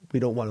sub.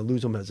 We don't want to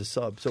lose him as a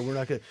sub, so we're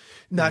not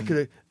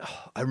gonna.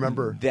 I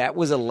remember that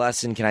was a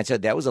lesson. Can I tell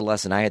you, that was a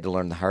lesson I had to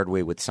learn the hard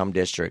way with some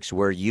districts,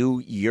 where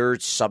you're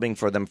subbing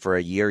for them for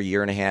a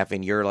year and a half,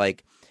 and you're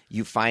like,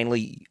 you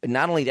finally,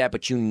 not only that,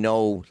 but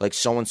like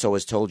so-and-so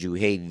has told you,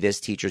 hey, this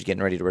teacher's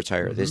getting ready to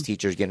retire. Mm-hmm. This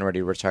teacher's getting ready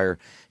to retire.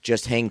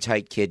 Just hang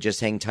tight, kid. Just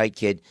hang tight,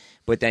 kid.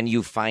 But then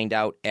you find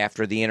out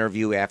after the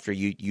interview, after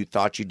you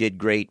thought you did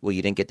great, well,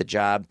 you didn't get the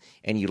job,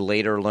 and you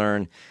later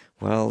learn,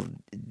 well,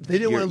 They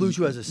didn't want to lose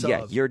you as a sub.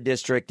 Yeah, your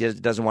district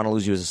doesn't want to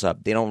lose you as a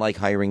sub. They don't like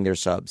hiring their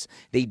subs.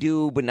 They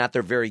do, but not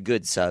their very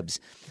good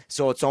subs.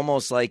 So it's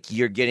almost like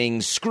you're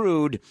getting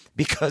screwed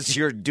because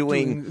you're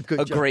doing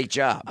a great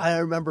job. I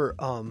remember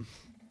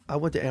I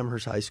went to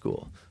Amherst High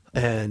School,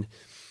 and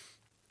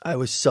I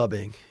was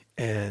subbing,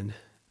 and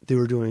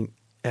and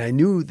I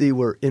knew they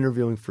were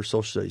interviewing for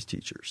social studies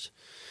teachers.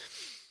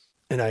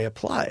 And I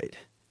applied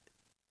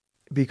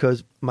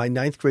because my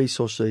 9th grade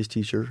social studies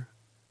teacher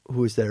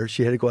who was there,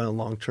 she had to go on a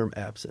long-term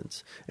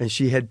absence, and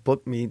she had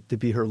booked me to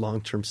be her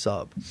long-term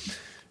sub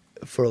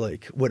for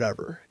like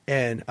whatever.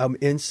 And I'm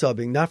in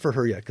subbing, not for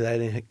her yet because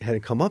I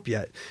hadn't come up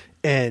yet.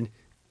 And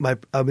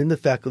I'm in the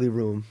faculty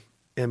room,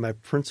 and my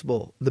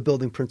principal, the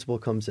building principal,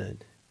 comes in,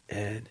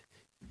 and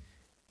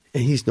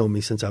he's known me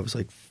since I was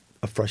like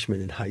a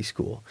freshman in high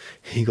school.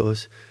 He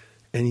goes,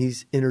 and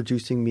he's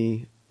introducing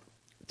me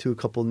to a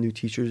couple new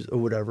teachers or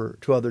whatever,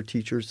 to other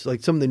teachers,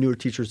 like some of the newer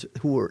teachers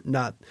who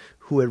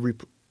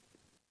had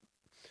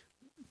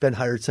been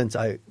hired since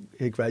I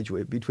had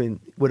graduated, between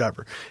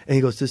whatever. And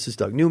he goes, this is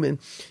Doug Newman.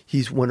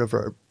 He's one of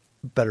our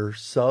better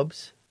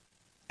subs.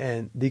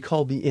 And they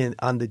called me in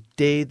on the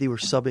day they were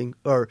subbing,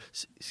 or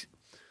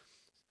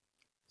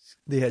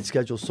they had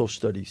scheduled social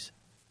studies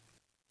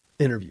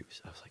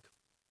interviews. I was like,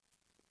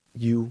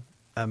 you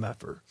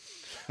MFer.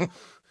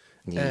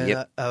 And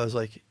Yep. I was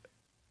like,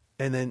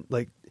 and then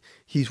like,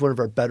 he's one of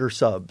our better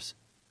subs.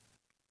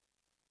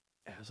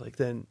 I was like,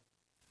 then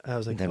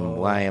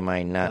why am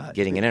I not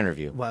getting an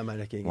interview? Why am I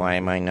not getting? Why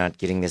am I not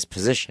getting this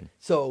position?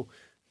 So,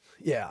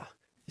 yeah.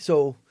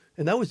 So,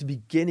 and that was the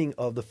beginning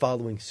of the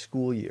following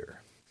school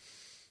year.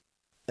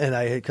 And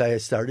I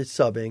had started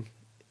subbing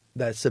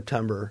that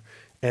September,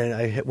 and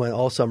I went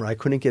all summer. I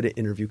couldn't get an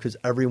interview because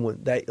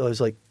everyone, that was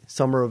like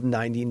summer of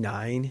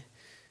 99.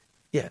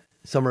 Yeah,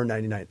 summer of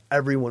 99.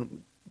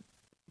 Everyone,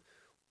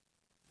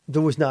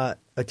 there was not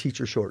a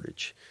teacher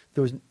shortage.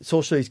 There was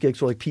social studies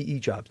gigs were like PE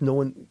jobs. No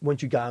one,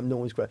 once you got them, no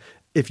one's grad.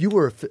 If you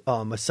were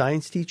a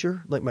science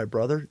teacher, like my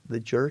brother, the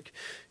jerk,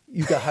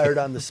 you got hired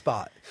on the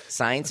spot.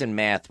 Science and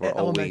math were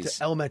always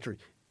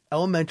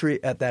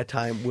elementary at that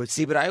time was.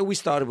 See, but I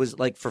always thought it was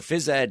like for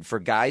phys ed, for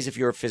guys, if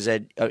you're a phys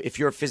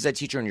ed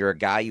teacher and you're a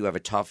guy, you have a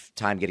tough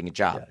time getting a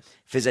job.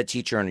 Yes. Phys ed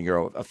teacher and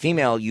you're a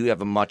female, you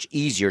have a much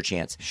easier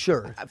chance.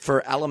 Sure.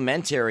 For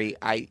elementary,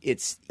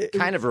 it's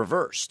kind of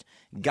reversed.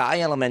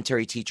 Guy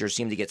elementary teachers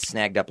seem to get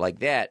snagged up like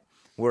that,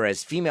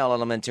 whereas female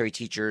elementary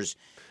teachers,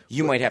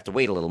 you might have to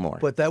wait a little more.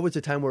 But that was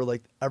a time where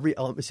like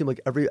it seemed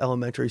like every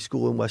elementary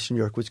school in Western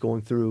New York was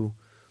going through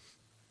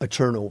a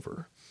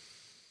turnover.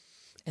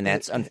 And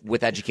that's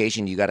with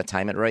education, you got to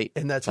time it right.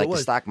 And that's like what it was.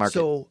 The stock market.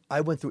 So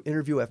I went through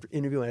interview after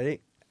interview,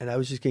 and I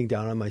was just getting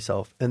down on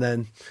myself. And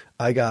then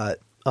I got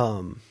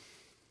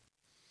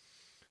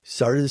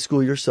started the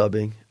school year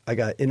subbing. I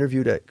got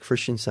interviewed at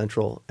Christian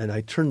Central, and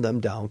I turned them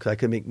down because I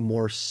could make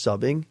more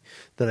subbing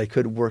than I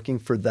could working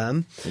for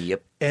them.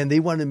 Yep. And they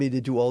wanted me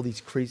to do all these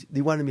crazy.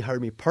 They wanted me to hire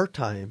me part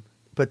time,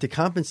 but to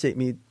compensate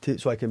me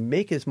so I could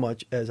make as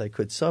much as I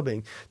could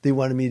subbing, they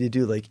wanted me to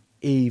do like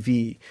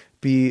AV,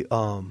 be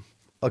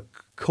a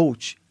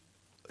coach.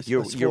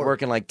 You're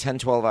working like 10,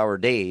 12-hour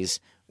days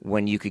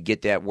when you could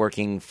get that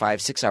working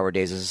 5-6 hour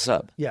days as a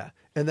sub. Yeah.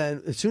 And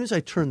then as soon as I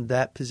turned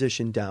that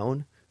position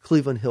down,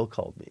 Cleveland Hill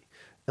called me.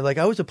 And like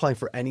I was applying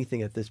for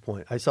anything at this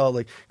point. I saw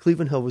like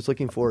Cleveland Hill was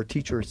looking for a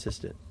teacher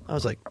assistant. I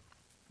was like,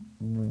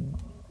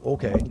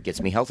 okay.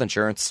 Gets me health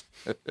insurance.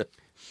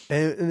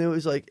 And it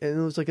was like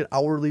an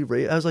hourly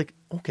rate. I was like,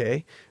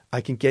 okay,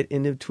 I can get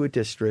into a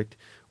district,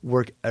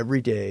 work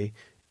every day,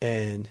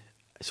 and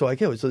so I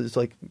get it. So it's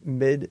like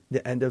the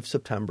end of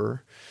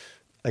September.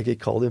 I get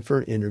called in for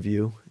an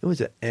interview. It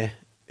was an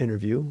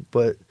interview,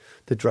 but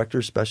the director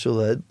of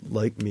special ed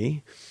liked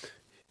me.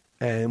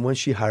 And when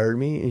she hired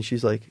me, and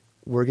she's like,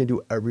 we're going to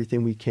do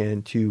everything we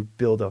can to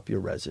build up your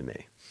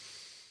resume.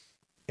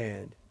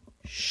 And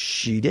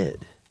she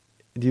did.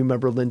 Do you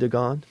remember Linda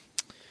Gahn?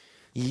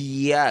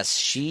 Yes,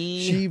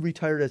 she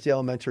retired as the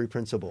elementary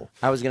principal.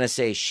 I was going to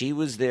say she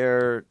was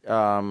there.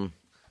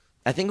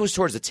 I think it was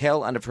towards the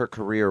tail end of her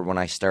career when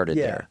I started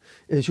there.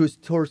 And she was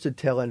towards the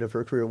tail end of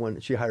her career when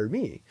she hired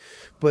me.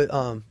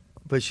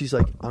 But she's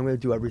like, I'm going to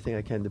do everything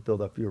I can to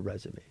build up your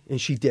resume. And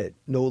she did,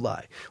 no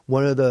lie.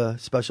 One of the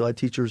special ed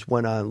teachers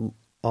went on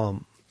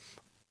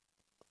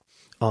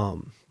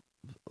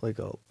like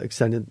a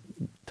extended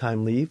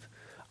time leave.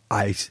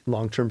 I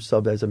long-term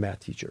subbed as a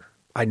math teacher.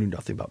 I knew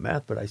nothing about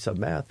math, but I subbed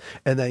math.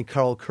 And then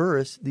Carl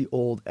Curris, the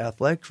old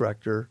athletic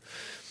director,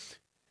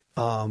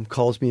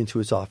 calls me into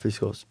his office.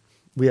 He goes,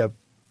 we have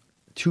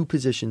 2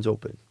 positions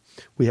open.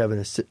 We have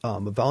a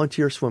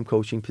volunteer swim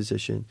coaching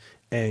position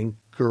and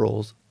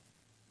girls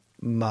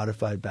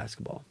modified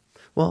basketball.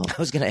 Well, I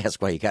was going to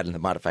ask why you got into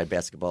modified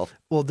basketball.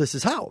 Well, this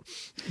is how.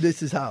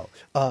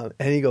 And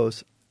he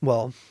goes,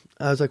 well,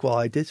 I was like, well,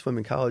 I did swim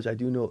in college. I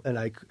do know. And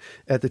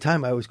at the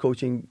time I was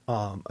coaching,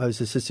 I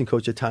was assistant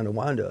coach at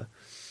Tonawanda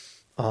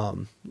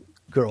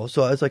girls.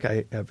 So I was like,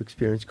 I have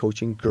experience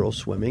coaching girls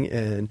swimming,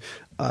 and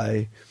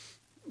I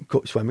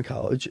swam in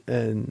college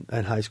and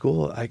high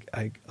school.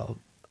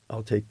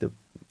 I'll take the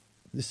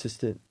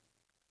assistant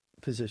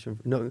position.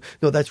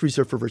 No, that's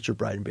reserved for Richard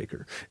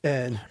Breidenbaker.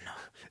 And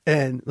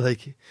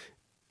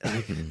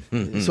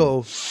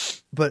so,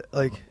 but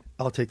like,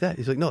 I'll take that.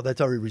 He's like, no,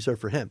 that's already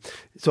reserved for him.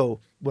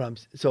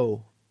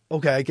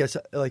 Okay, I guess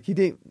like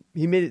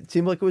he made it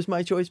seem like it was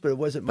my choice, but it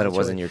wasn't my choice. But it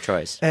wasn't your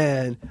choice.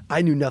 And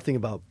I knew nothing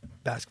about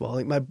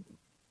basketball. Like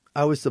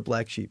I was the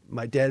black sheep.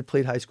 My dad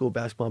played high school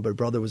basketball. My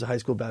brother was a high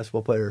school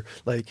basketball player.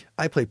 Like,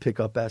 I played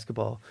pickup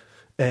basketball.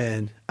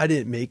 And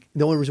the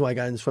only reason why I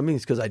got into swimming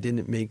is because I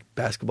didn't make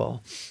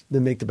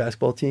the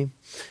basketball team.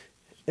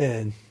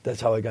 And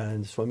that's how I got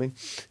into swimming,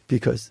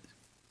 because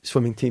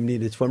swimming team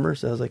needed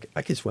swimmers. And I was like,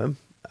 I can swim.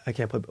 I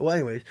can't play. Well,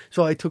 anyways,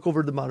 so I took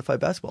over the modified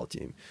basketball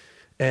team.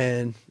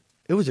 And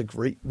it was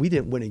we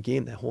didn't win a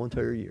game that whole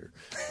entire year.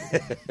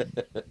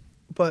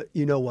 But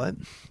you know what?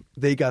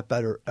 They got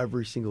better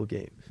every single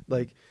game.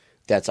 Like,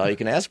 that's all you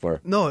can ask for.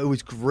 No, it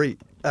was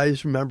great. I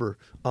just remember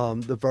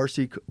the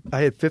varsity. I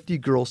had 50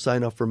 girls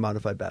sign up for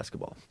modified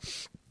basketball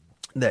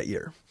that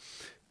year,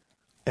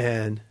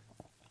 and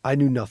I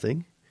knew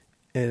nothing,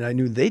 and I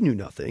knew they knew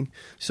nothing.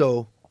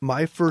 So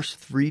my first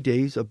 3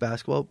 days of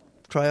basketball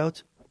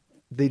tryouts,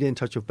 they didn't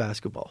touch a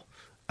basketball.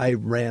 I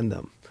ran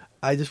them.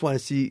 I just want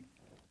to see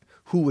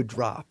who would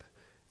drop,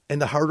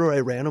 and the harder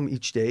I ran them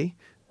each day,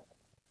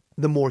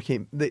 the more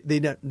came. They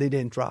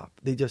didn't drop.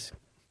 They just.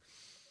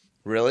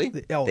 Really?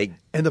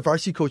 And the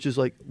varsity coach is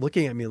like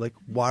looking at me like,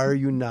 why are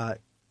you not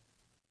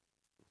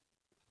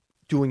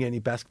doing any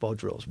basketball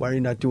drills? Why are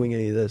you not doing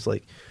any of this?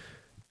 Like,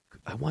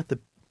 I want them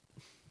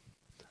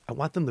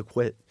to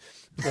quit.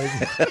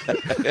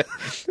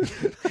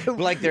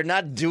 Like they're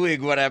not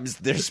doing what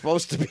they're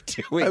supposed to be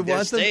doing.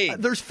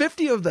 There's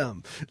 50 of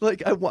them.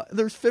 Like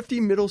there's 50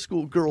 middle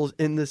school girls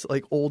in this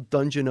like old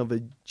dungeon of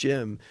a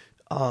gym,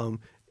 and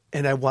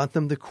I want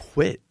them to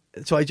quit.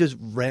 So I just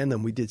ran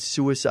them. We did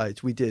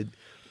suicides. We did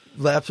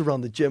laps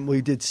around the gym.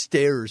 We did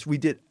stairs. We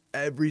did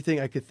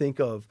everything I could think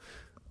of,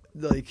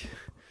 like,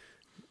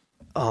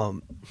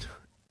 to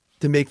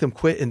make them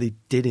quit, and they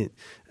didn't.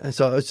 And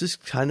so I was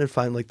just trying to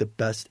find like the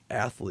best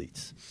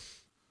athletes.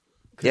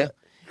 Yeah,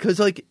 because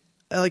like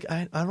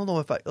I don't know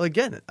if I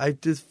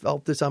just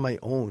felt this on my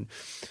own.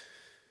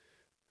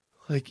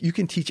 Like, you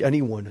can teach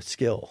anyone a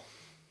skill.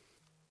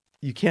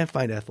 You can't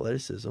find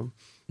athleticism.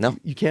 No,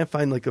 you can't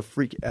find like a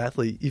freak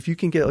athlete. If you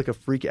can get like a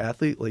freak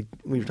athlete, like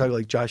when you're talking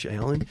like Josh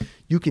Allen,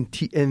 you can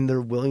teach, and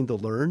they're willing to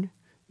learn.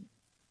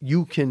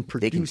 You can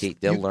produce. They can teach.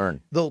 They'll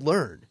learn. They'll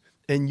learn,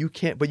 and you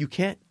can't. But you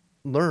can't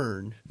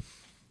learn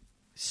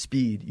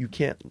speed. You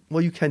can't.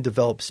 Well, you can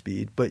develop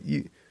speed, but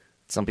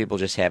some people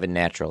just have it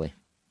naturally.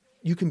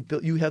 You can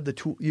build. You have the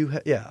tool.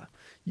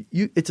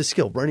 It's a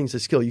skill. Running is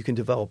a skill. You can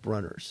develop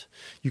runners.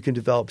 You can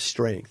develop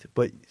strength,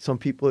 but some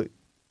people.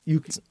 You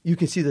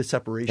can see the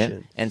separation. Yeah.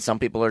 And some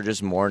people are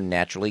just more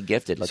naturally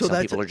gifted. Like, some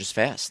people are just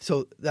fast.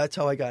 So that's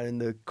how I got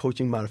into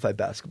coaching modified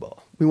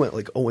basketball. We went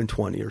like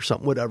 0-20 or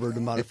something,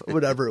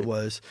 whatever it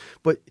was.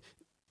 But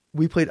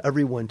we played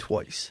everyone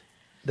twice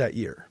that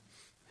year.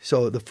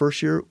 So the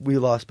first year we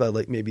lost by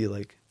maybe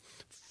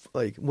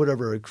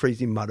whatever a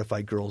crazy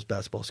modified girls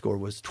basketball score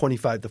was,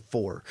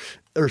 25-4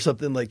 or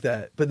something like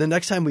that. But the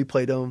next time we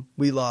played them,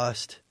 we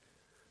lost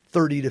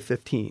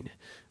 30-15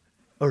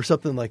 or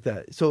something like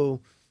that.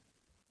 So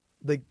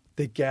the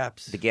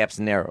gaps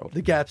narrowed.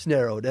 The gaps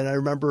narrowed. And I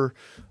remember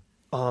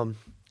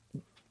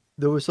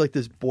there was like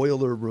this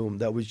boiler room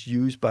that was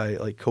used by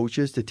like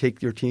coaches to take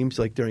their teams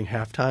like during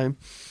halftime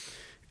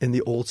in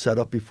the old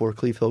setup before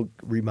Cleve Hill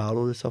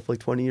remodeled and stuff like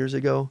 20 years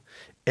ago.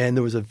 And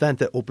there was a vent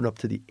that opened up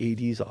to the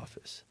AD's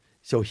office.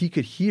 So he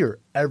could hear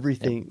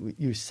everything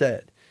you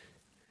said.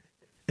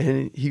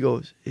 And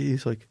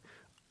he's like,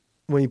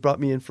 when he brought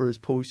me in for his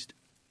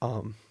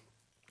postseason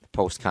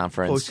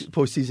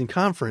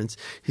conference,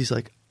 he's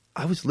like,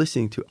 I was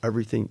listening to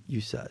everything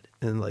you said.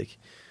 And he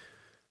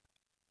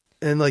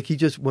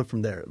just went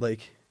from there.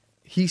 Like,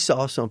 he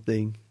saw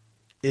something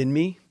in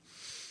me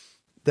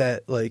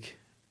that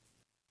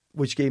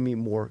which gave me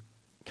more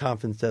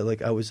confidence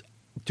that I was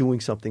doing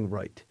something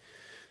right.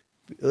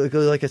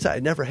 Like I said,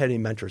 I never had any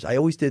mentors. I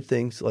always did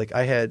things like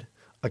I had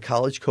a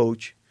college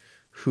coach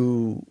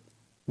who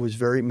was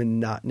very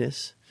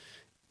monotonous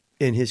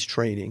in his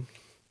training.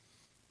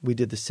 We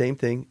did the same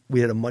thing.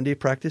 We had a Monday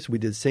practice. We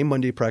did the same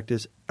Monday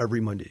practice every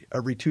Monday.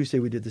 Every Tuesday,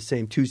 we did the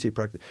same Tuesday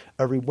practice.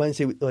 Every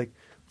Wednesday,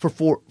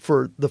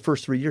 for the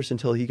first 3 years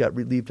until he got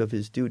relieved of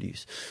his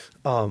duties,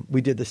 we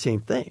did the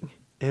same thing.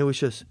 And it was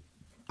just,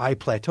 I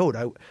plateaued.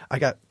 I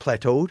got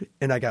plateaued,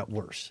 and I got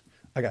worse.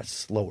 I got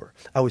slower.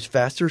 I was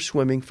faster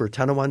swimming for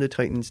Tonawanda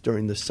Titans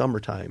during the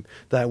summertime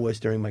than I was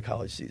during my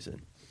college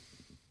season.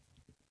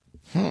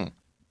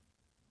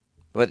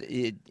 But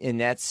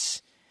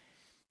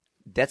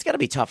that's got to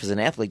be tough as an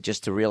athlete,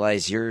 just to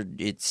realize you're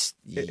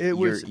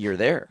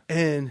there.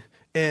 And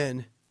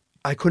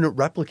I couldn't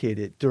replicate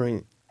it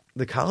during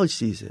the college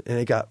season, and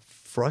it got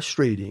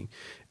frustrating,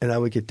 and I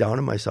would get down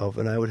on myself,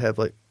 and I would have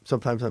like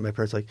sometimes my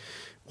parents like,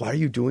 why are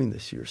you doing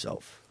this to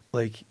yourself?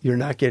 Like, you're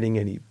not getting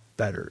any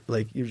better.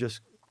 Like, you're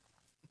just,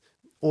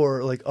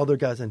 or like other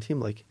guys on the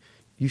team, like,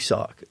 you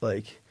suck.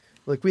 Like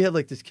we had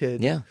like this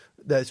kid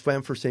that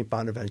swam for St.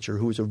 Bonaventure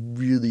who was a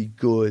really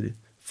good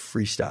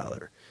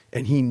freestyler,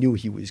 and he knew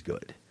he was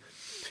good.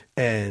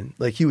 And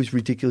like, he was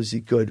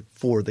ridiculously good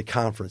for the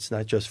conference,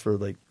 not just for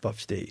like Buff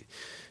State.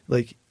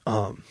 Like,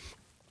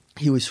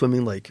 he was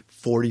swimming like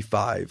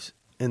 45s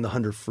in the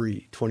 100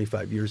 free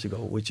 25 years ago,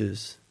 which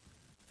is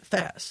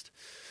fast,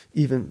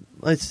 even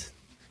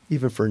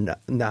for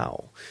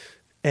now.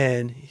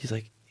 And he's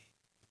like,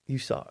 you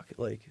suck.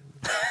 Like,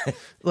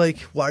 like,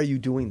 why are you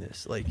doing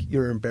this? Like,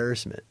 you're an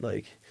embarrassment.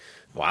 Like,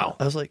 wow.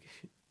 I was like,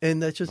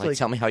 and that's just like,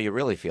 tell me how you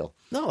really feel.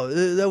 No,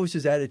 that was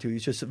his attitude.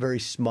 He's just very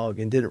smug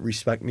and didn't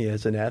respect me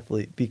as an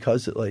athlete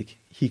because like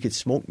he could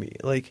smoke me.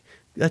 Like,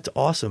 that's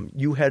awesome.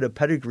 You had a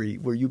pedigree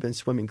where you've been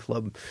swimming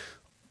club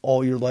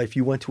all your life.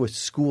 You went to a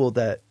school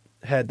that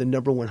had the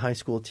 #1 high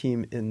school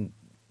team in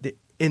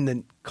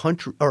the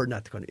country, or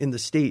not the country, in the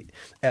state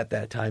at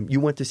that time. You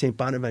went to St.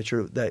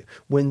 Bonaventure that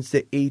wins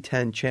the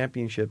A10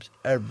 championships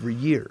every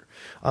year.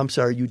 I'm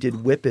sorry, you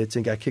did whippets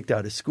and got kicked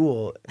out of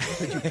school.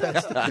 You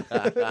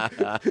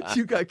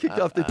got kicked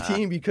off the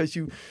team because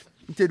you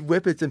did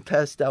whippets and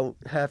passed out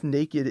half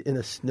naked in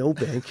a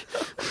snowbank.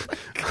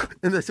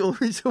 And that's the only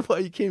reason why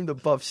you came to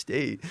Buff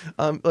State.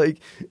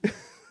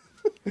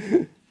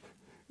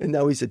 And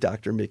now he's a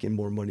doctor making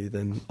more money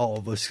than all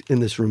of us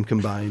in this room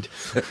combined.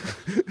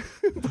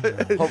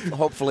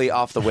 Hopefully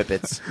off the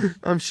whippets.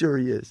 I'm sure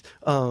he is.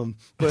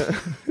 But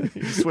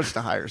You switched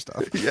to higher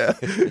stuff. yeah.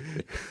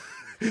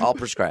 All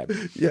prescribed.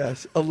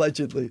 Yes,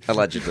 allegedly.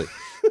 Allegedly.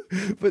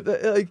 But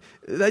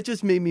that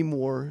just made me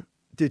more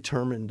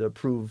determined to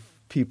prove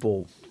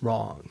people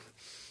wrong.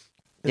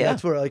 And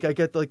that's where like I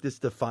get like this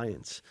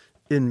defiance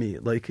in me.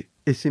 Like,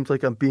 it seems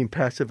like I'm being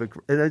and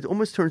it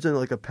almost turns into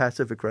like a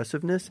passive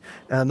aggressiveness.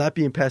 And I'm not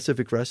being passive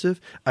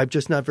aggressive. I'm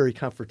just not very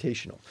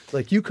confrontational.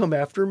 Like, you come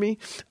after me,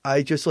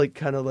 I just like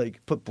kind of like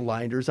put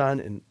blinders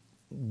on and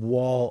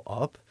wall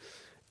up,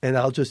 and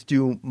I'll just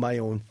do my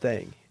own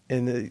thing.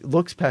 And it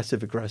looks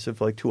passive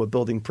aggressive, like to a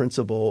building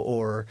principal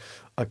or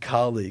a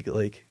colleague.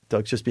 Like,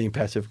 Doug's just being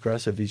passive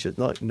aggressive. He's just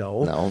like,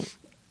 no.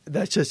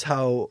 That's just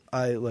how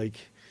I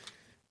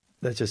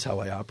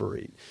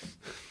operate.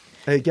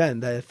 And again,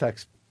 that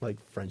affects like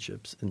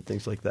friendships and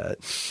things like that.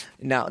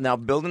 Now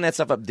building that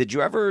stuff up, did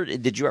you ever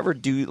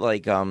do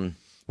like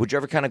would you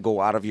ever kind of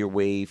go out of your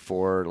way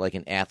for like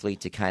an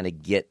athlete to kind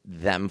of get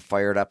them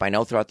fired up? I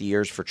know throughout the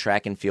years for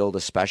track and field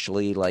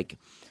especially, like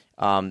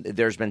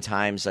there's been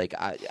times like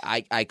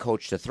I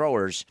coach the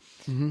throwers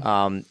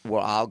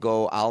where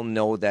I'll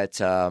know that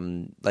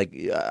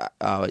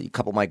a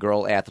couple of my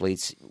girl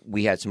athletes,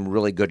 we had some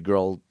really good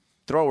girl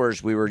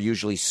throwers. We were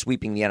usually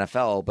sweeping the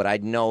NFL, but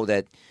I'd know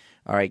that,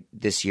 all right,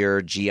 this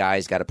year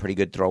GI's got a pretty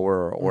good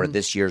thrower, or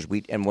this year's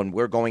and when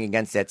we're going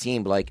against that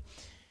team, like,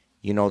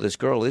 this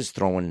girl is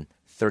throwing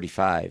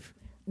 35.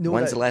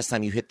 When's the last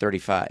time you hit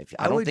 35?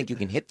 I don't think you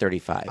can hit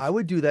 35. I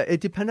would do that. It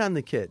depends on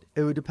the kid.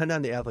 It would depend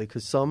on the athlete,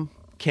 because some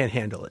can't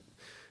handle it.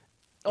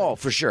 Oh,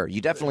 for sure.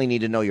 You definitely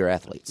need to know your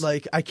athletes.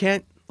 Like, I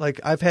can't, like,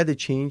 I've had to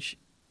change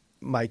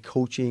my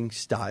coaching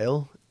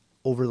style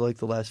over like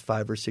the last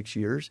 5 or 6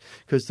 years,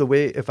 because the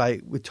way, if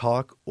I would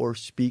talk or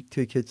speak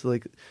to kids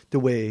like the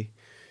way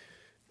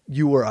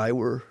you or I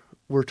were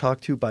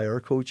talked to by our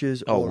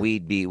coaches. Oh,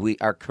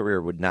 our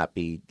career would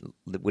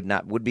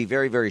be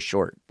very, very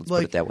short. Let's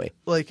put it that way.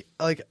 Like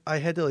I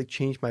had to like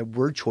change my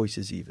word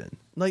choices even.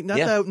 Like not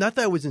that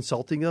I was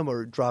insulting them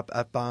or drop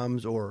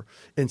F-bombs or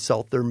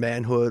insult their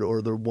manhood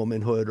or their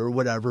womanhood or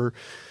whatever,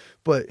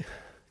 but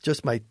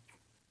just my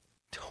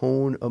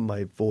tone of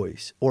my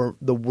voice or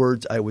the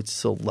words I would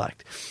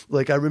select.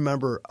 Like, I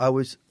remember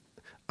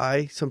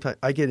sometimes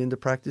I get into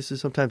practices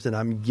sometimes and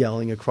I'm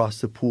yelling across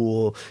the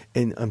pool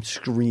and I'm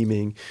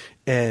screaming,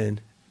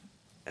 and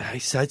I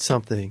said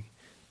something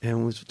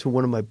and it was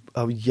to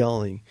I was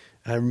yelling.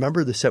 And I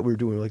remember the set we were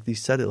doing, like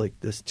these sets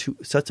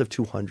of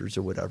 200s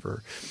or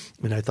whatever.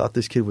 And I thought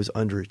this kid was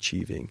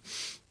underachieving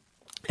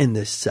in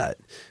this set.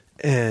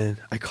 And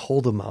I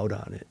called him out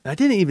on it. I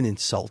didn't even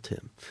insult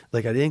him.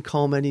 Like, I didn't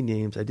call him any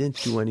names. I didn't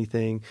do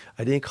anything.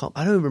 I don't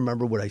even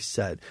remember what I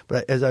said.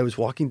 But as I was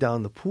walking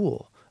down the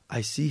pool,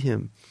 I see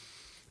him,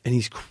 and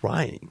he's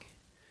crying.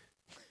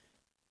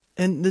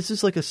 And this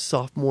is like a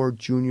sophomore,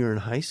 junior in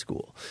high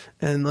school.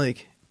 And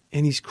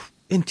he's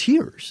in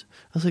tears.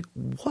 I was like,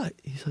 what?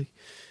 He's like,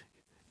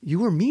 you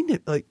were mean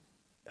to, like,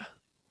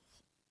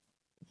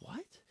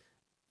 what?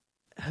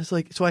 I was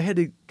like, so I had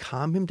to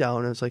calm him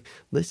down. I was like,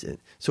 listen.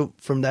 So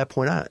from that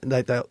point on,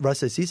 like the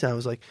rest of the season, I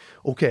was like,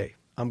 okay,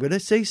 I'm going to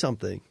say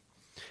something,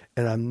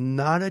 and I'm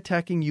not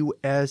attacking you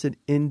as an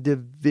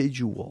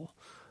individual.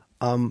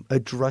 I'm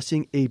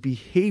addressing a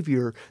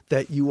behavior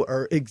that you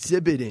are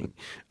exhibiting.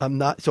 I'm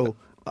not. So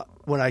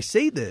when I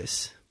say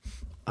this,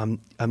 I'm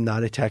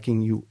not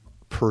attacking you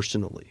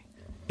personally.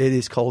 It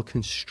is called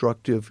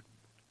constructive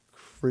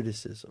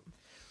criticism.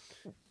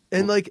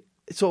 And like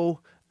so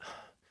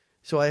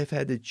I've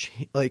had to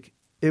like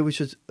it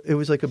was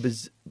like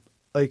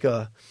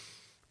a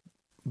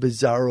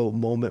bizarro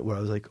moment where I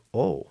was like,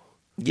 oh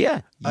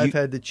Yeah, I've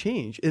had to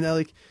change. And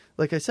I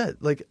like I said,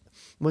 like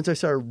once I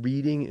started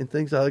reading and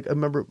things, I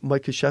remember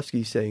Mike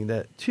Krzyzewski saying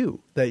that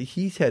too, that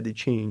he's had to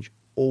change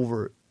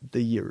over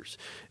the years.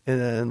 And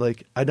then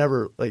like I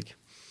never like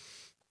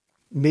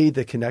made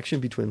the connection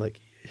between like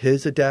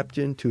his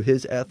adaptation to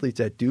his athletes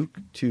at Duke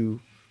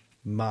to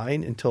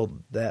mine until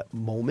that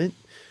moment,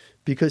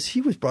 because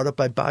he was brought up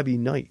by Bobby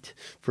Knight,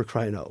 for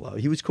crying out loud.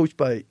 He was coached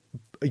by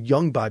a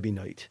young Bobby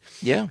Knight.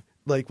 Yeah.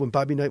 Like when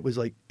Bobby Knight was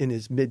like in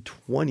his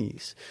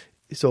mid-20s.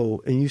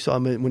 So, and you saw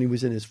him when he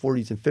was in his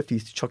 40s and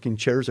 50s chucking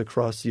chairs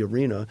across the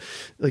arena.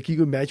 Like you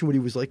can imagine what he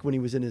was like when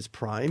he was in his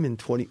prime in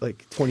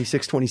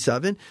 26,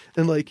 27.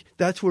 And like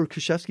that's where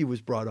Krzyzewski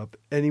was brought up.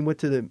 And he went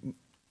to the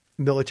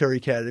military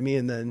academy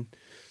and then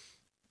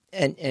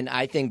And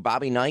I think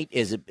Bobby Knight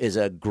is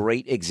a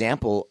great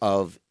example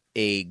of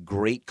a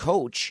great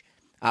coach.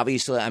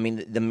 Obviously, I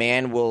mean the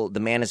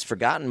man has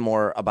forgotten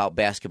more about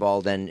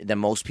basketball than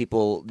most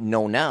people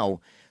know now,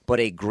 but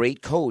a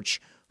great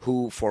coach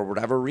who, for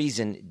whatever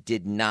reason,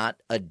 did not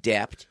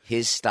adapt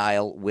his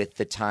style with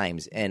the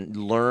times and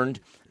learned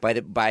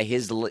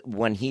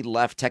when he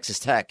left Texas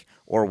Tech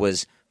or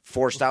was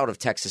forced out of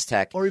Texas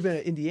Tech or even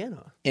at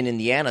Indiana. In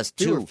Indiana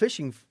too. They were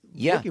fishing,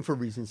 looking for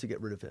reasons to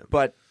get rid of him.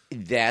 But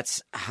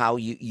that's how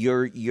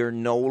you're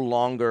no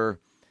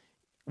longer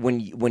when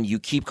you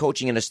keep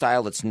coaching in a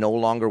style that's no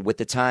longer with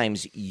the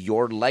times,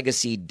 your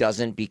legacy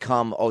doesn't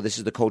become, oh, this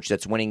is the coach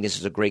that's winning, this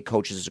is a great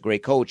coach, this is a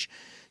great coach.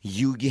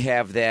 You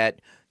have that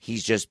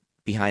he's just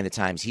behind the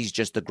times. He's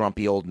just the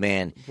grumpy old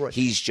man. Right.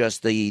 He's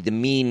just the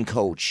mean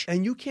coach.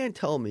 And you can't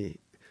tell me.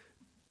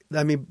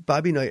 I mean,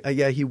 Bobby Knight,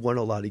 he won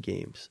a lot of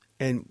games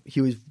and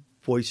he was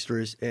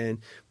boisterous,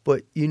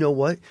 but you know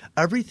what?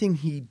 Everything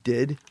he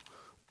did,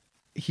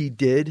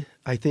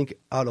 I think,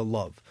 out of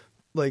love.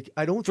 Like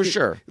I don't for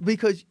sure,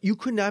 because you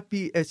could not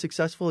be as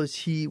successful as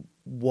he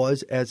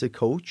was as a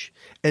coach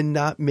and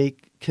not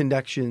make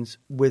connections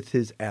with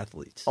his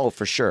athletes. Oh,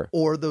 for sure,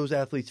 or those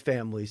athletes'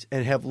 families,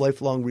 and have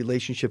lifelong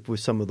relationship with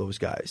some of those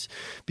guys.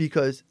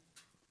 Because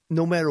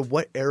no matter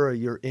what era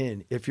you're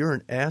in, if you're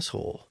an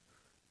asshole,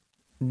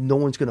 no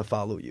one's going to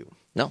follow you.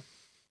 No.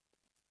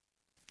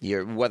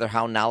 Whether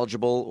how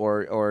knowledgeable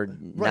or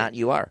not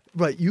you are.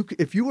 Right.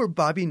 If you were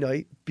Bobby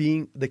Knight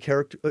being the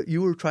character,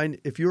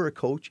 if you're a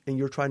coach and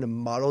you're trying to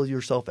model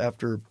yourself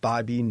after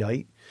Bobby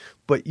Knight,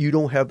 but you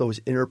don't have those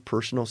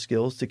interpersonal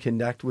skills to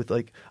connect with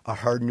like a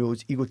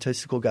hard-nosed,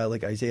 egotistical guy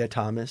like Isaiah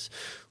Thomas,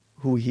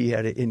 who he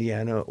had at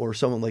Indiana, or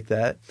someone like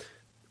that,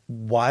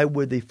 why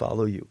would they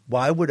follow you?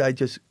 Why would I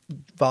just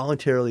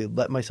voluntarily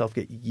let myself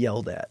get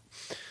yelled at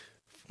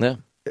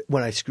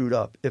when I screwed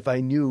up if I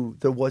knew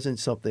there wasn't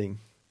something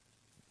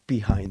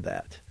behind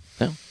that?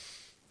 Yeah.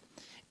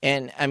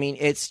 And I mean,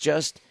 it's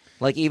just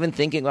like even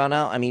thinking about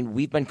now, I mean,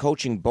 we've been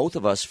coaching both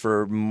of us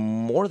for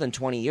more than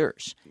 20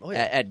 years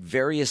at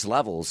various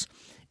levels.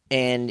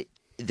 And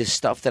the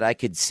stuff that I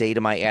could say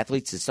to my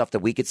athletes, the stuff that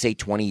we could say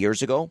 20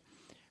 years ago,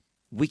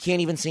 we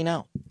can't even say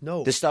now.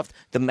 No.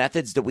 The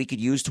methods that we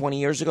could use 20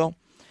 years ago,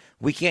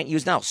 we can't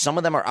use now. Some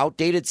of them are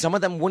outdated. Some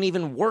of them wouldn't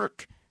even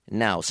work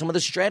now. Some of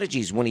the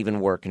strategies wouldn't even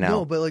work now.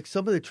 No, but like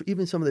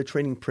even some of the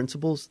training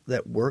principles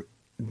that work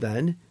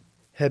then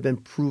have been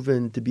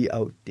proven to be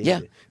outdated. Yeah.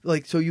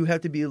 Like, so you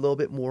have to be a little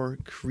bit more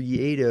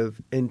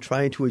creative in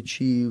trying to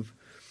achieve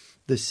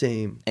the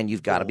same. And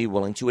you've got to be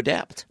willing to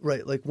adapt.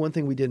 Right. Like one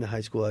thing we did in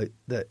high school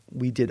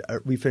we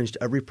finished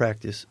every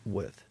practice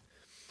with,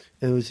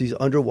 and it was these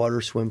underwater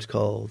swims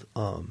called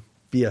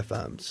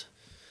BFMs.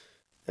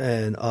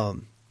 And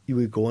you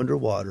would go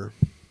underwater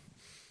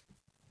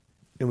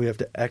and we have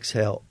to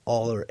exhale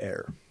all our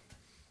air.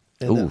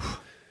 And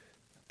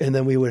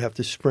then we would have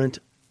to sprint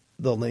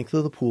the length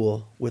of the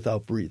pool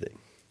without breathing.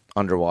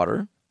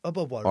 Underwater?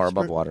 Above water. Or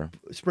above water.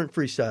 Sprint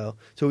freestyle.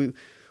 So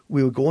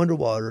we would go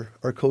underwater.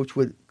 Our coach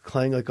would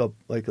clang like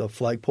a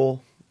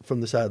flagpole from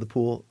the side of the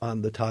pool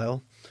on the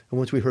tile. And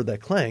once we heard that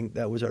clang,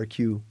 that was our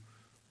cue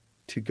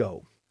to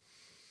go.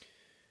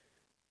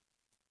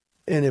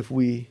 And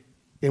we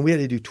had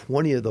to do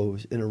 20 of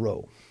those in a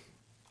row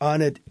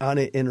on an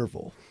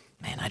interval.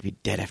 Man, I'd be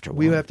dead after one.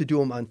 We would have to do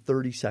them on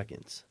 30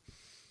 seconds.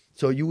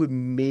 So you would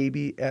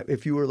maybe,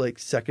 if you were like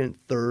second,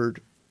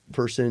 third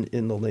person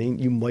in the lane,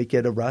 you might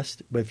get a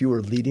rest. But if you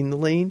were leading the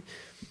lane,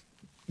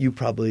 you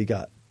probably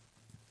got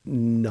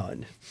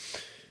none.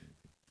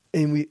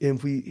 And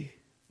if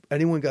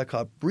anyone got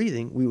caught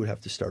breathing, we would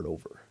have to start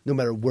over, no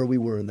matter where we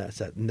were in that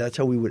set. And that's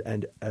how we would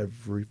end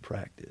every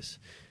practice.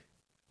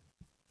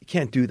 You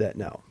can't do that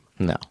now.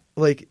 No.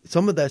 Like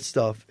some of that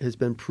stuff has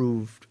been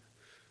proved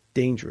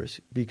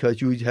dangerous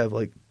because you have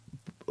like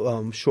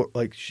short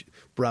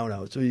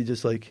brownouts, so you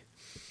just like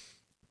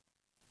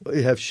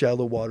you have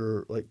shallow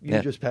water, like you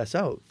just pass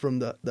out from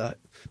the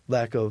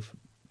lack of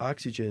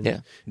oxygen.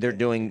 Yeah, they're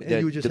doing. And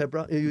you would just have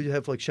like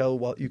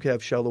you could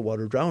have shallow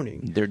water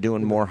drowning. They're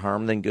doing more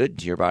harm than good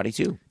to your body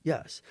too.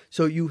 Yes.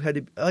 So you had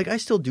to like I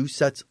still do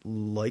sets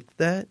like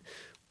that,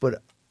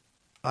 but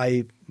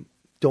I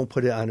don't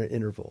put it on an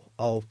interval.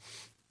 I'll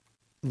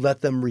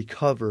let them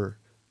recover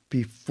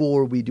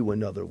before we do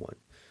another one.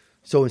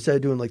 So instead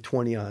of doing like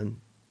 20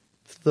 on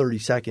 30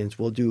 seconds,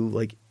 we'll do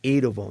like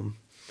 8 of them,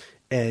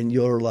 and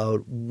you're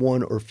allowed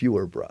 1 or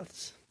fewer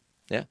breaths.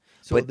 Yeah.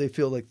 So they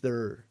feel like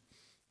they're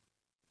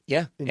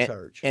in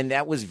charge. And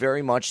that was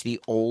very much the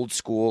old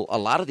school, a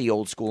lot of the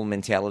old school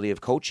mentality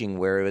of coaching,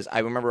 where it was, I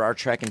remember our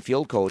track and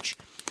field coach,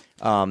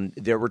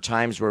 there were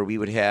times where we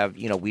would have,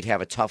 we'd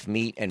have a tough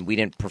meet and we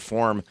didn't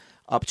perform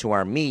up to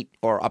our meet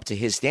or up to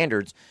his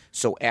standards.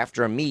 So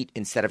after a meet,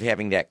 instead of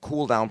having that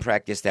cool down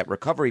practice, that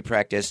recovery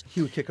practice,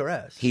 he would kick our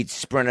ass. He'd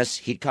sprint us,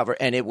 he'd cover,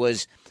 and it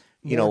was,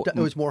 it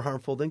was more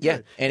harmful than good.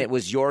 Yeah, and it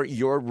was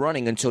you're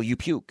running until you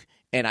puke.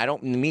 And I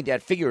don't mean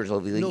that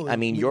figuratively. No, I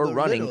mean, you're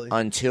running literally.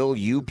 until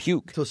you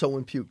puke. Until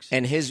someone pukes.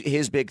 And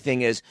his big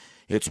thing is,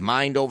 it's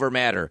mind over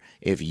matter.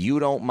 If you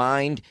don't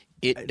mind,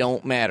 it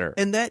don't matter.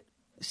 And that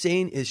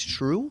saying is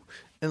true.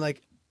 And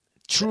like,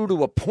 true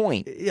to a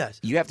point. Yes.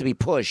 You have to be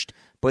pushed,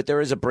 but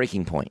there is a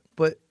breaking point.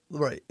 But,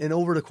 right. And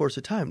over the course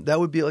of time, that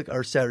would be like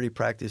our Saturday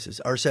practices.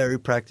 Our Saturday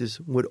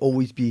practice would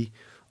always be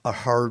a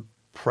hard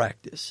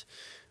practice.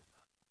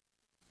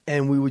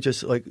 And we would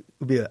just like, it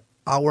would be an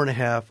hour and a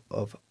half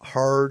of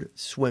hard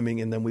swimming,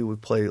 and then we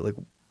would play like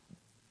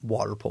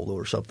water polo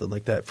or something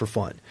like that for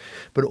fun.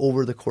 But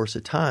over the course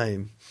of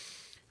time,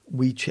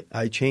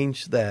 I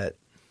changed that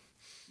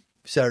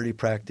Saturday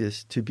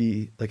practice to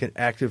be like an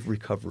active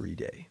recovery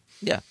day.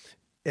 Yeah.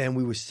 And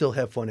we would still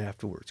have fun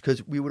afterwards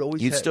because we would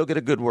always. You'd still get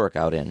a good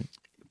workout in,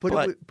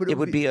 but it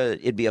would be a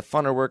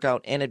funner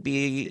workout, and it'd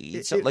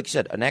be like you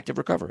said, an active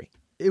recovery.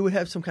 It would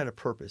have some kind of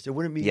purpose. It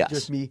wouldn't be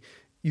just me.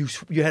 You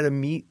had a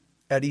meet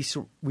at East.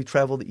 We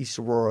traveled to East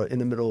Aurora in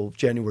the middle of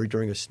January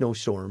during a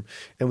snowstorm,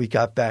 and we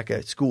got back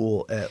at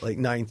school at like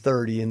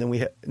 9:30, and then we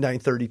had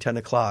 9:30, 10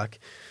 o'clock,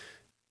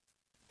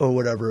 or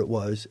whatever it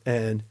was,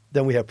 and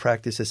then we had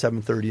practice at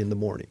 7:30 in the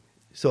morning.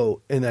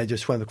 So, and I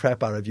just swam the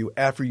crap out of you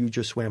after you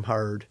just swam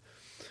hard,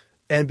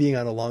 and being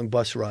on a long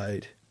bus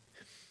ride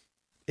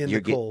in the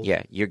cold.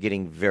 You're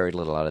getting very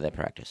little out of that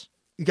practice.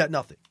 You got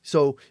nothing.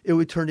 So it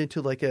would turn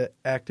into like an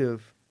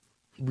active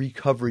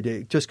recovery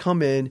day. Just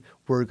come in.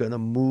 We're gonna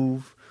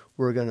move.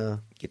 We're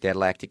gonna get that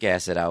lactic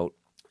acid out.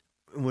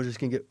 And we're just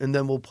gonna and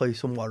then we'll play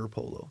some water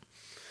polo.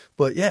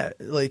 But yeah,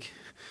 like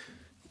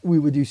we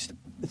would do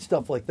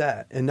stuff like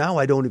that. And now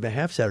I don't even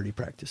have Saturday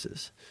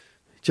practices,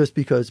 just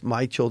because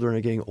my children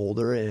are getting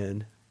older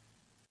and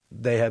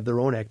they have their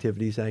own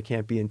activities, and I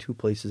can't be in 2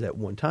 places at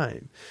one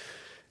time.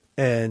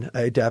 And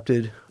I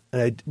adapted.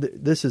 And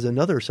this is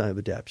another sign of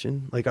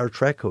adaptation. Like our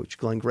track coach,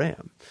 Glenn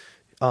Graham,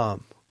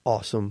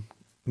 awesome,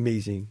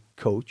 amazing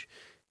coach,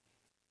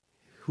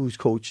 who's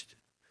coached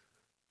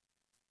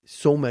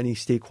so many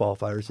state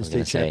qualifiers and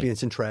state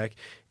champions in track.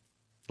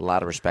 A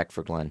lot of respect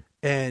for Glenn.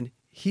 And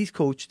he's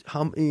coached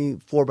how many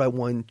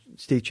 4x1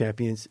 state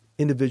champions,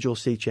 individual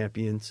state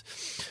champions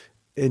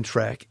in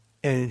track.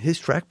 And his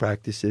track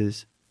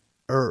practices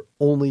are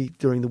only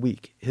during the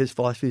week. His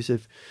philosophy is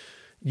if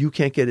you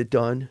can't get it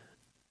done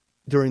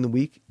during the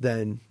week,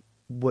 then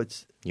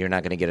you're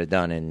not going to get it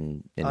done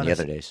in the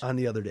other days. On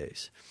the other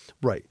days,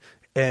 right?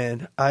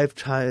 And I've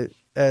tried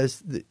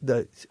as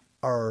the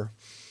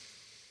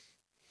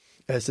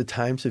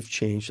times have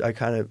changed. I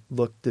kind of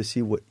look to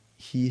see what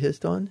he has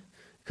done,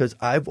 because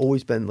I've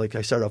always been like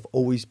I started off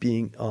always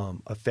being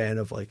a fan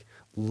of like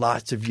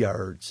lots of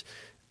yards,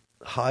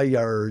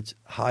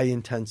 high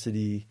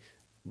intensity,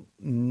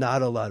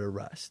 not a lot of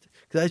rest.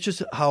 Because that's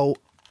just how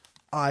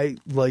I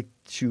like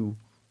to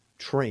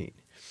train.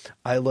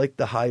 I like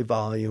the high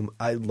volume.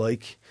 I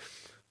like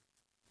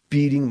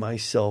beating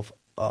myself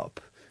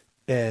up.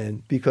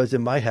 And because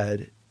in my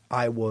head,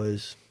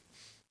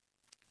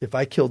 if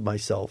I killed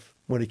myself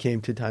when it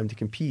came to time to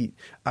compete,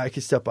 I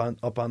could step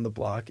up on the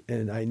block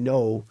and I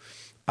know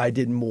I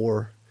did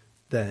more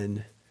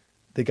than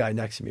the guy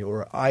next to me,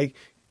 or I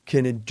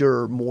can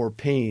endure more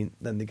pain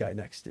than the guy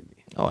next to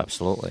me. Oh,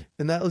 absolutely.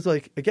 And that was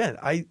like, again,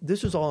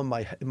 this was all in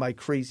my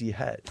crazy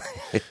head.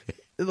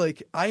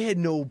 Like I had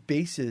no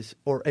basis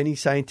or any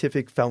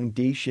scientific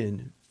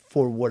foundation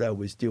for what I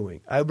was doing.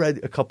 I read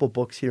a couple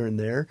books here and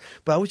there,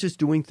 but I was just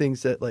doing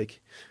things that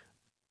like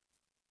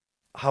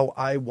how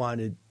I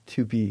wanted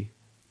to be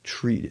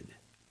treated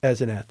as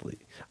an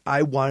athlete.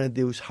 I wanted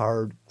those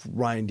hard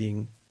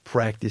grinding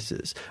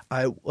practices.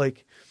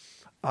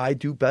 I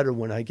do better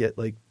when I get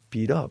like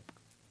beat up.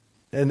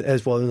 And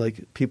as well,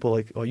 like people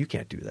like, oh, you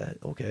can't do that.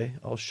 Okay,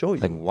 I'll show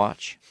you. Like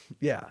watch.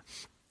 Yeah.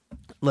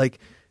 Like,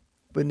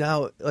 but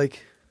now,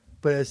 like,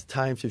 but as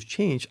times have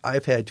changed,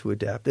 I've had to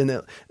adapt.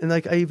 And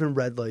like, I even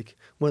read like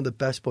one of the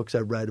best books I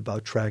read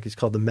about track is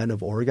called The Men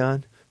of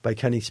Oregon by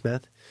Kenny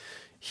Smith.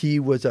 He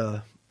was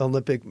a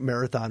Olympic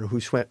marathoner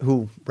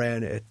who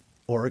ran at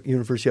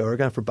University of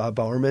Oregon for Bob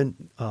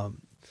Bowerman,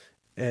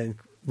 and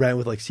ran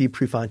with like Steve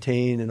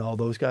Prefontaine and all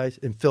those guys.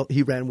 And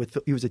he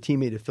was a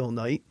teammate of Phil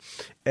Knight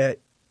at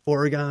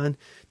Oregon,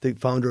 the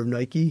founder of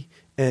Nike.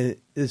 And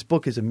this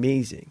book is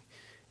amazing.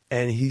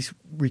 And he's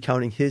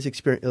recounting his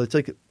experience. It's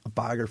like a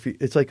biography.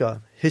 It's like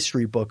a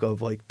history book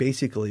of like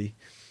basically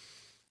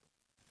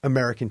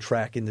American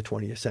track in the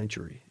 20th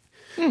century.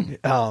 And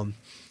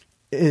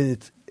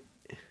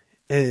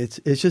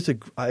it's just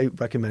I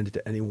recommend it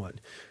to anyone.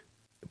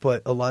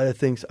 But a lot of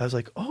things I was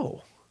like,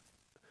 oh,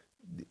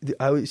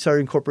 I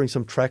started incorporating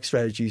some track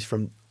strategies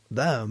from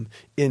them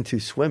into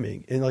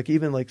swimming, and like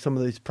even like some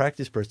of these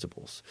practice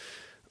principles,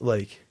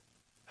 like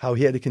how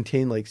he had to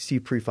contain like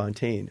Steve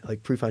Prefontaine.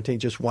 Like Prefontaine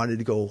just wanted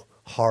to go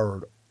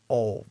hard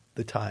all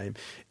the time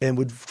and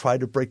would try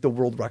to break the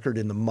world record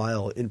in the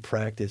mile in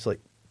practice.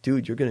 Like,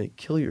 dude, you're going to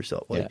kill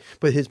yourself. Like,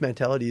 but his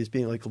mentality is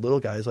being like a little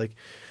guy is like,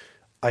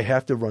 I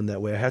have to run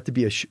that way. I have to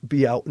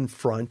be out in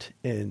front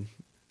and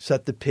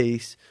set the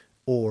pace,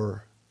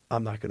 or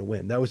I'm not going to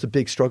win. That was a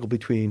big struggle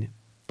between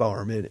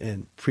Bowerman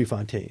and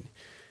Prefontaine.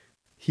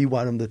 He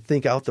wanted him to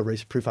think out the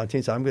race.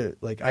 Prefontaine said,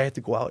 I have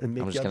to go out and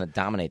make. I'm just going to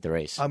dominate the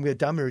race. I'm going to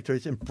dominate the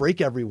race and break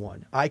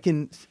everyone. I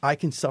can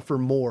suffer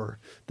more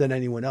than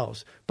anyone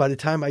else. By the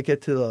time I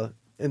get to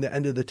the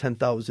end of the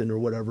 10,000 or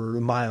whatever,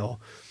 a mile,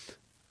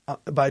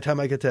 by the time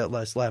I get to that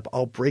last lap,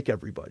 I'll break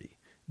everybody.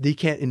 They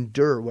can't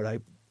endure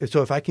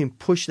so if I can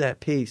push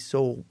that pace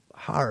so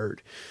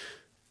hard,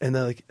 and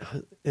then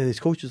and his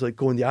coach is like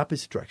going the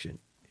opposite direction.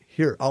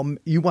 Here,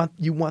 you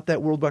want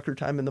that world record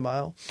time in the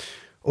mile?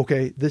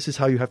 Okay, this is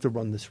how you have to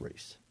run this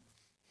race.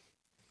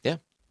 Yeah.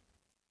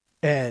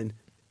 And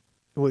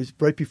it was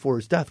right before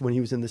his death when he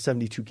was in the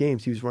 72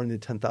 games, he was running the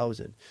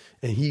 10,000.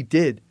 And he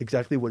did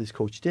exactly what his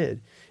coach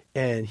did.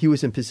 And he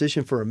was in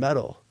position for a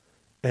medal.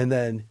 And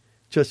then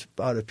just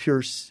out of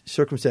pure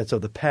circumstance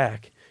of the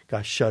pack,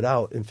 got shut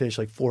out and finished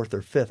like 4th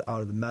or 5th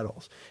out of the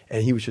medals.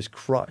 And he was just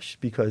crushed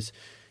because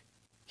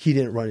he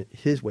didn't run it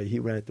his way. He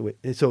ran it the way.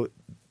 And so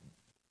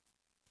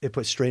it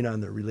put strain on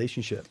their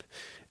relationship.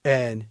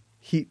 And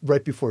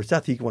right before his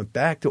death, he went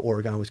back to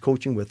Oregon, was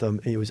coaching with them,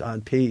 and he was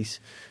on pace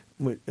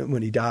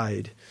when he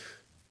died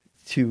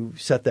to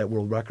set that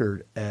world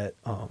record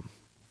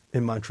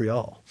in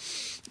Montreal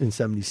in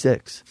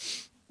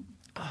 '76.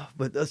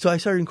 But so I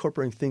started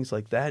incorporating things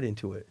like that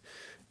into it,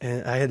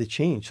 and I had to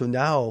change. So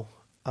now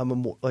I'm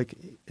more like,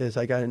 as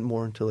I got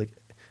more into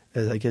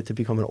as I get to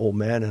become an old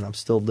man, and I'm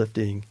still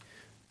lifting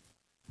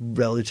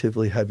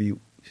relatively heavy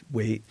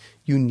weight,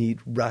 you need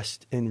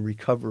rest and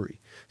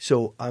recovery.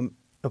 So I'm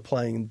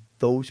applying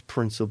those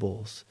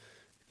principles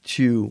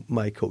to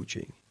my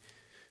coaching,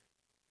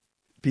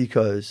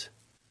 because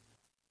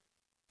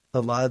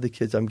a lot of the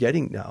kids I'm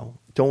getting now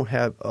don't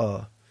have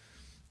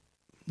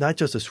not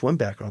just a swim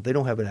background, they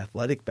don't have an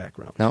athletic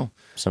background. No,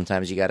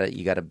 sometimes you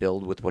gotta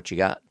build with what you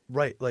got.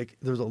 Right. Like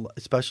there's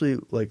especially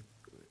like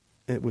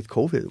with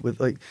COVID, with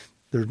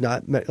there's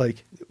not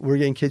we're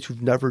getting kids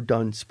who've never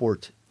done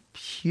sports,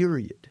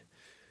 period.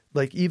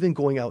 Like even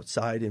going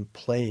outside and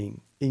playing,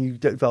 and you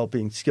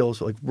developing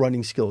skills like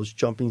running skills,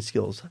 jumping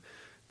skills,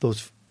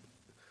 those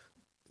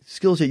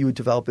skills that you would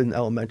develop in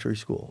elementary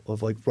school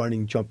of like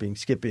running, jumping,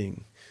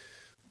 skipping,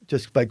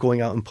 just by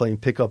going out and playing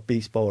pickup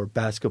baseball or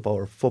basketball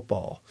or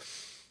football.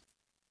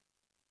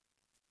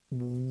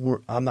 We're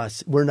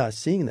not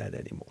seeing that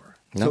anymore.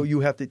 No. So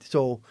you have to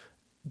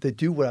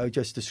do what I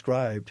just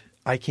described,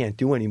 I can't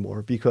do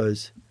anymore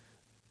because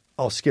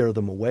I'll scare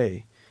them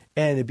away,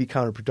 and it'd be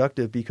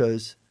counterproductive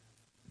because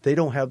they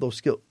don't have those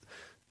skills.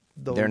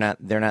 They're not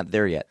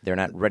there yet. They're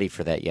not ready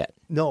for that yet.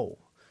 No.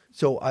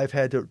 So I've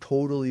had to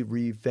totally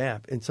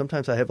revamp. And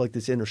sometimes I have like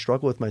this inner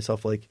struggle with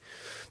myself. Like,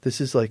 this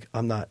is like,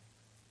 I'm not,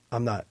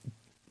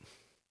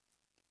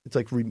 it's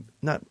like,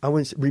 I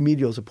wouldn't say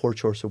remedial is a poor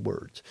choice of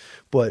words,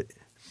 but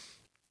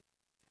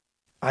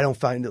I don't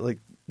find it like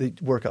the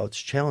workout's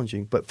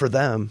challenging, but for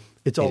them,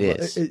 it's all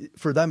relative.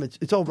 For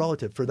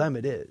them,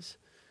 it is.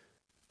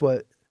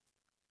 But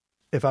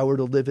if I were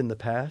to live in the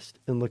past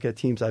and look at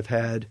teams I've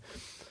had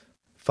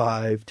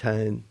 5,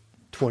 10,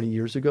 20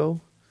 years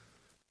ago,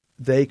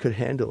 they could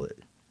handle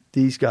it.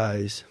 These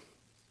guys,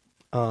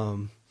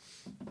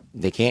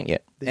 they can't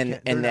yet.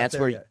 And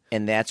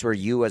that's where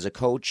you as a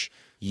coach,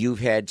 you've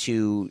had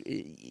to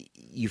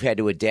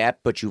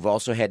adapt, but you've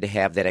also had to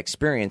have that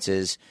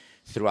experiences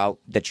throughout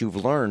that you've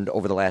learned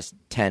over the last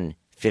 10,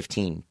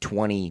 15,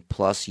 20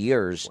 plus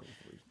years.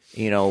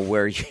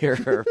 Where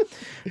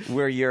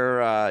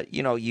you're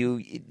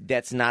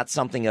that's not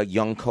something a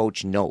young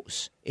coach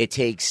knows. It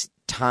takes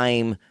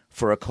time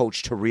for a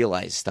coach to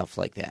realize stuff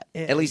like that.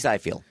 At least I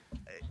feel.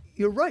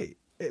 You're right.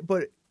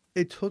 But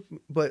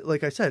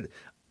like I said,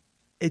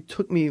 it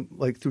took me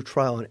like through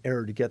trial and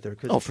error to get there.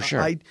 Oh, for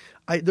sure.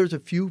 There's a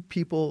few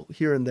people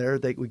here and there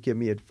that would give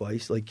me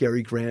advice, like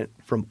Gary Grant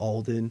from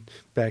Alden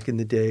back in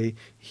the day.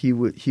 He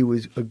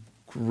was a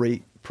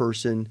great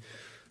person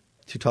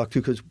to talk to,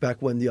 because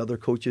back when the other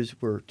coaches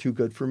were too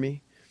good for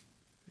me,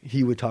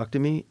 he would talk to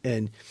me,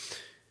 and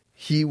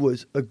he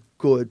was a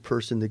good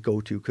person to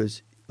go to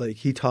because like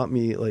he taught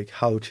me like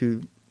how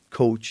to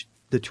coach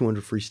the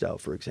 200 freestyle,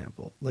 for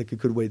example, like a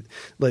good way.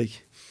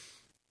 Like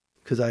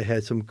because I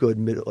had some good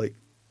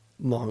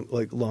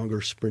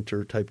longer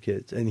sprinter type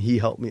kids, and he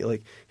helped me.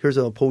 Like, here's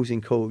an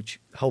opposing coach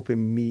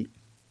helping me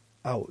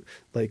out.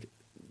 Like,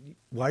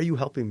 why are you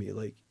helping me?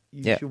 Like,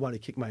 you should want to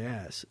kick my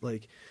ass.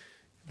 Like,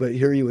 but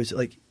here he was,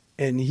 like,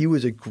 and he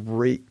was a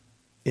great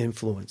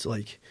influence.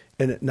 Like,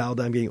 and now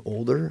that I'm getting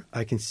older,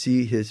 I can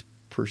see his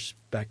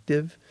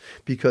perspective,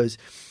 because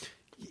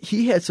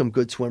he had some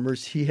good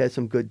swimmers, he had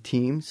some good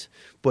teams,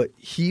 but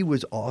he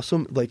was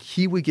awesome. Like,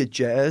 he would get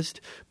jazzed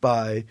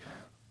by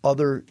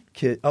other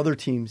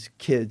teams'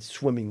 kids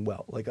swimming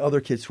well, like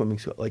other kids swimming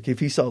well. Like, if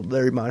he saw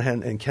Larry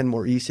Monahan and Ken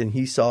Maurice, and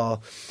he saw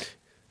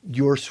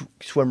your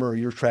swimmer or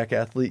your track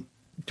athlete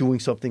doing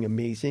something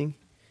amazing,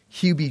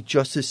 he'd be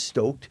just as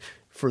stoked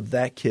for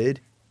that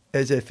kid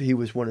as if he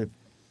was one of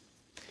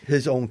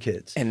his own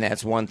kids. And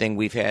that's one thing.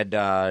 We've had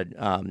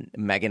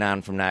Megan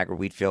on from Niagara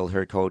Wheatfield,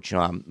 her coach,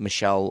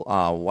 Michelle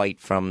White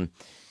from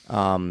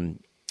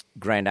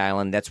Grand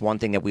Island. That's one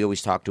thing that we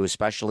always talk to,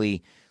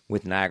 especially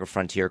with Niagara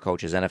Frontier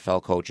coaches,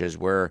 NFL coaches,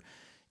 where,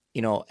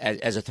 you know,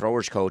 as a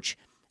throwers coach,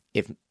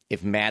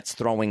 if Matt's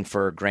throwing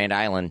for Grand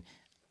Island,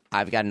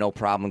 I've got no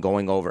problem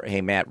going over,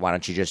 hey, Matt, why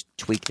don't you just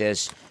tweak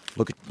this?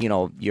 Look at, you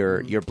know,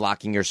 you're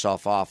blocking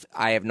yourself off.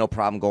 I have no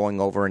problem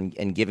going over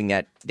and giving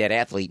that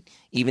athlete,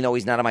 even though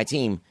he's not on my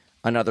team,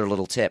 another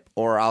little tip.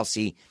 Or I'll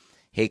see,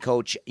 hey,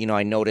 coach, you know,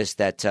 I noticed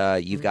that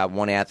you've got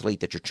one athlete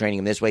that you're training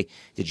him this way.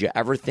 Did you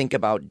ever think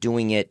about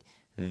doing it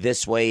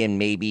this way, and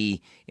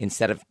maybe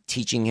instead of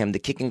teaching him the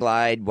kick and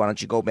glide, why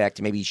don't you go back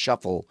to maybe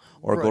shuffle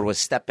or go to a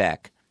step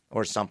back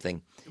or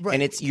something? Right.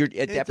 And you're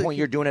at that point,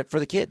 you're doing it for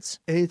the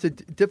kids. And it's a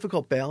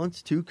difficult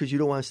balance, too, because you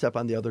don't want to step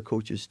on the other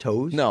coach's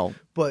toes. No.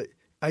 But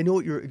I know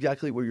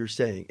exactly what you're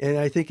saying. And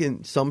I think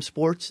in some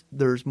sports,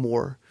 there's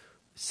more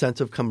sense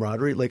of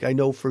camaraderie. Like, I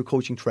know for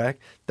coaching track,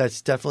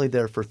 that's definitely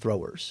there for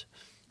throwers,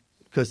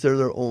 because they're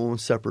their own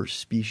separate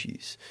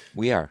species.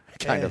 We are,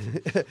 kind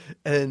of.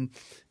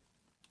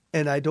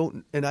 And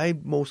I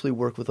mostly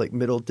work with, like,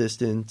 middle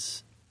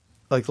distance,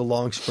 like the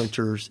long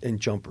sprinters and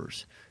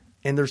jumpers.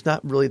 And there's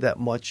not really that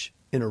much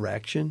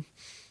interaction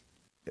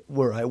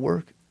where I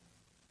work.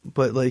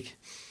 But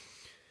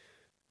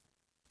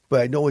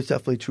I know it's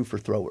definitely true for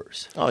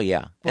throwers. Oh,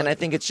 yeah. And I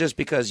think it's just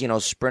because, you know,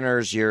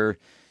 sprinters, you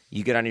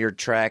get on your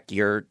track,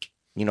 you're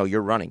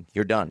running.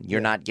 You're done.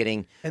 You're not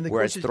getting,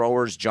 whereas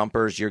throwers,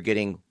 jumpers, you're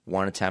getting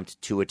 1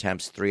 attempt, 2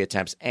 attempts, 3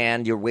 attempts,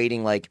 and you're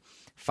waiting like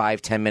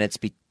 5-10 minutes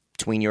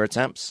between your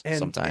attempts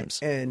sometimes.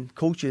 And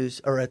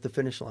coaches are at the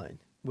finish line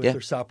with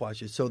their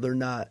stopwatches, so they're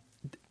not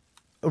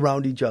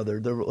around each other.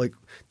 They're like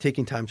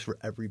taking times for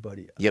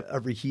everybody. Yep.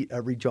 Every heat,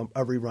 every jump,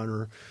 every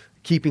runner,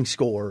 keeping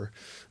score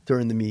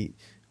during the meet,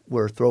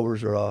 where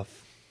throwers are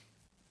off,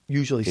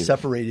 usually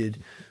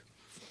separated,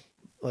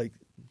 like,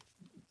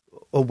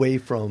 away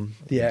from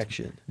the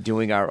action.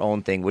 Doing our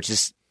own thing, which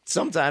is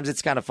sometimes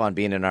it's kind of fun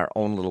being in our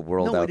own little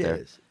world out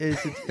there.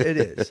 It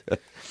is.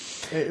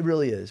 It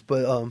really is.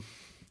 But all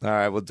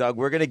right, well, Doug,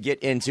 we're going to get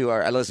into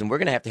listen. We're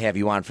going to have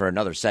you on for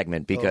another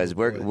segment, because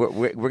we're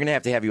going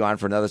to have you on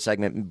for another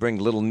segment and bring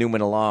little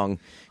Newman along,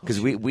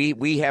 because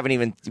we haven't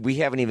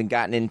even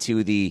gotten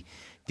into the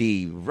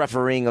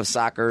refereeing of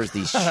soccer,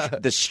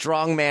 the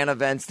strongman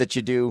events that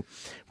you do.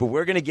 But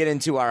we're going to get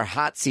into our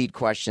hot seat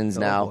questions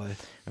now. Boy.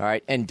 All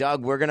right, and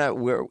Doug,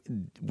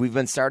 we've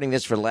been starting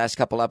this for the last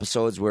couple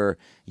episodes, where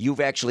you've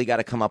actually got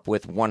to come up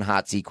with one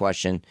hot seat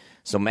question.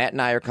 So Matt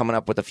and I are coming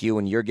up with a few,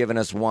 and you're giving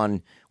us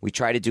one. We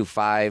try to do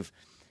 5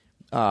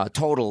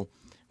 total,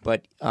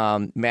 but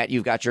Matt,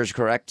 you've got yours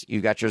correct. You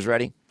got yours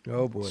ready?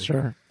 Oh, boy.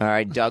 Sure. All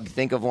right, Doug,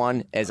 think of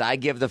one as I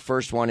give the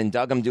first one. And,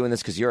 Doug, I'm doing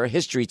this because you're a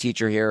history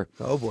teacher here.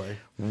 Oh, boy.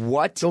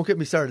 What? Don't get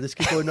me started. This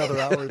could go another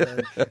hour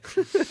then.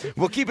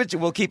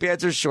 We'll keep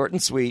answers short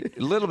and sweet.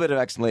 A little bit of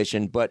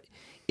explanation. But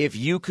if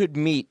you could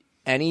meet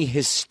any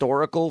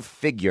historical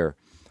figure,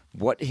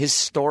 what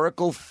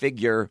historical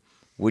figure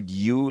would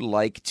you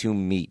like to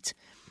meet?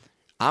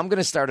 I'm going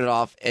to start it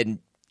off, and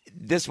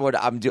this one,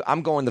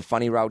 I'm going the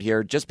funny route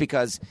here, just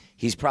because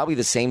he's probably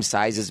the same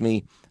size as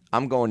me.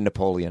 I'm going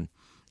Napoleon.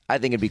 I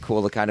think it'd be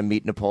cool to kind of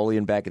meet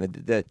Napoleon back in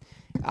the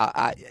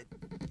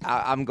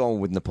I'm going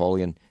with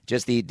Napoleon.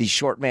 Just the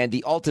short man,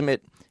 the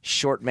ultimate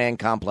short man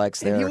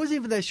complex there. And he wasn't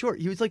even that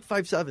short. He was like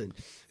 5'7".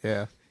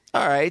 Yeah.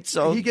 All right,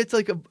 so he gets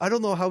like I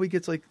don't know how he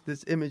gets like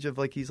this image of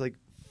like he's like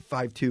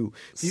 5'2".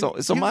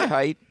 So my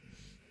height.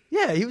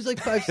 Yeah, he was like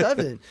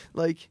 5'7".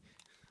 Like.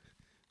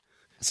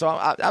 So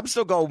I'm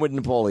still going with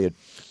Napoleon.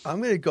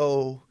 I'm gonna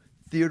go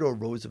Theodore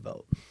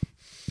Roosevelt.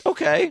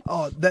 Okay.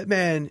 Oh, that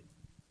man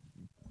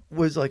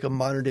was like a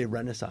modern day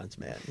Renaissance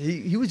man.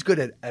 He was good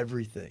at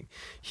everything.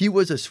 He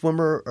was a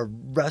swimmer, a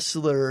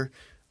wrestler,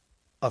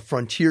 a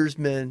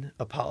frontiersman,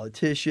 a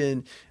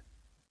politician,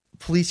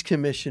 police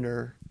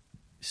commissioner,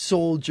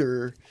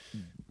 soldier,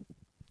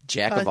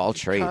 jack of all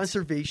trades,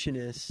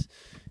 conservationist.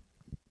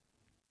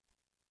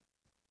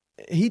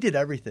 He did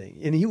everything,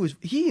 and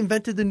he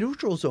invented the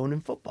neutral zone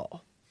in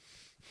football.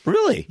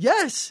 Really?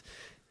 Yes,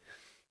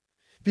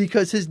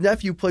 because his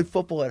nephew played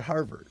football at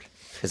Harvard.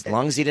 As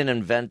long as he didn't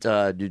invent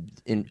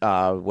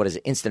what is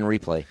it, instant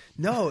replay.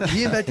 No,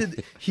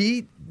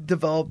 he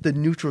developed the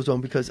neutral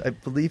zone because I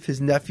believe his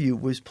nephew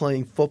was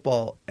playing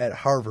football at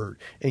Harvard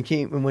and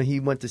when he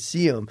went to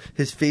see him,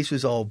 his face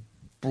was all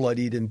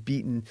bloodied and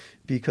beaten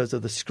because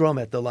of the scrum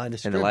at the line of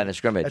scrimmage. In the line of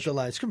scrimmage. At the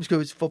line of scrimmage,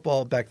 because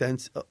football back then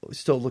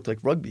still looked like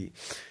rugby.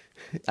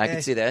 I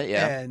can see that,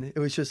 yeah. And it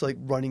was just like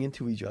running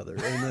into each other,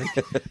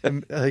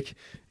 and like,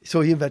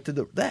 so he invented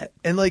that,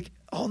 and like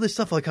all this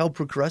stuff, like how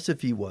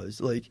progressive he was.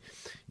 Like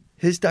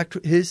his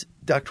thesis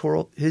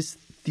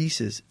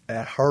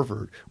at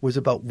Harvard was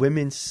about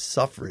women's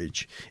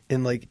suffrage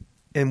and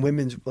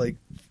women's like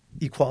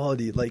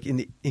equality. Like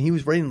and he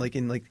was writing like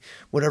in like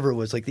whatever it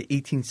was, like the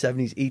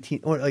 1870s,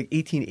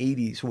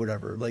 1880s, or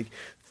whatever. Like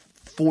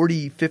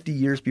 40, 50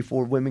 years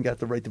before women got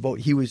the right to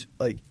vote, he was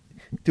like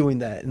doing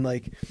that, and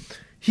like.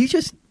 He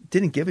just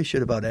didn't give a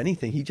shit about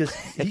anything. He just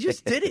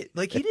did it.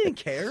 Like he didn't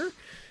care.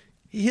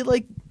 He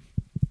like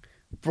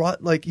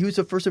brought like he was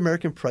the first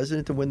American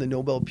president to win the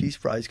Nobel Peace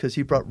Prize because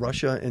he brought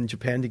Russia and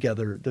Japan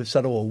together to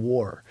settle a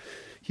war.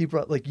 He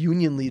brought like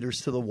union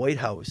leaders to the White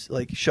House.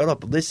 Like shut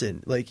up,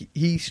 listen. Like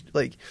he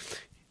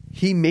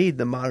made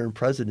the modern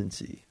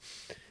presidency.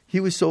 He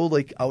was so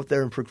like out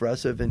there and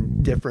progressive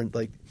and different.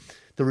 Like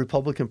the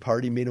Republican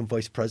Party made him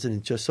vice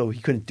president just so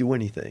he couldn't do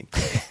anything.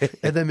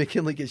 And then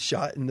McKinley gets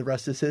shot and the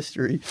rest is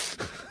history.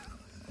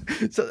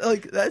 So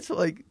like that's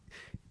like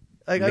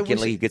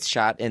McKinley gets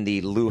shot in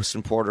the Lewis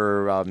and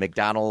Porter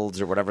McDonald's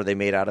or whatever they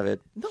made out of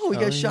it. No, he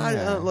got shot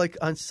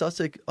on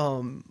Sussex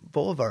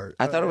Boulevard.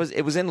 I thought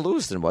it was in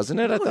Lewiston,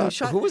 wasn't it? No, I thought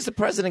shot, who was the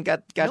president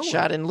got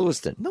shot in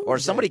Lewiston? No, or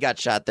somebody got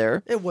shot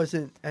there. It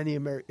wasn't any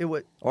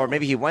American. Or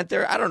maybe he went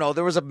there. I don't know.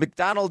 There was a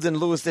McDonald's in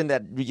Lewiston,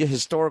 that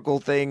historical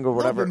thing or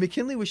whatever. No, but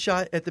McKinley was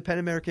shot at the Pan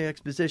American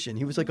Exposition.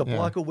 He was like a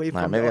block away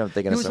from. Maybe I'm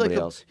thinking of somebody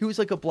else. He was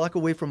like a block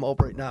away from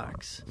Albright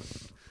Knox.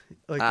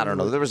 Like, I don't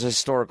know. There was a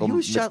historical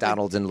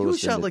McDonald's in Lewiston. He was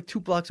shot like 2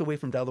 blocks away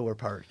from Delaware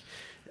Park.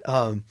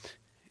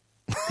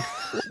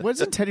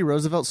 Wasn't Teddy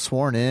Roosevelt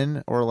sworn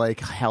in or like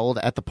held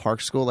at the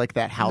Park School, like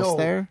that house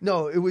there?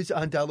 No, it was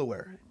on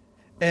Delaware.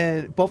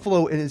 And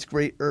Buffalo, in his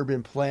great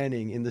urban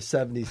planning in the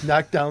 70s,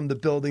 knocked down the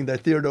building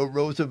that Theodore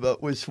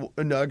Roosevelt was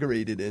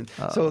inaugurated in.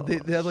 Oh. So they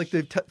had like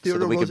the Theodore so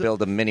that we could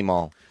build a mini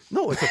mall.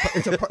 No,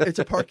 it's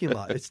a parking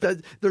lot.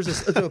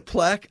 There's a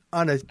plaque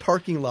on a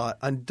parking lot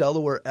on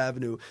Delaware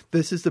Avenue.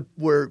 This is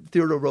where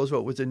Theodore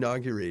Roosevelt was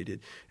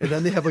inaugurated, and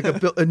then they have like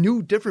a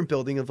new different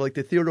building of like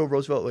the Theodore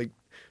Roosevelt like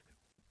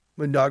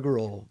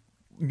inaugural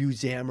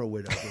museum or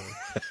whatever.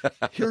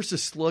 Here's the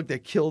slug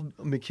that killed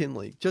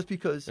McKinley, just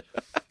because.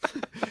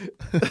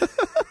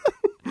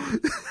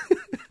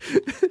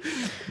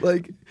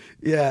 Like,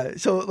 yeah,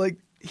 so like.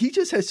 He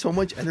just has so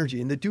much energy,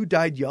 and the dude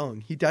died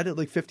young. He died at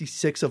like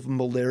 56 of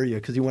malaria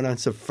because he went on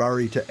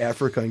safari to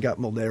Africa and got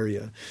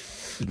malaria.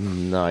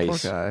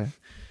 Nice. Okay.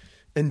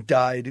 And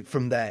died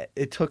from that.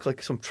 It took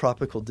like some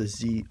tropical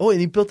disease. Oh, and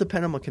he built the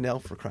Panama Canal,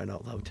 for crying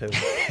out loud, too.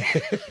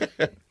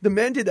 The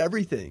man did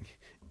everything.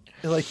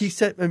 And, like, he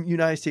set the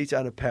United States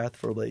on a path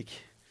for like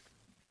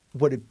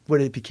what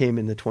it became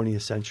in the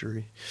 20th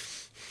century.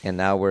 And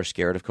now we're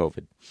scared of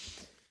COVID.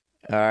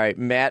 All right,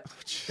 Matt.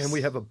 And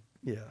we have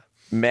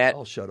Matt.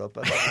 I'll shut up.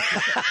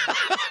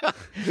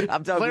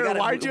 I'm telling Blair,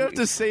 why'd you have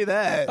to say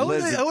that? I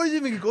wasn't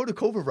even go to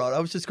COVID route. I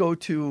was just go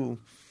to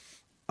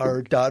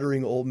our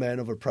doddering old man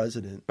of a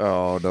president.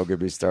 Oh, don't get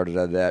me started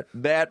on that.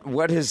 Matt,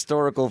 what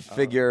historical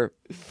figure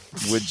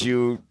would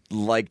you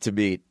like to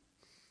meet?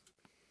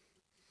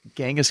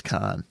 Genghis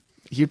Khan.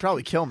 He'd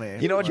probably kill me.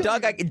 You know what,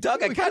 Doug? I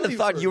kind of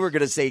thought you were going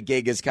to say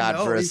Genghis Khan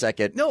for a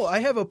second. No, I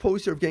have a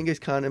poster of Genghis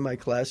Khan in my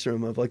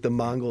classroom of like the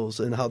Mongols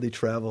and how they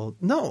traveled.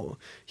 No,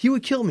 he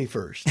would kill me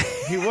first.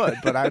 He would,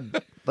 but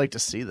I'd like to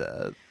see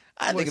that.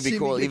 I think it'd be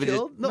cool.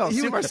 Even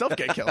see myself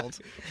get killed.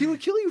 He would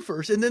kill you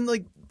first, and then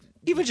like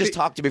just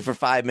talk to me for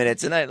 5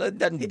 minutes, and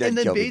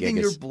then bathe in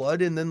your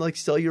blood, and then like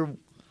sell your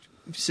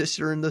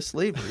sister into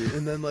slavery,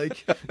 and then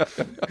like.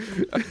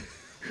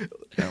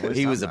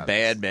 He was a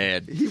bad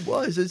man. He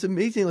was. It's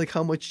amazing, like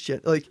how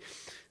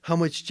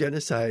much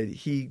genocide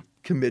he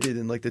committed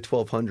in like the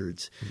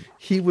 1200s.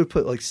 He would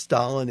put like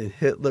Stalin and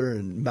Hitler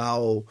and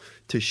Mao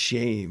to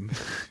shame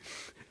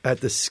at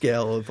the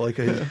scale of like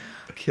a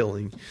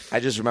killing. I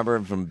just remember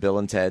him from Bill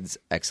and Ted's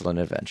Excellent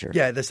Adventure.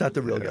 Yeah, that's not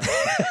the real guy.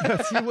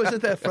 He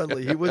wasn't that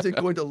friendly. He wasn't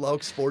going to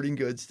Lauk Sporting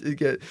Goods to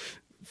get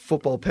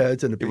football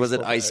pads and a. He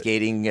wasn't ice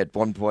skating at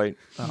one point.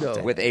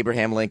 With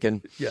Abraham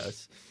Lincoln.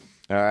 Yes.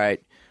 All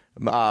right.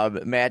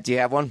 Matt, do you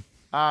have one?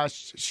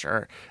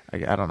 Sure. I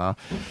don't know.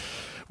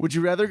 Would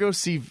you rather go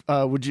see?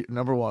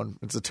 Number one,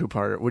 it's a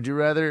 2-parter.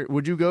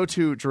 Would you go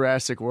to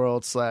Jurassic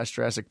World /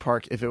 Jurassic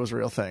Park if it was a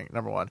real thing?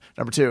 Number one.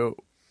 Number two,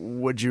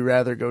 would you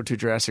rather go to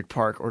Jurassic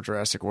Park or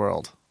Jurassic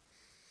World?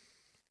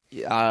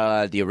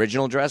 The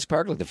original Jurassic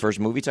Park, like the first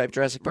movie type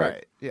Jurassic Park.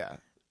 Right. Yeah.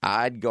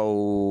 I'd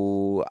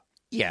go.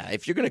 Yeah,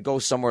 if you're gonna go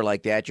somewhere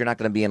like that, you're not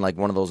gonna be in like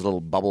one of those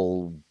little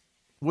bubble.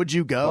 Would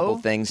you go?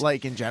 Things.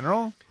 Like in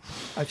general?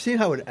 I've seen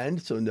how it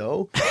ends, so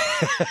no.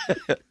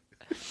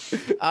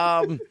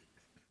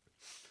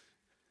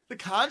 The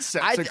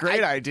concept's a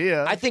great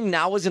idea. I think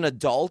now as an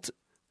adult,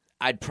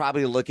 I'd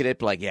probably look at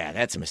it like, yeah,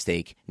 that's a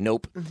mistake.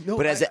 Nope. No,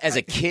 but as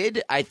a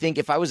kid, I think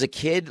if I was a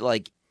kid,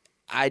 like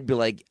I'd be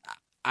like,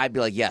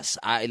 yes,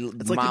 like Mom,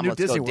 the new let's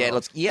Disney go, Dad, World.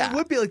 let's, yeah, It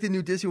would be like the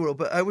new Disney World,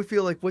 but I would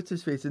feel like what's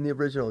his face in the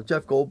original,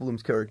 Jeff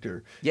Goldblum's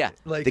character. yeah,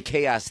 like the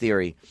chaos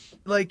theory.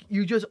 like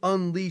you just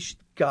unleashed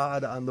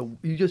God on the.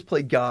 You just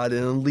play God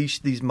and unleash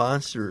these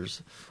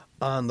monsters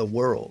on the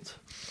world.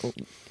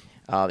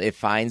 It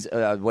finds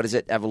what is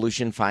it?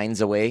 Evolution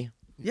finds a way.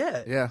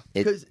 Yeah, Yeah.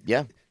 It,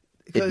 yeah,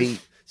 it'd be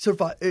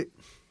survive.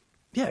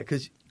 Yeah,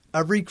 because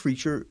every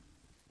creature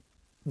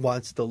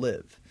wants to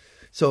live,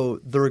 so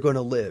they're going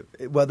to live,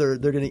 whether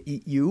they're going to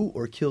eat you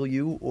or kill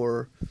you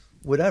or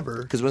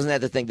whatever. because wasn't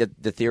that the thing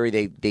that the theory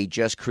they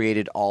just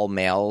created all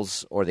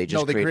males or they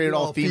just No, they created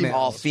all females.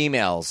 all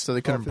females, So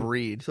they couldn't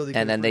breed. So they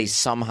and then they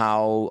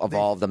somehow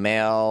evolved the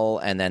male,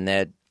 and then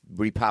that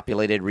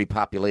repopulated.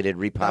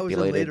 that was in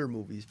later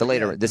movies. The but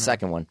later, yeah, the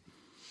second one.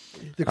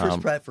 the Chris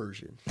Pratt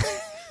version.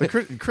 The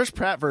Chris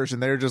Pratt version,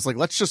 they were just like,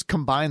 let's just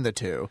combine the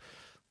two.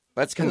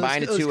 Let's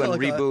combine it the was two and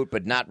kinda like reboot,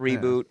 but not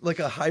reboot. Like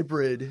a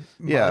hybrid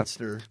Yeah.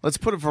 monster. Let's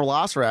put a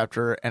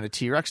Velociraptor and a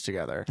T-Rex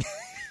together.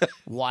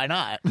 Why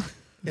not?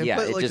 And Yeah,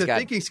 put it like just the got-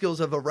 thinking skills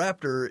of a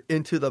raptor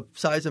into the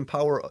size and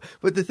power.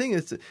 But the thing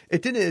is,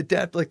 it didn't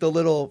adapt like the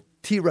little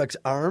T-Rex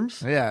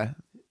arms. Yeah.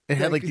 It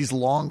had like these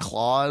long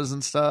claws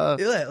and stuff.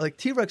 Yeah, like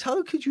T-Rex.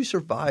 How could you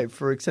survive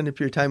for an extended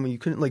period of time when you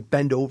couldn't like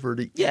bend over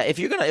to? Yeah, if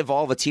you're gonna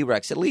evolve a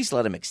T-Rex, at least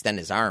let him extend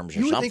his arms or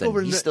You would something. think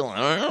over He's still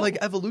like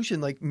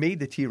evolution like made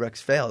the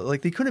T-Rex fail.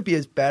 Like they couldn't be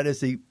as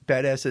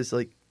badass as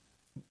like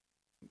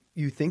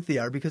you think they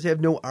are because they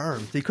have no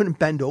arms. They couldn't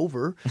bend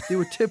over. They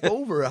would tip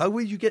over. How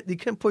would you get? They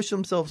can't push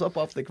themselves up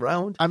off the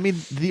ground. I mean,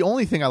 the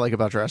only thing I like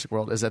about Jurassic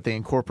World is that they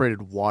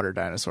incorporated water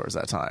dinosaurs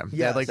that time.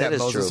 Yeah, Yeah, like that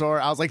that is true.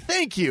 mosasaur. I was like,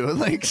 thank you.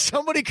 Like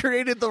somebody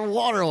created the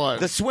water one.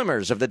 the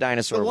swimmers of the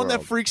dinosaur The one world.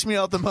 that freaks me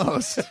out the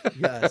most.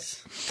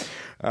 Yes.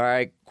 All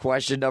right,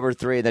 question number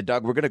 3. Then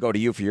Doug, we're going to go to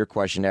you for your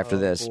question after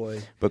this.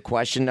 boy. But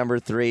question number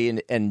 3,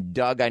 and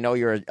Doug, I know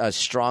you're a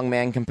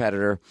strongman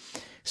competitor.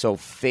 So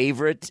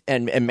favorite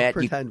and Matt,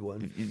 Pretend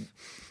one.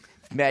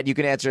 Matt, you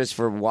can answer this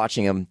for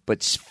watching him.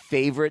 But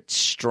favorite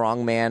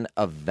strongman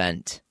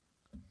event.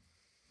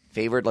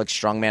 Favorite like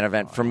strongman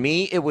event for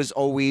me, it was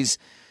always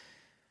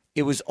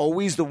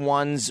the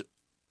ones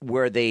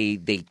where they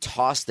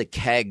toss the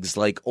kegs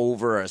like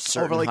over a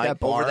certain like, height, that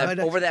bar?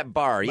 over that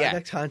bar. My Yeah.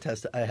 next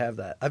contest, I have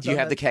that. Do you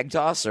have the keg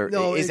toss, or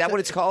No, is that what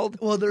it's called?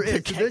 Well, there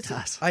is. keg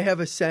toss. I have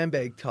a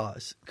sandbag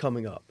toss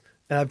coming up,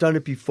 and I've done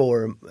it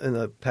before in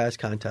the past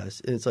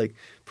contest. And it's like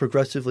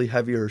progressively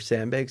heavier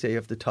sandbags that you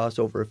have to toss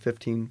over a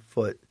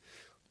 15-foot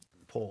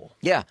pole.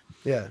 Yeah.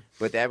 Yeah,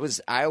 But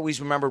I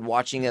always remembered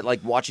watching it,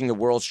 like watching the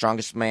World's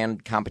Strongest Man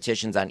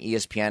competitions on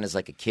ESPN as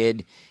like a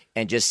kid,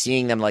 and just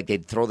seeing them like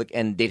they'd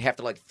have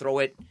to like throw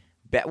it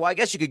back. Well, I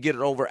guess you could get it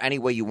over any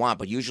way you want,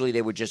 but usually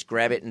they would just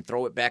grab it and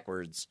throw it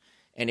backwards,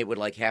 and it would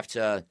like have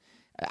to.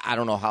 I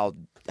don't know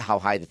how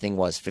high the thing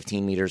was,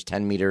 15 meters,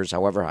 10 meters,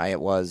 however high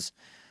it was,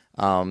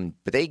 but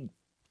they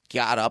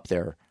got up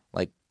there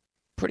like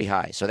pretty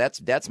high. So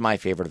that's my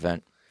favorite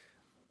event.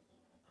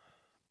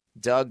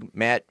 Doug,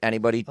 Matt,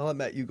 anybody? I'll let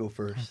Matt you go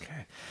first.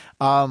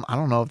 I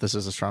don't know if this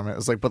is a strongman.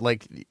 It's like, but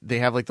like they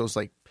have like those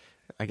like,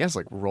 I guess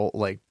like roll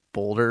like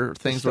boulder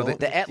things where they,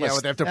 The Atlas-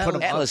 where they have to put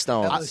them Atlas up.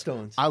 stones. Atlas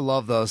stones. I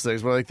love those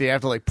things where like they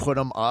have to like put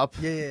them up.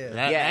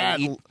 Yeah. Yeah,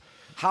 and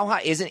how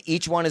high isn't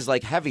each one is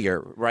like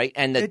heavier, right?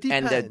 And It the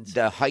depends.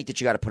 the height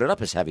that you got to put it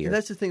up is heavier. And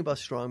that's the thing about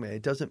strongman.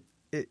 It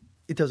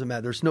doesn't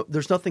matter.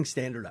 There's nothing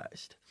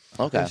standardized.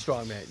 Okay. In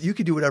strongman, you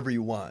can do whatever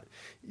you want.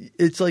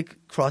 It's like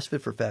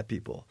CrossFit for fat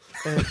people.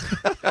 And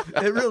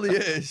it really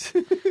is.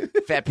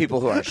 Fat people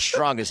who are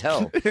strong as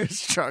hell. It's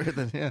stronger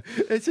than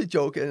It's a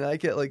joke, and I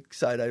get like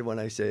side-eyed when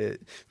I say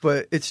it,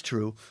 but it's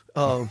true.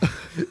 And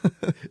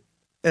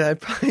I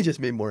probably just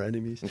made more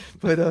enemies,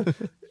 but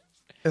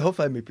I hope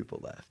I made people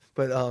laugh.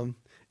 But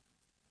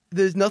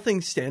there's nothing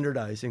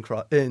standardized in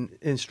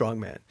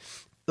strongman.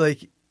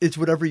 Like it's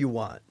whatever you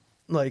want.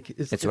 Like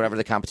It's whatever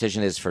the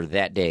competition is for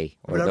that day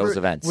or whatever, those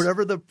events.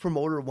 Whatever the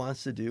promoter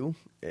wants to do,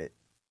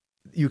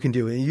 you can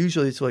do it. And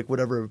usually it's like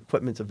whatever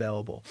equipment's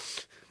available.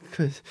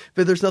 But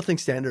there's nothing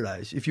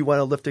standardized. If you want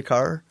to lift a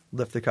car,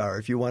 lift a car.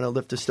 If you want to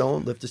lift a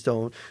stone, lift a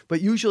stone. But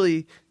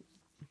usually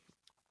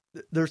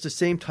there's the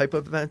same type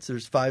of events.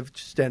 There's 5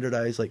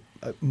 standardized like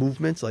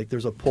movements. Like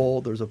there's a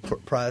pull, there's a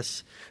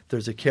press,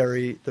 there's a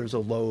carry, there's a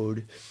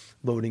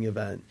loading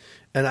event.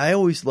 And I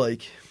always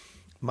like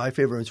my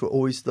favorite events were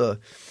always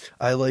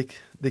I like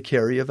the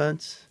carry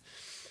events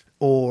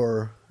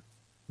or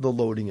the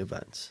loading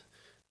events.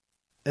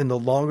 And the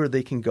longer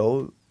they can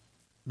go,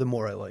 the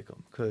more I like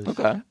them because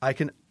I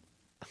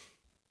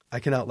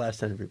can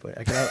outlast everybody.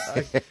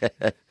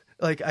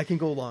 I can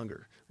go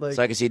longer. Like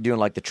so I can see you doing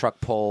like the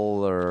truck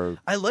pull or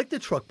I like the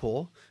truck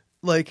pull.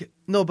 Like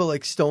no, but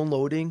like stone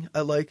loading.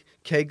 I like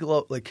keg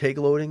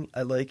loading.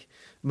 I like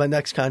my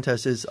next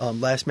contest is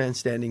last man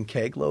standing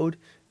keg load.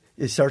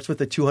 It starts with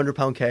a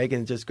 200-pound keg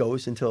and it just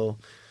goes until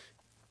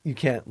you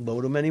can't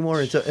load them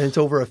anymore. It's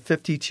over a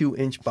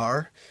 52-inch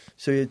bar.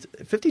 So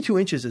 52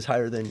 inches is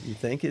higher than you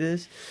think it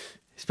is,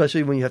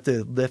 especially when you have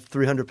to lift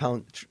 300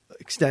 pounds,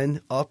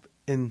 extend up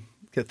and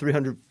get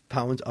 300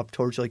 pounds up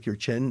towards like your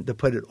chin to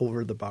put it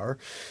over the bar.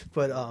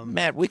 But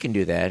Matt, we can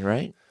do that,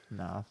 right?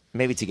 No.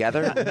 Maybe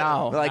together?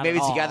 No, Like not maybe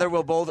at all. together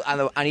we'll both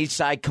on each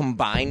side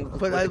combine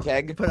with the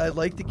keg? But I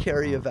like the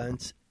carry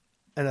events,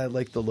 and I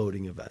like the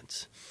loading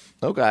events.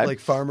 Okay. Like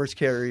farmers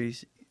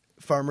carries,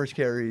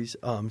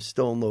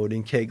 stone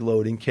loading,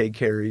 keg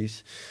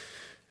carries.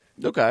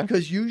 Okay.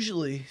 Because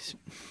usually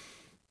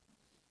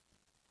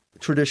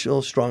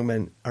traditional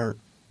strongmen aren't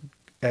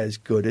as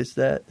good as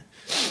that.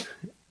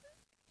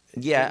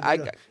 Yeah, I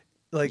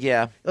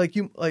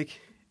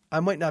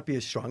might not be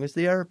as strong as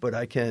they are, but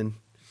I can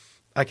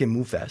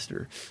move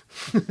faster.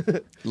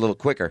 a little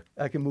quicker.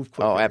 I can move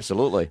quicker. Oh,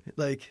 absolutely.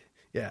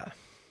 Yeah.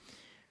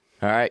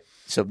 All right.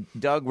 So,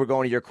 Doug, we're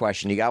going to your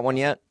question. You got one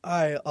yet?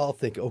 I'll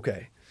think,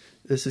 okay,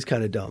 this is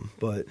kind of dumb,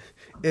 but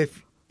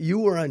if you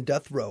were on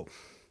death row,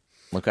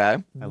 Okay.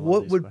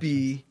 what would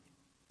be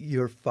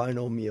your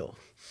final meal?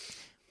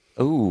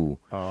 Ooh.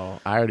 Oh,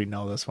 I already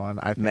know this one.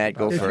 Matt,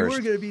 go If first. you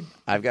were going to be,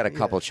 I've got a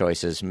couple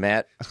choices.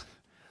 Matt,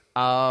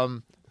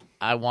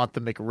 I want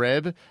the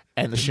McRib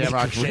and the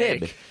Shamrock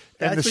Shake.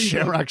 And the That's what you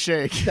Shamrock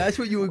Shake. that's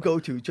what you would go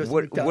to. Just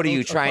What are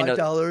you trying to-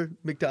 $5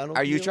 McDonald's.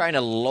 are you meal? trying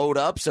to load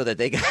up so that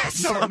they got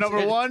something?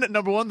 Number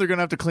one, they're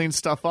gonna have to clean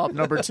stuff up.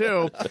 Number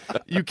two,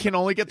 you can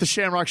only get the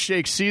Shamrock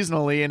Shake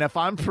seasonally, and if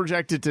I'm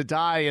projected to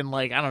die in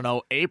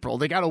April,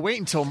 they gotta wait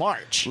until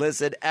March.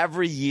 Listen,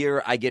 every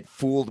year I get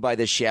fooled by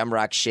the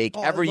Shamrock Shake.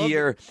 Oh, I every love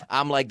year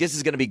I'm like, this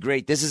is going to be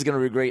great. This is going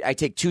to be great. I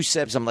take 2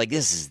 sips. I'm like,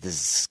 this is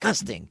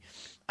disgusting.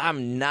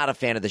 I'm not a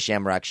fan of the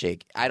Shamrock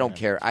Shake. I don't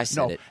care. I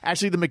said No, it.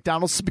 actually, the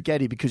McDonald's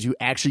spaghetti, because you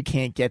actually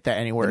can't get that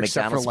anywhere The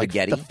except McDonald's for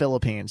spaghetti? the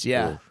Philippines.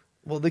 Yeah. Ooh.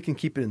 Well, they can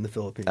keep it in the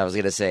Philippines. I was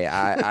going to say,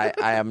 I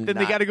am Then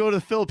not. they got to go to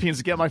the Philippines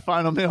to get my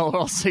final meal, or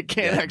else they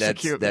can't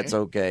execute me. That's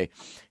okay.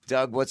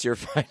 Doug, what's your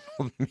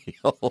final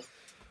meal?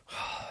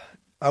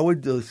 I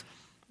would just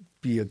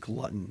be a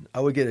glutton. I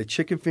would get a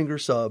chicken finger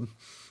sub,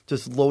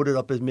 just load it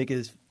up make it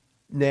as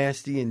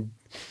nasty and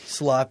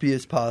sloppy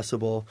as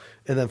possible,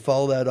 and then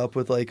follow that up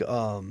with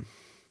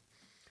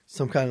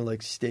some kind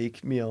of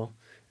steak meal,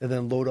 and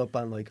then load up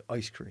on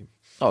ice cream.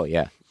 Oh,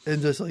 yeah. And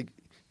just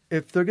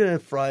if they're gonna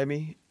fry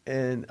me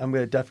and I'm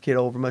gonna defecate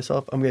all over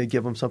myself, I'm gonna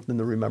give them something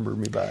to remember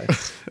me by.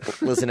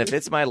 Listen, if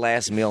it's my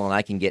last meal and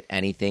I can get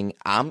anything,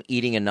 I'm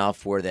eating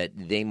enough where that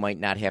they might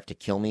not have to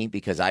kill me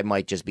because I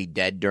might just be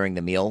dead during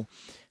the meal.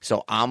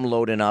 So I'm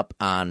loading up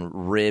on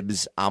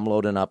ribs. I'm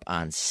loading up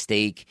on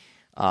steak,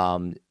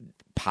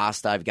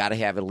 pasta. I've got to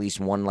have at least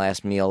one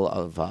last meal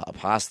of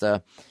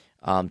pasta,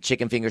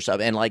 chicken finger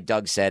sub. And like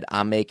Doug said,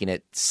 I'm making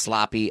it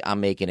sloppy.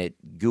 I'm making it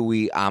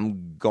gooey.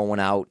 I'm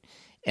going out.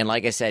 And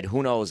like I said,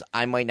 who knows?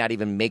 I might not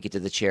even make it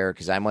to the chair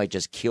because I might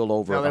just keel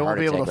over No, of they a won't heart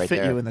be able attack to right fit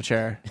there. you in the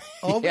chair.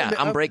 Yeah,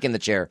 I'm breaking the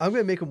chair. I'm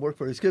gonna make them work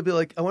for it. It's gonna be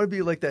I want to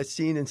be like that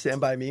scene in Stand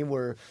By Me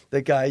where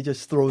the guy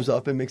just throws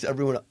up and makes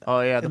everyone.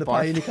 Oh yeah, in the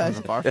bar, bar, the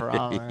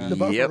Barfarama.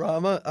 the Yep.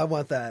 Barfarama. I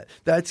want that.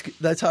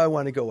 That's how I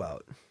want to go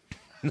out.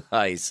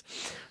 Nice.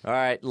 All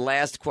right,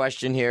 last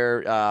question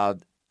here.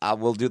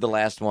 We'll do the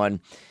last one.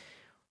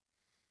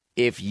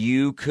 If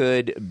you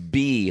could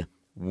be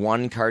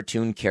one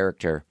cartoon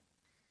character,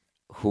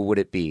 who would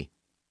it be?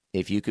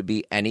 If you could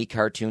be any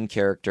cartoon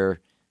character,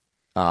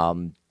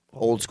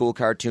 old school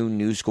cartoon,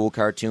 new school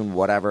cartoon,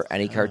 whatever,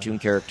 any cartoon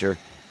character,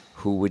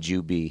 who would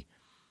you be?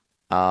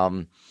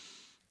 Could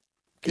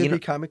You know- be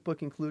comic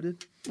book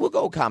included. We'll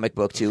go comic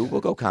book too.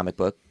 We'll go comic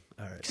book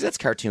All right. because that's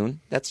cartoon.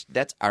 That's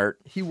art.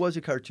 He was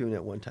a cartoon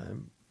at one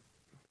time.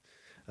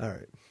 All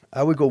right.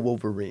 I would go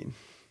Wolverine.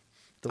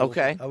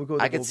 Okay, I would go.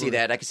 I could see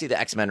that. I could see the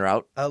X-Men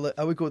route. I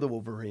would go the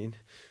Wolverine.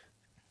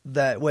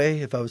 That way,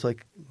 if I was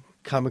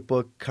comic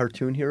book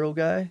cartoon hero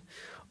guy,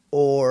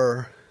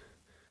 or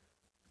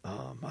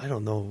I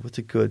don't know what's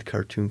a good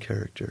cartoon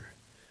character.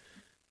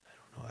 I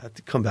don't know. I have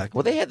to come back.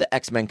 Well, they had the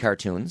X-Men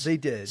cartoons. They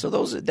did. So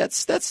that's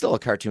still a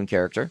cartoon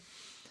character.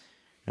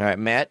 All right,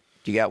 Matt,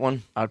 do you got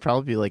one? I'd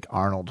probably be like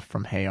Arnold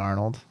from Hey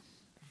Arnold.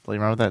 Do you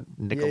remember that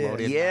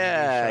Nickelodeon?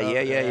 Yeah, 90s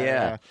show?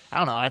 yeah. I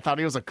don't know. I thought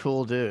he was a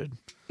cool dude.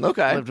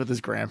 Okay, Lived with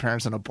his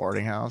grandparents in a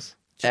boarding house.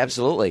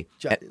 absolutely.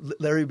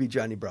 Larry would be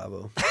Johnny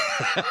Bravo.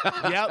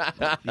 Yep.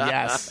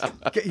 Yes.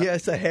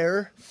 Yes, the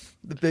hair,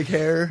 the big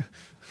hair.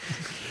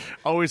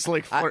 Always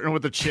flirting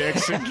with the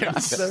chicks. And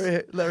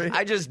getting... Larry.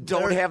 I just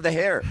don't Larry- have the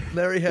hair.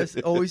 Larry has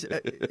always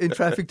in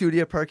traffic duty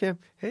at Parkham.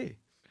 Hey,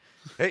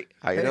 Hey,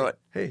 how you doing?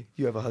 Hey,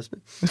 you have a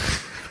husband?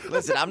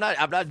 Listen, I'm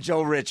not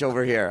Joe Rich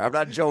over here. I'm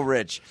not Joe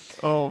Rich.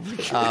 Oh,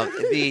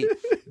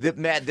 The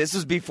Matt, this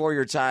was before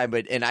your time,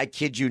 and I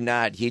kid you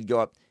not, he'd go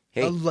up.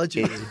 Hey,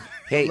 Allegedly.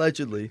 Hey,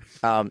 Allegedly.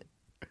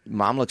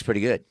 Mom looks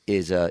pretty good.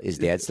 Is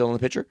Dad still in the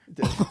picture?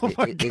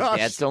 Is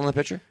Dad still in the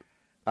picture?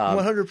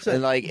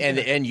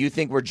 100%. And you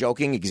think we're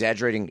joking,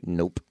 exaggerating?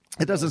 Nope.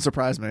 it doesn't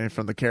surprise me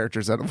from the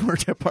characters that have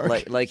worked at Park.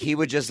 Like he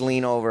would just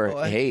lean over.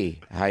 Hey,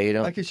 how you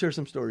doing? I could share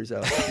some stories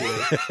out.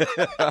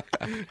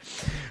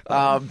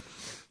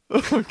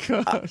 Oh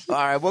gosh. All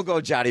right, we'll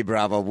go Johnny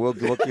Bravo. We'll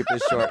keep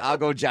this short. I'll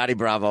go Johnny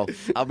Bravo.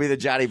 I'll be the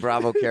Johnny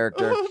Bravo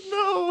character.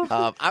 Oh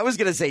no. I was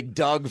gonna say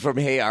Doug from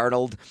Hey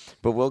Arnold,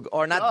 but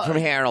not from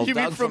Hey Arnold. You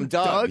mean Doug from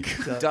Doug.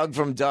 Doug? Doug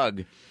from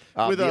Doug.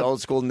 With The a- old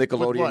school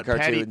Nickelodeon With what?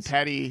 cartoons.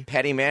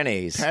 Patty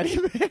Mayonnaise. Patty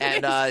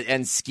Mayonnaise.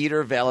 And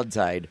Skeeter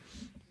Valentine.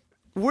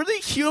 Were they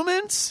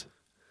humans?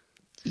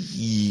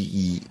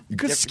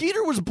 Because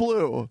Skeeter was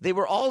blue. They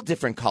were all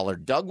different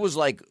colored. Doug was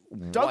like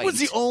Doug white. was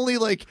the only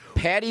like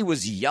Patty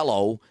was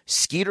yellow.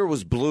 Skeeter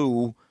was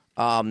blue.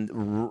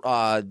 Who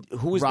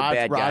was the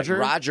bad Roger?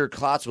 guy? Roger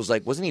Klotz was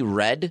like, wasn't he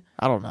red?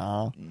 I don't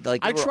know.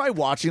 Like I they were- try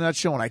watching that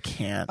show and I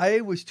can't.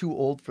 I was too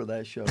old for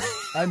that show.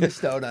 I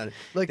missed out on it.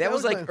 Like That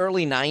was like my-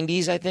 early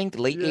 '90s, I think,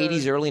 late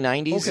 '80s, early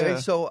 '90s. Okay, Yeah.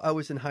 so I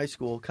was in high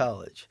school,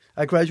 college.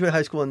 I graduated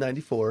high school in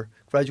 '94.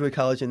 Graduated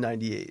college in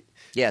 '98.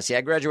 Yeah, see,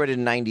 I graduated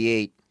in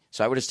 '98,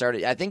 so I would have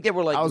started. I think they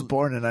were like I was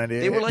born in '98.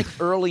 They were like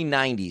early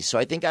 '90s, so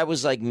I think I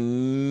was like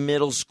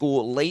middle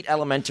school, late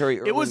elementary.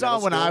 Early it was middle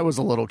on when school. I was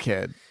a little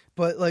kid.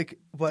 But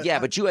Yeah,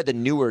 but you had the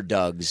newer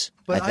Dougs.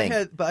 But I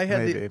think. I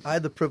had Maybe.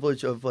 the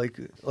privilege of like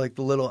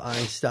the little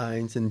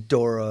Einsteins and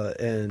Dora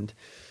and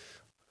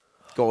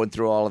Going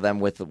through all of them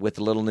with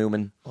Little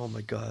Newman. oh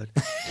my god,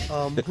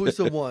 who's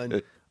the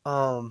one?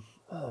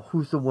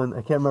 Who's the one? I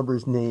can't remember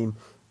his name.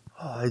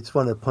 Oh, I just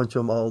want to punch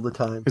him all the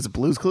time. Is it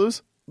Blue's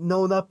Clues?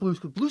 No, not Blue's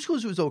Clues. Blue's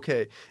Clues was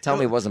okay. Tell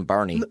me it wasn't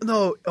Barney.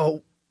 No,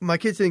 oh, my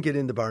kids didn't get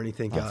into Barney,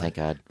 thank God. Thank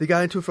God. They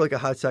got into it for like a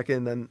hot second,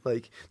 and then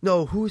like,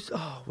 no,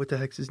 what the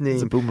heck's his name?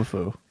 It's a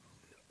Boomafoo.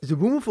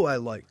 Zubumafu I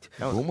liked.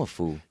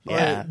 Boomafoo.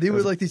 Yeah. They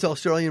were like these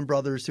Australian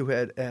brothers who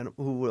had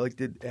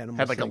did animals.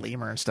 Had like a things.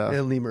 lemur and stuff.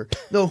 And lemur.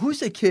 No, who's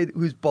that kid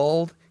who's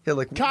bald? He had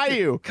like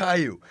Caillou.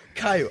 Caillou.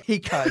 Hey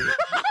Caillou.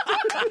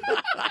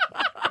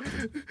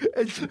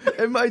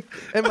 and my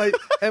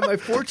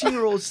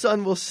 14-year-old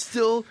son will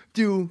still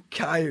do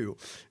Caillou.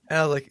 And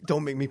I was like,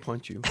 don't make me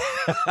punch you.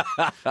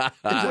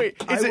 Wait,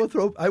 I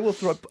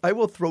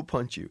will throw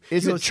punch you.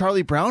 is He it goes,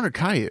 Charlie Brown or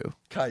Caillou?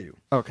 Caillou?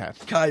 Okay.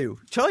 Caillou.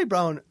 Charlie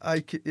Brown.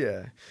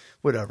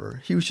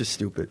 Whatever. He was just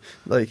stupid.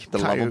 Like The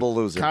lovable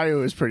loser.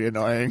 Caillou is pretty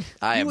annoying.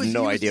 I have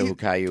no idea who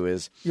Caillou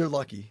is. You're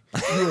lucky.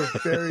 You are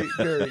very,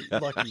 very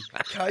lucky.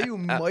 Caillou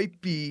might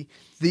be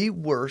the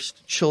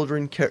worst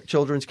children's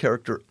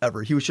character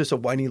ever. He was just a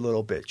whiny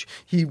little bitch.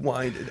 He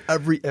whined in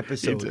every He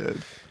episode.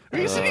 did.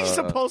 Isn't he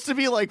supposed to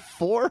be like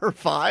 4 or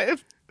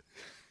 5?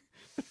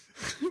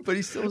 But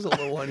he still was a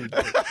little whiny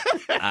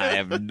bitch. I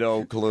have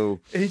no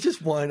clue. And he just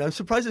whined. I'm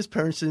surprised his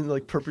parents didn't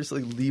like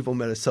purposely leave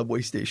him at a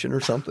subway station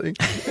or something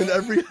in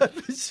every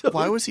episode.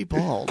 Why was he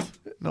bald?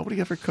 Nobody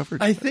ever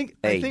covered. I think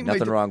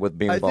nothing wrong with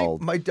being bald.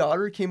 think my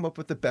daughter came up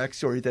with the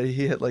backstory that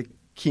he had like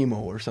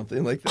chemo or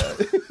something like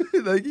that.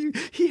 Like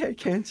he had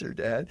cancer,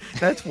 Dad.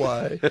 That's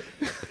why.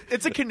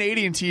 It's a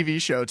Canadian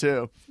TV show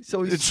too.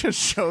 So It just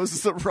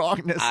shows the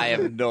wrongness. I of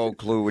it. have no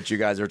clue what you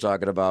guys are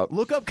talking about.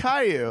 Look up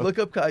Caillou. Look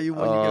up Caillou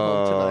when you get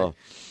home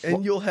tonight,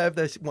 and you'll have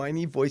that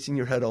whiny voice in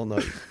your head all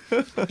night.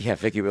 Yeah,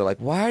 Vicky, we were like,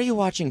 why are you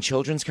watching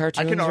children's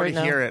cartoons I can already right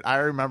now? hear it. I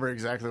remember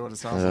exactly what it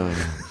sounds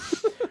like.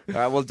 All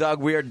right, well, Doug,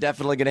 we are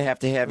definitely going to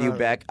have you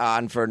back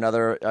on for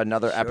another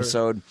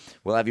episode.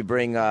 We'll have you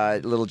bring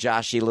little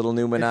Joshy, little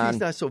Newman If on.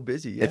 he's not so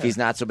busy, yeah. If he's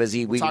not so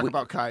busy, we Talk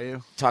about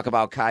Caillou. talk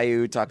about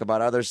Caillou, talk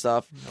about other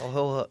stuff.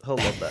 Oh, he'll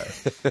love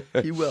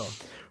that. He will.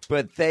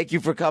 But thank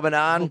you for coming No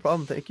on.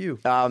 problem. Thank you.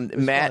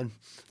 Matt, fun.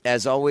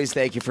 as always,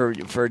 thank you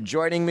for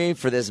joining me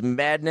for this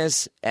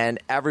madness. And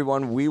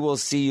everyone, we will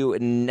see you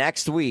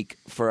next week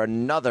for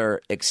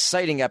another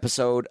exciting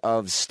episode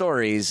of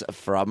Stories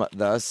from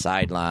the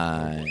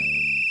Sideline.